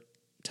 Bert,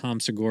 Tom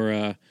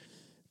Segura,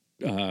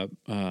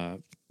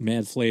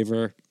 Mad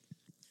Flavor.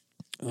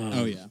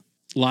 Oh yeah.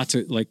 Lots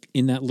of, like,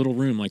 in that little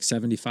room, like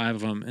 75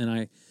 of them.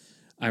 And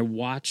I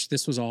watched,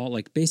 this was all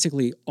like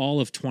basically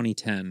all of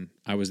 2010.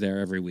 I was there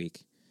every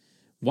week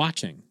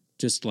watching,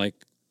 just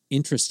like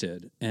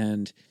interested,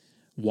 and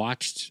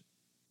watched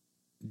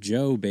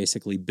Joe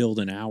basically build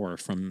an hour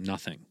from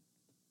nothing,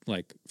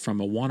 like from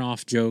a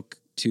one-off joke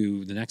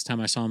to the next time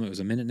I saw him, it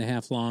was a minute and a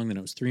half long. Then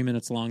it was 3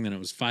 minutes long. Then it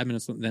was 5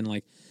 minutes.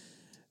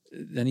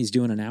 Then he's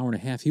doing an hour and a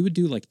half. He would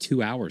do like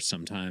 2 hours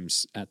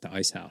sometimes at the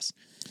Ice House.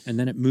 And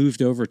then it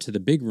moved over to the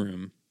big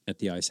room at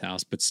the Ice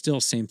House, but still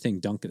same thing.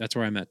 Duncan, that's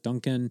where I met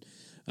Duncan.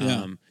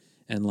 Yeah.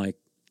 And like,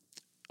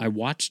 I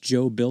watched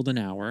Joe build an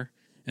hour,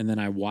 and then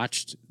I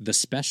watched the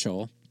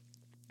special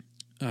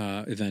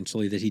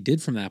eventually that he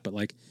did from that. But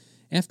like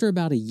after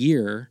about a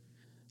year,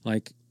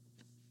 like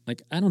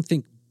I don't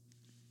think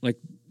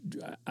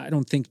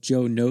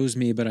Joe knows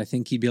me, but I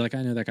think he'd be like,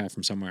 I know that guy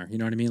from somewhere. You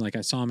know what I mean? Like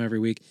I saw him every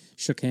week,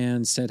 shook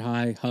hands, said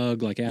hi,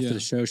 hug, like after Yeah. the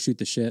show, shoot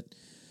the shit.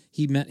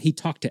 He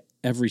talked to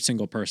every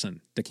single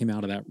person that came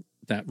out of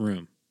that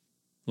room.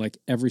 Like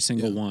every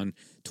single one.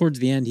 Towards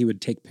the end, he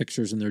would take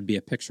pictures and there'd be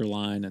a picture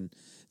line and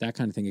that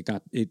kind of thing.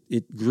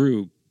 It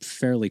grew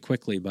fairly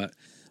quickly, but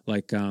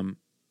like, So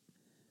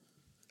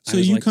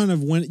you kind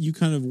of went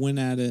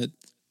at it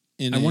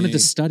I wanted to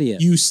study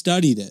it. You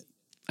studied it.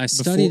 I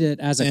studied it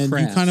as a and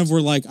craft. you kind of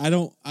were like, I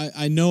know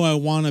I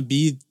want to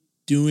be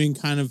doing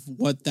kind of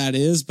what that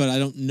is, but I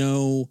don't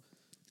know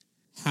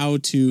how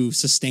to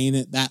sustain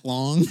it that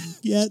long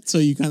yet. So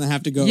you kind of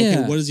have to go, Yeah.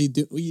 okay, what does he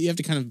do? You have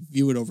to kind of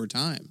view it over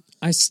time.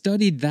 I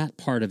studied that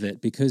part of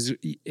it because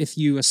if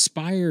you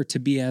aspire to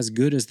be as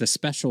good as the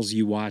specials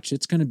you watch,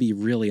 it's going to be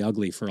really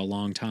ugly for a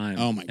long time.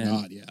 Oh my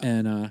God, yeah.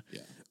 And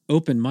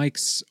open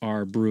mics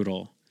are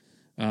brutal.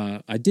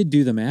 I did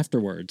do them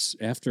afterwards,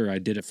 after I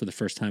did it for the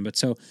first time. But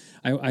so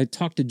I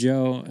talked to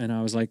Joe and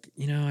I was like,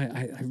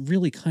 I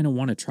really kind of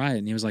want to try it.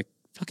 And he was like,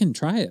 fucking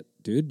try it,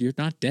 dude. You're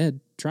not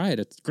dead. Try it.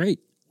 It's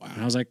great. Wow.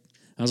 And I was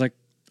like,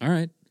 all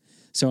right.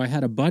 So I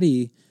had a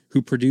buddy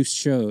who produced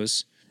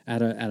shows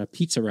at a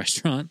pizza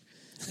restaurant,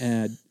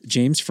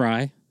 James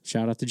Fry.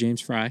 Shout out to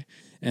James Fry.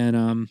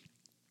 And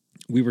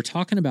we were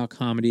talking about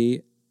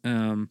comedy.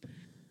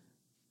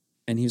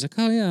 And he was like,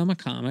 oh yeah, I'm a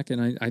comic.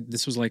 And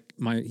this was like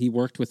he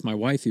worked with my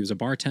wife. He was a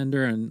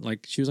bartender. And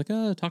like, she was like,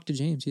 oh, talk to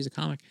James. He's a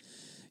comic.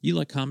 You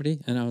like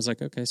comedy? And I was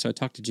like, okay. So I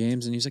talked to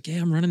James and he's like,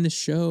 yeah, I'm running this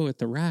show at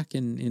the Rack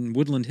in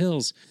Woodland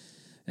Hills.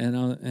 And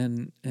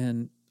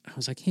I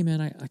was like, hey man,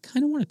 I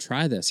kind of want to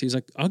try this. He was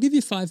like, I'll give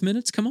you 5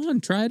 minutes. Come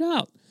on, try it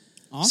out.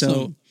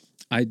 Awesome.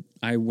 So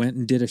I went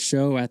and did a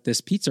show at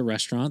this pizza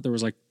restaurant. There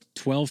was like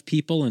 12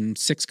 people and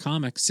 6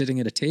 comics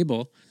sitting at a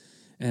table.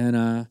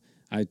 And,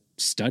 I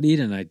studied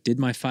and I did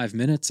my 5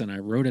 minutes and I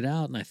wrote it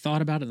out and I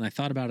thought about it and I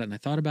thought about it and I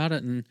thought about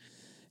it. And,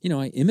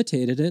 I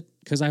imitated it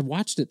because I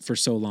watched it for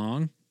so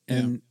long.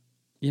 And,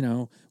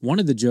 one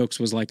of the jokes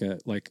was like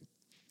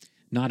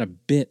not a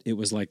bit. It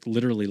was like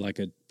literally like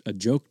a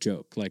joke,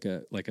 like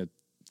a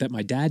that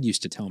my dad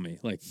used to tell me.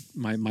 Like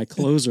my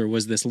closer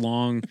was this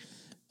long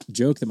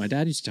joke that my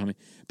dad used to tell me.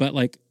 But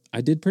like I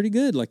did pretty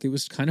good. Like it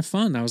was kind of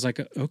fun. I was like,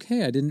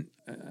 okay, I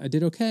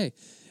did okay.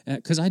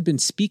 Because I'd been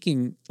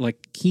speaking,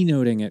 like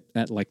keynoting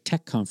at like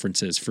tech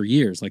conferences for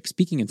years. Like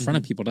speaking in front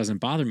of people doesn't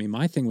bother me.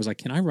 My thing was like,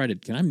 can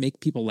I make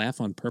people laugh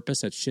on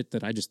purpose at shit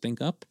that I just think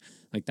up?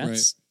 Like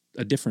that's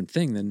a different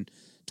thing than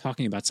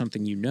talking about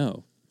something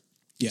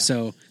Yeah.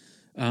 So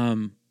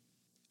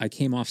I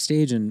came off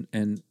stage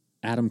and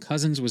Adam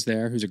Cousins was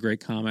there, who's a great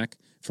comic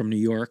from New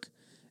York.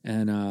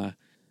 And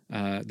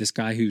this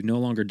guy who no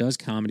longer does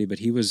comedy, but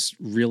he was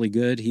really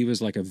good. He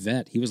was like a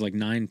vet. He was like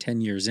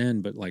 9-10 years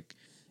in, but like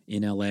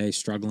in LA,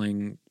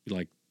 struggling,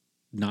 like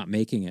not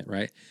making it,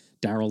 right?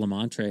 Daryl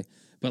Lamontre,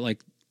 but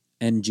like,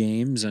 and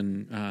James,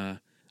 and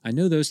I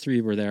know those 3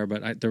 were there,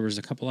 but there was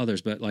a couple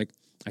others, but like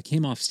I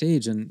came off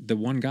stage and the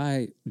one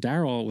guy,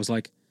 Daryl, was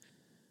like,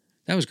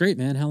 that was great,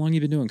 man. How long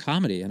you been doing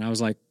comedy? And I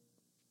was like,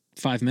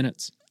 5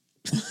 minutes,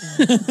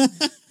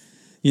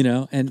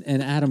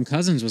 and Adam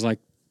Cousins was like,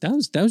 that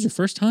was your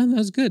first time? That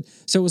was good.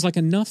 So it was like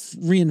enough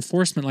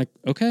reinforcement, like,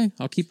 okay,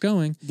 I'll keep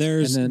going.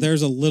 There's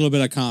a little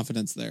bit of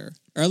confidence there.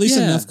 Or at least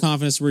enough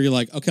confidence where you're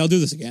like, okay, I'll do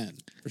this again.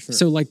 for sure.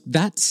 So like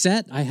that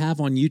set I have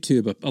on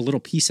YouTube, a little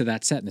piece of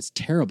that set, and it's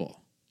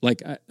terrible.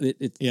 Like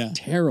it's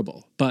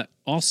terrible, but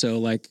also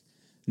like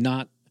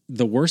not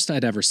the worst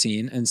I'd ever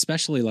seen. And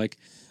especially like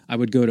I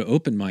would go to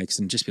open mics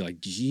and just be like,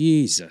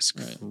 Jesus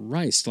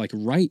Christ, like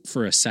write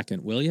for a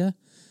second, will you?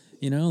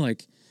 You know,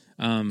 like,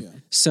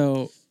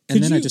 so,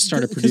 and then I just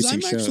started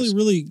producing shows. I'm actually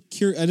really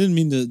curious. I didn't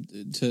mean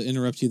to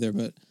interrupt you there,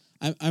 but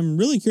I'm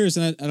really curious,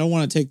 and I don't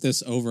want to take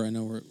this over. I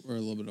know we're a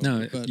little bit over.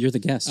 No, but, you're the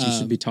guest. You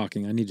should be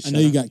talking. I need to shut I know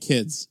you up. got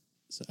kids,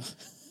 so.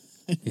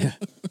 Yeah.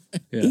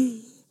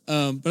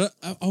 But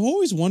I've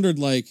always wondered,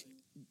 like,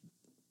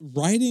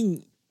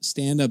 writing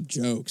stand-up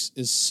jokes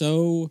is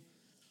so,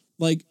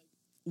 like,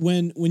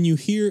 when you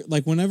hear,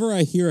 like, whenever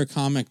I hear a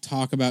comic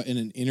talk about in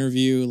an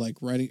interview, like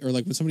writing, or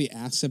like when somebody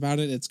asks about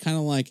it, it's kind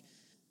of like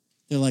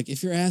they're like,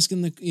 if you're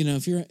asking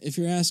if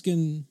you're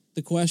asking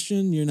the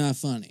question, you're not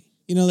funny.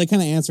 You know, they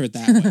kind of answer it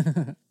that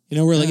way. You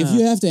know, where like if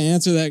you have to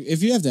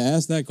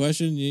ask that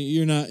question,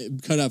 you're not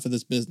cut out for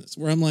this business.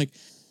 Where I'm like,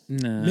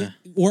 nah.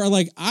 Or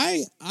like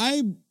I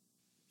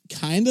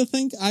kind of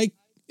think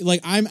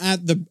I'm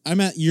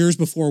at years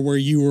before where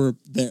you were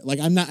there. Like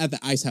I'm not at the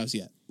Ice House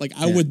yet. Like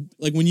I would,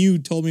 like when you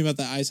told me about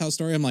the Ice House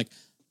story, I'm like,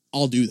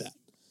 I'll do that.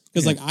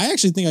 Because like I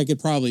actually think I could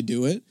probably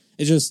do it.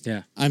 It's just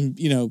I'm,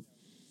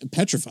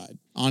 petrified,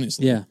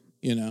 honestly. Yeah.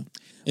 You know.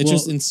 It's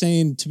just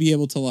insane to be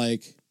able to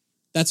like,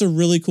 that's a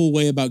really cool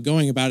way about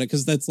going about it,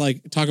 because that's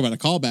like, talk about a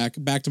callback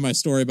back to my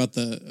story about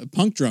the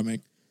punk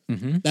drumming.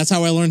 Mm-hmm. That's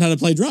how I learned how to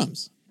play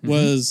drums.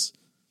 Was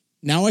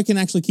now I can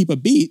actually keep a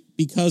beat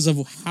because of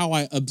how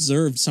I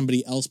observed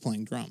somebody else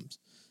playing drums.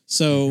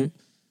 So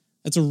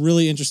that's a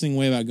really interesting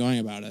way about going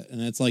about it.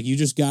 And it's like, you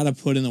just got to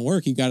put in the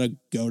work. You got to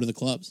go to the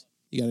clubs.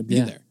 You got to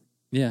be there.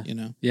 Yeah. You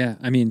know? Yeah.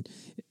 I mean,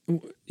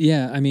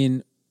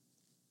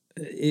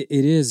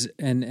 it is.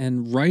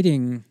 And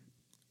writing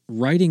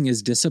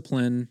is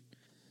discipline,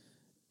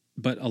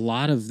 but a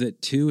lot of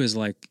it too is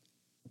like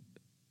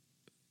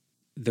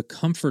the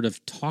comfort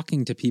of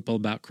talking to people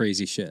about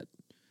crazy shit.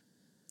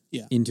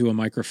 Into a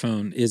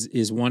microphone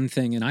is one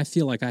thing. And I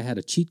feel like I had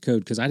a cheat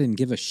code because I didn't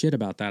give a shit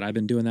about that. I've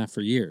been doing that for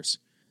years.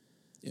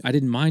 Yeah. I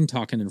didn't mind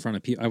talking in front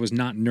of people. I was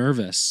not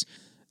nervous,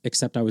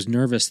 except I was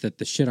nervous that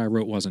the shit I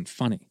wrote wasn't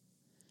funny.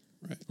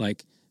 Right.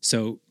 Like,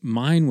 so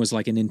mine was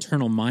like an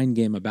internal mind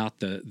game about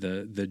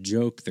the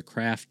joke, the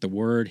craft, the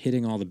word,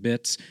 hitting all the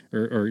bits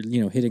or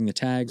hitting the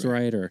tags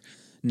right, or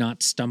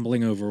not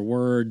stumbling over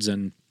words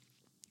and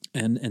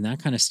that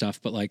kind of stuff.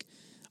 But like,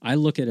 I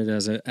look at it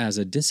as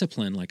a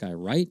discipline. Like I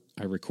write,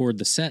 I record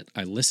the set,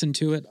 I listen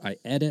to it, I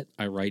edit,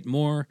 I write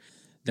more,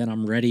 then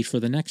I'm ready for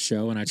the next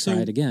show and I try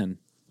it again.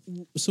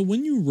 So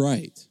when you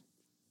write,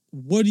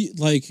 what do you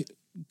like?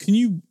 Can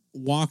you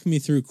walk me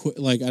through?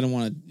 Like, you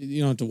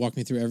don't have to walk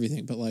me through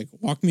everything, but like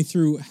walk me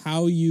through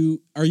how are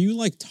you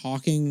like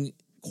talking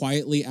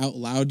quietly out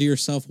loud to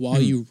yourself while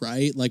you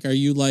write? Like, are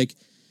you like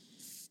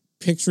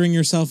picturing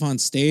yourself on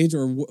stage,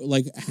 or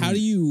like how do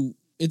you?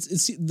 It's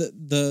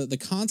the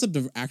concept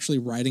of actually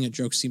writing a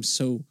joke seems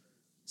so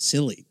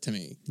silly to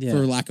me,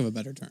 for lack of a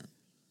better term.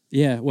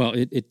 Yeah, well,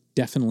 it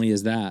definitely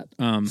is that.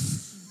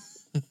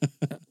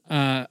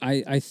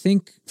 I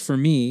think for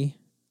me,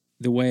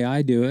 the way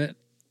I do it,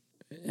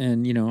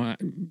 and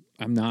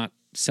I'm not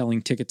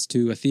selling tickets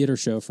to a theater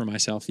show for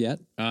myself yet,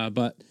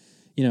 but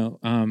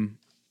the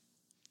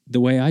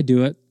way I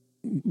do it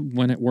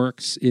when it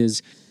works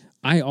is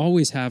I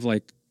always have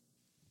like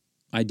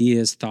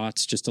ideas,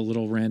 thoughts, just a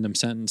little random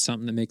sentence,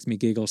 something that makes me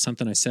giggle,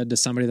 something I said to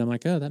somebody that I'm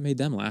like, oh, that made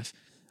them laugh.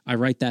 I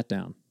write that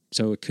down.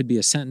 So it could be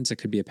a sentence, it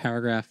could be a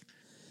paragraph,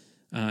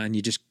 and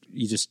you just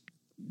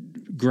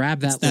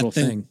grab that little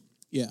thing.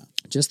 Yeah,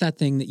 just that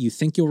thing that you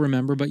think you'll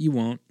remember, but you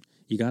won't.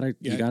 You gotta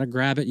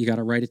grab it. You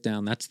gotta write it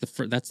down. That's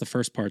the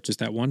first part. Just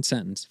that one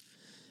sentence,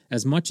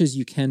 as much as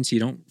you can, so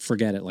you don't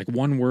forget it. Like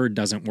one word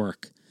doesn't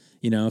work.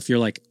 If you're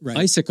like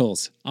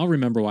icicles, I'll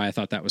remember why I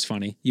thought that was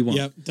funny. You won't.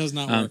 Yep, does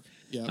not work.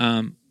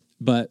 Yep.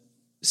 But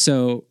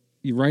so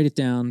you write it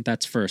down,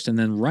 that's first. And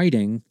then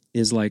writing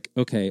is like,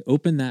 okay,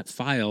 open that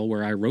file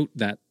where I wrote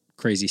that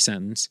crazy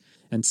sentence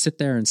and sit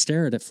there and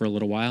stare at it for a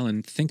little while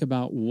and think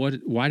about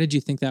why did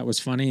you think that was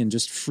funny, and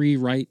just free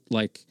write,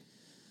 like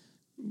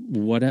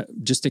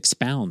just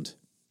expound.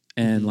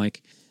 And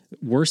like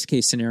worst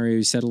case scenario,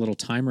 you set a little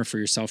timer for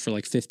yourself for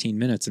like 15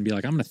 minutes and be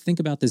like, I'm going to think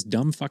about this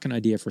dumb fucking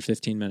idea for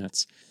 15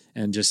 minutes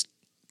and just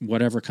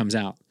whatever comes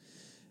out.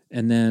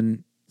 And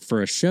then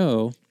for a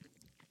show,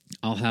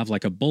 I'll have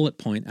like a bullet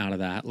point out of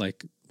that.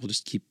 Like we'll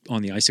just keep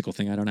on the icicle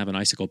thing. I don't have an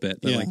icicle bit,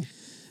 but like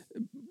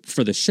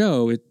for the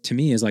show, it to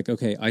me is like,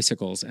 okay,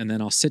 icicles. And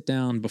then I'll sit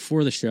down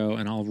before the show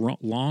and I'll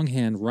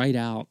longhand write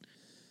out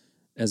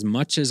as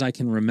much as I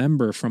can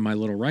remember from my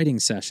little writing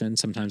session.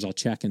 Sometimes I'll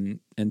check and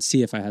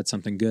see if I had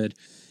something good,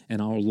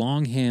 and I'll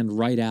longhand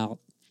write out,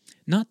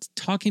 not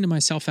talking to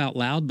myself out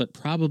loud, but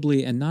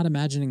probably, and not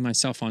imagining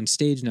myself on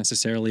stage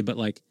necessarily, but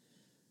like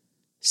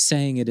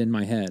saying it in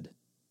my head.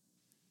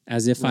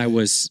 As if I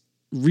was,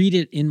 read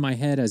it in my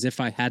head as if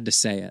I had to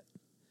say it.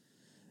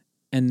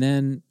 And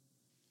then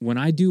when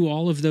I do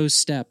all of those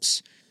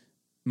steps,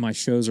 my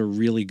shows are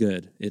really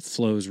good. It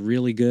flows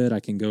really good. I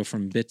can go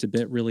from bit to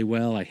bit really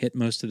well. I hit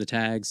most of the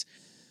tags.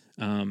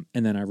 And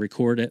then I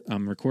record it.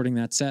 I'm recording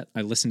that set.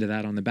 I listen to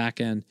that on the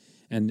back end,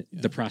 and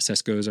the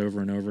process goes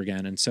over and over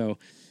again. And so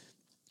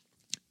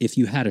if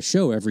you had a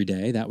show every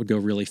day, that would go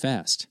really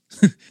fast.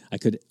 I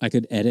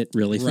could edit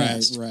really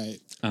fast. Right.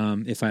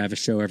 If I have a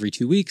show every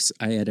 2 weeks,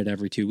 I edit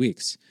every 2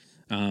 weeks.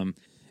 And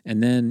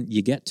then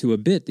you get to a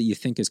bit that you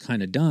think is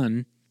kind of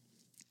done,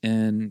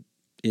 and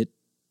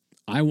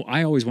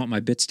I always want my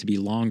bits to be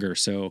longer,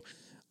 so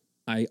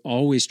I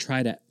always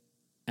try to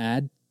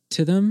add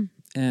to them,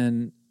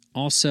 and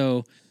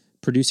also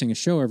producing a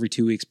show every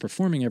 2 weeks,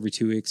 performing every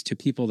 2 weeks to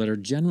people that are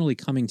generally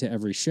coming to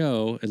every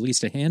show, at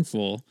least a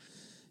handful.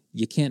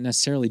 You can't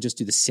necessarily just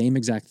do the same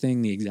exact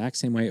thing the exact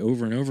same way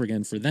over and over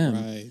again for them.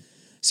 Right.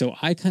 So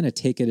I kind of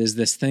take it as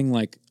this thing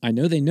like, I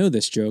know they know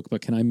this joke,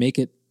 but can I make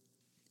it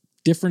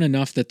different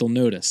enough that they'll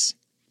notice?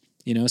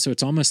 You know, so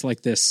it's almost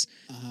like this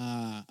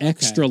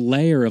extra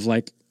layer of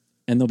like,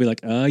 and they'll be like,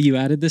 oh, you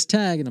added this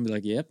tag. And I'll be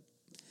like, yep.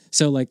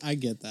 So like, I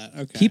get that.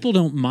 Okay. people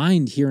don't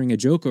mind hearing a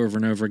joke over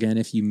and over again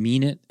if you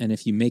mean it and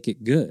if you make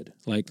it good.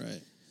 Like,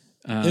 Right.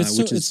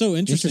 it's so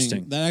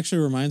interesting. That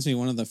actually reminds me,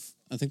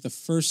 I think the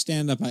first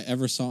stand-up I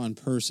ever saw in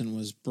person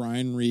was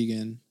Brian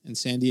Regan in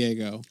San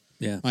Diego.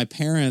 Yeah. My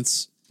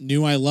parents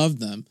knew I loved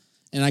them,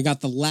 and I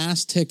got the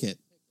last ticket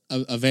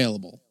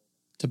available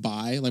to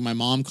buy. Like, my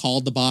mom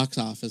called the box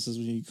office. This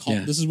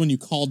is when you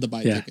called to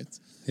buy tickets.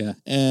 Yeah.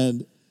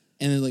 And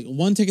then, like,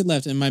 one ticket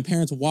left, and my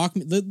parents walked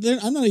me.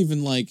 I'm not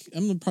even like,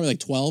 I'm probably like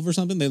 12 or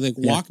something. They like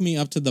walked me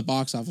up to the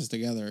box office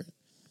together.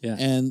 Yeah.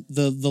 And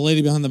the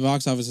lady behind the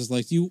box office is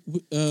like,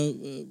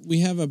 we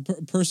have a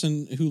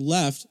person who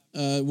left.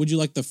 Would you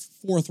like the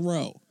fourth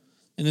row?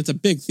 And it's a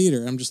big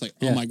theater. I'm just like,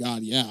 oh my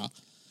God, yeah.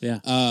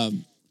 Yeah.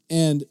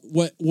 And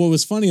what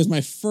was funny is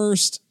my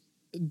first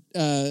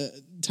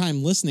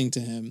time listening to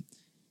him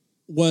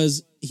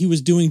was he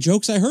was doing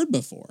jokes I heard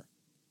before.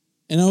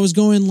 And I was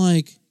going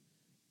like,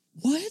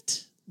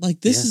 what?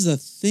 Like, this is a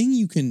thing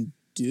you can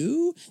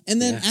do?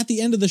 And then at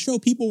the end of the show,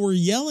 people were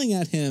yelling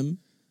at him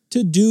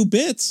to do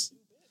bits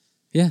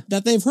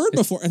that they've heard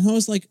before. And I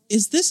was like,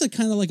 is this a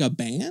kind of like a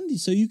band?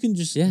 So you can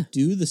just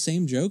do the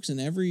same jokes in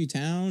every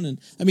town? And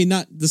I mean,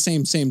 not the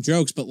same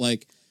jokes, but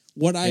like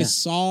what I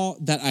saw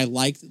that I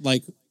liked,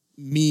 like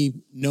me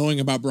knowing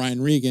about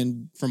Brian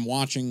Regan from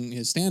watching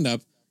his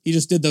stand-up, he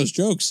just did those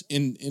jokes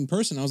in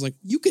person. I was like,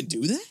 you can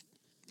do that?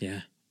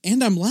 Yeah.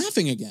 And I'm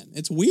laughing again.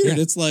 It's weird.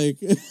 Yeah. It's like,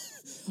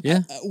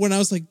 when I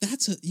was like,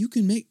 you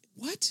can make,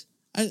 what?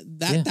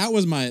 That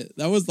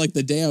was like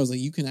the day I was like,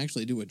 you can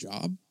actually do a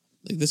job.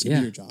 Like, this could be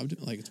your job.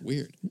 Like, it's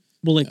weird.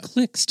 Well, it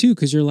clicks too,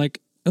 because you're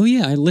like, oh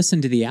yeah, I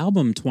listened to the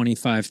album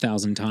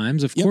 25,000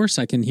 times. Of course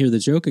I can hear the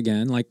joke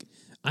again. Like,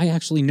 I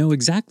actually know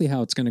exactly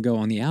how it's going to go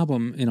on the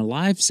album. In a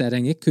live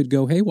setting, it could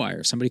go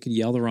haywire. Somebody could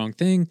yell the wrong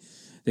thing.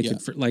 They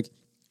could, like,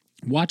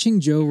 watching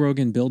Joe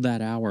Rogan build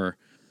that hour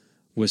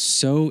was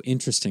so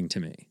interesting to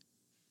me,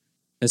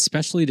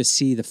 especially to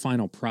see the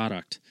final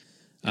product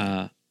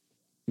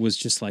was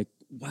just like,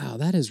 wow,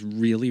 that is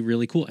really,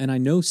 really cool. And I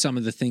know some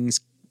of the things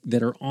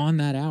that are on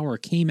that hour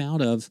came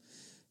out of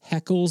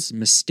heckles,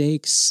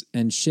 mistakes,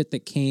 and shit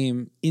that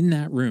came in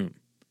that room.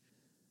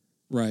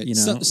 Right. You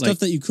know, stuff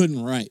that you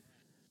couldn't write.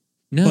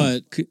 No.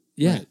 But, right.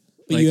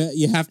 But like,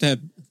 you have to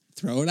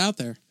throw it out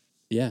there.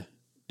 Yeah.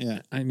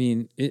 Yeah. I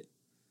mean, it,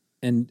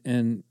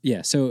 and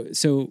yeah, so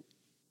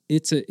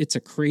it's a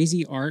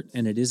crazy art,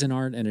 and it is an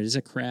art, and it is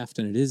a craft,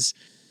 and it is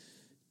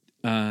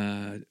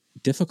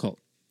difficult.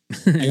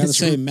 I gotta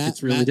say,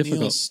 it's really Matt difficult.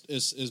 Neal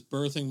is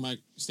birthing my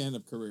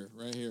stand-up career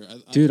right here.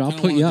 Dude, I I'll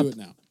kinda put you wanna up.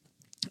 do it now.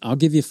 I'll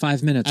give you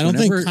 5 minutes. I don't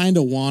think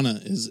 "kinda wanna"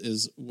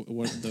 is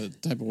what the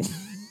type of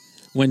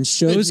when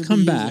shows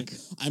come back.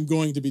 I'm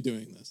going to be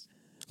doing this.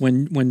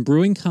 When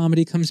brewing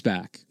comedy comes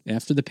back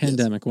after the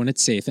pandemic, when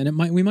it's safe, and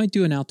we might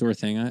do an outdoor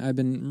thing. I've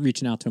been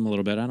reaching out to him a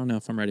little bit. I don't know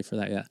if I'm ready for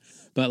that yet,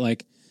 but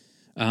like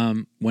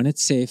when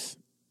it's safe,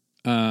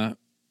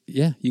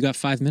 you got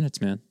 5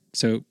 minutes, man.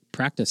 So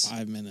practice.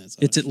 5 minutes.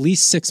 It's at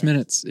least 6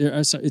 minutes.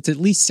 Sorry, it's at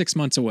least 6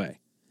 months away.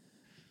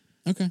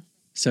 Okay.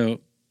 So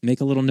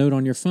make a little note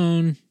on your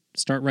phone.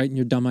 Start writing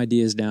your dumb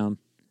ideas down.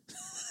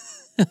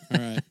 All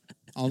right.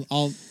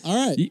 All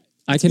right.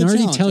 I can already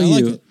challenge. tell I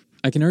like you. it.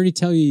 I can already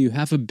tell you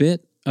have a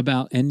bit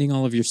about ending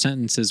all of your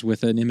sentences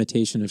with an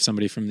imitation of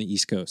somebody from the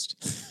East Coast.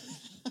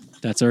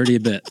 That's already a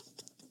bit.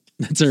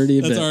 That's already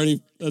a bit.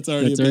 That's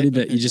already a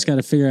bit. You just got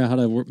to figure out how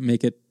to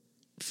make it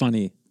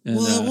funny. And,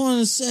 I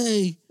want to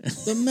say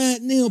the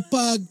Matt Neal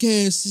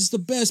podcast is the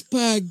best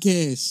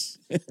podcast.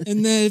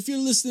 And that if you're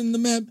listening to the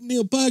Matt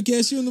Neal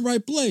podcast, you're in the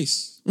right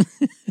place.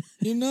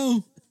 You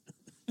know?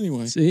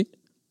 Anyway. See?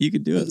 You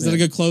could do it. Is that a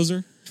good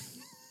closer?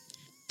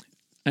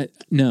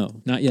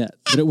 No, not yet,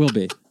 but it will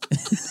be.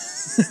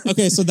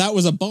 Okay, so that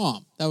was a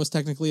bomb. That was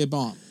technically a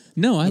bomb.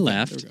 No, I There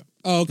laughed. we go.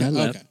 Oh, okay. I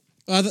laughed.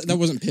 Okay. That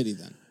wasn't pity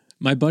then.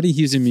 My buddy,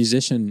 who's a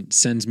musician,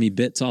 sends me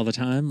bits all the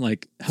time.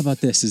 Like, how about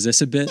this? Is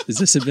this a bit? Is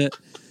this a bit?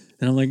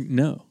 And I'm like,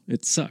 no,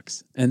 it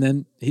sucks. And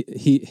then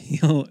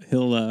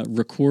he'll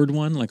record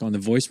one like on the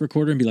voice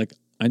recorder and be like,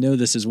 I know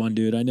this is one,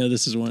 dude. I know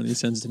this is one. He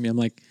sends it to me. I'm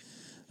like,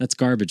 that's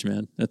garbage,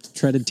 man. That's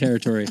treaded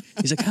territory.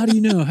 He's like, how do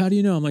you know? How do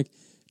you know? I'm like,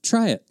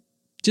 try it.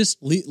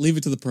 Just Leave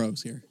it to the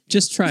pros here.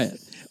 just try it.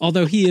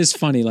 Although he is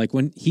funny, like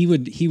when he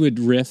would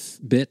riff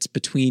bits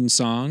between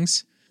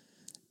songs,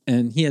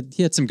 and he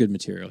had some good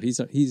material. He's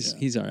all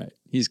right.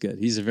 He's good.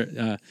 He's a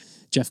very,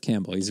 Jeff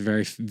Campbell. He's a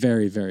very,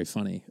 very, very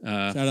funny.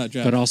 Shout out,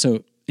 Jeff. But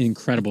also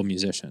incredible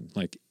musician.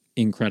 Like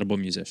incredible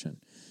musician.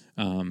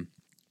 So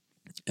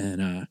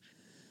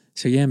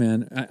yeah,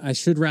 man, I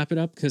should wrap it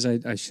up because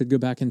I should go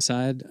back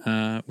inside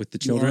with the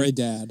You children. are a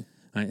dad.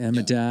 I am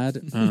a dad,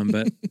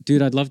 but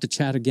dude, I'd love to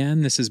chat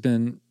again. This has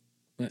been,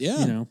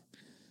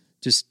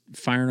 just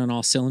firing on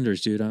all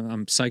cylinders, dude.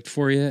 I'm psyched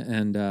for you,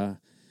 and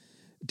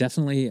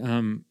definitely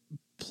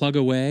plug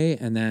away,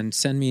 and then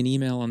send me an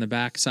email on the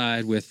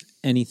backside with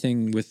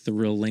anything with the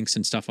real links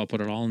and stuff. I'll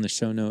put it all in the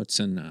show notes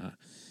and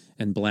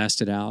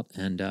blast it out.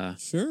 And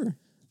Sure.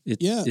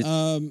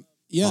 awesome.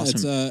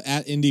 It's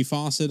at Indy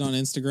Fawcett on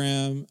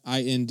Instagram.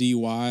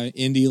 INDY,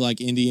 Indy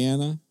like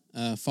Indiana,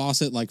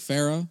 Fawcett like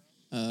Farrah.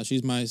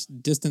 She's my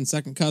distant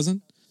second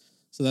cousin,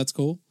 so that's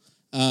cool.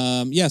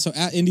 So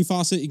at Indy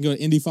Fawcett, you can go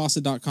to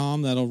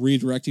indyfawcett.com. That'll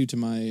redirect you to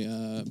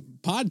my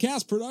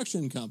podcast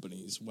production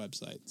company's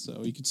website,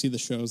 so you can see the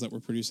shows that we're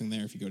producing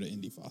there if you go to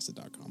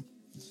indyfawcett.com.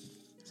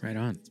 Right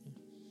on.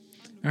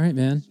 All right,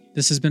 man.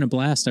 This has been a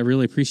blast. I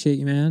really appreciate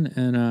you, man.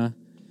 And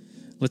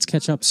let's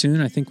catch up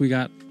soon. I think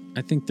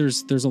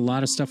there's a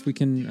lot of stuff we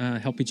can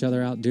help each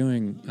other out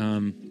doing.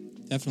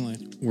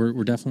 Definitely.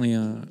 We're definitely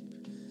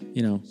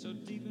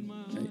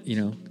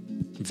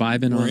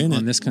vibing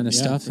on this kind of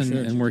stuff,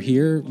 and we're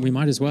here. We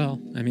might as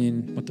well. I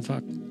mean, what the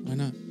fuck? Why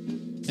not?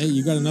 Hey,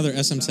 you got another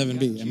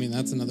SM7B. I mean,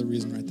 that's another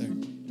reason right there.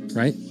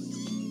 Right?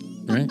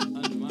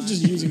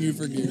 Just using you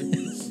for gear.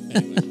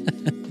 Anyway.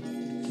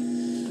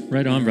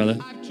 Right on, brother.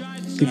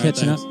 Good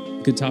catching thanks.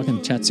 up. Good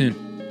talking. Chat soon.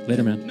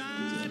 Later, man.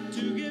 Not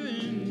to give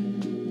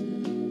in.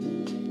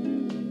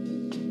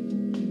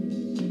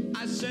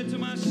 I said to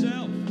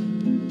myself,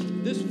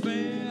 this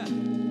fair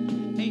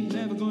ain't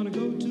never gonna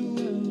go too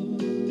well.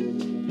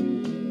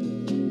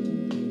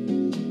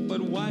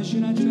 But why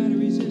should I try to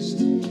resist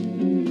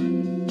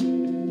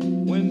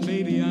when,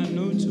 baby, I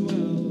know too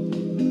well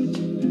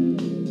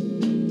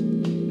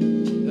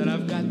that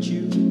I've got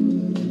you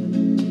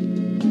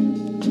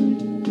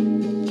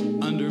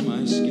under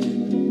my skin.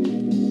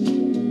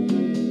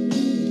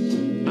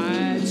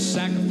 I'd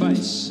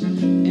sacrifice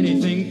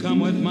anything come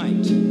what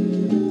might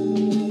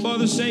for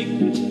the sake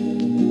of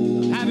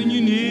having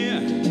you near,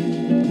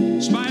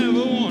 in spite of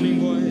a warning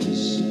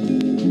voice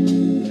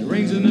that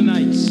rings in the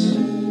nights,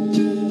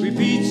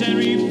 repeats and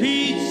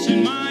repeats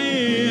in my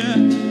ear.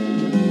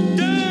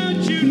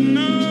 Don't you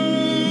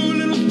know,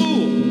 little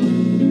fool,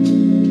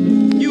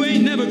 you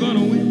ain't never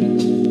gonna win.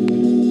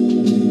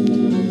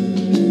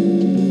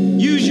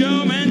 Use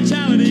your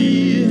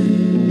mentality,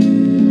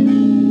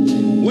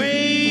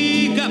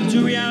 wake up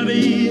to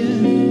reality.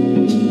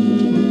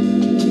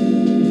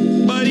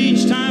 But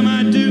each time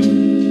I do,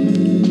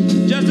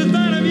 just the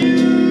thought of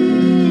you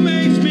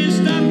makes me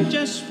stop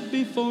just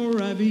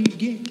before I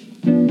begin.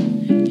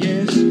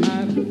 Yes,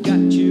 I've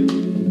got you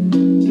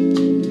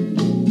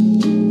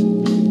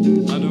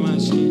under my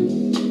skin.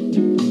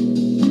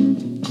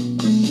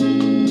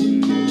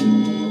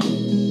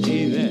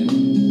 Hey there,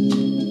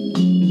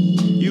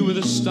 you with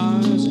the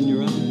stars in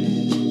your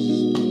eyes.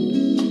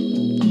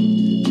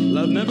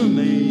 Love never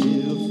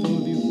made a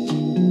fool of you.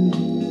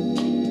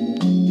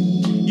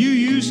 You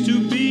used to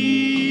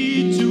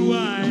be too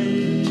wise.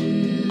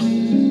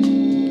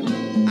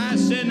 I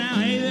said, now,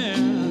 hey there,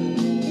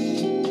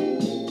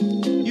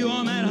 you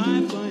on that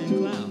high-flying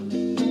cloud.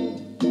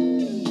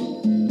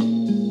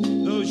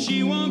 Though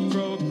she won't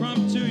throw a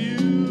crumb to you,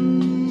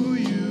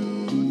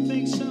 you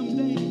think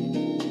someday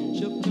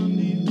she'll come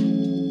to you.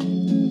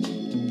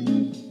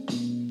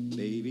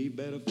 Baby,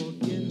 better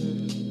forget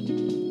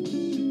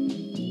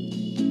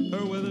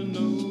her with her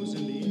nose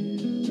in the air.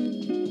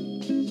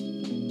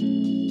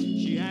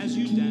 She has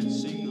you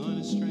dancing on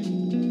a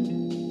string.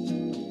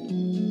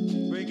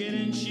 Break it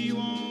and she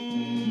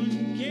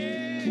won't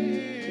care.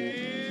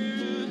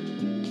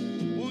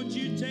 Won't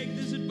you take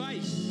this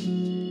advice?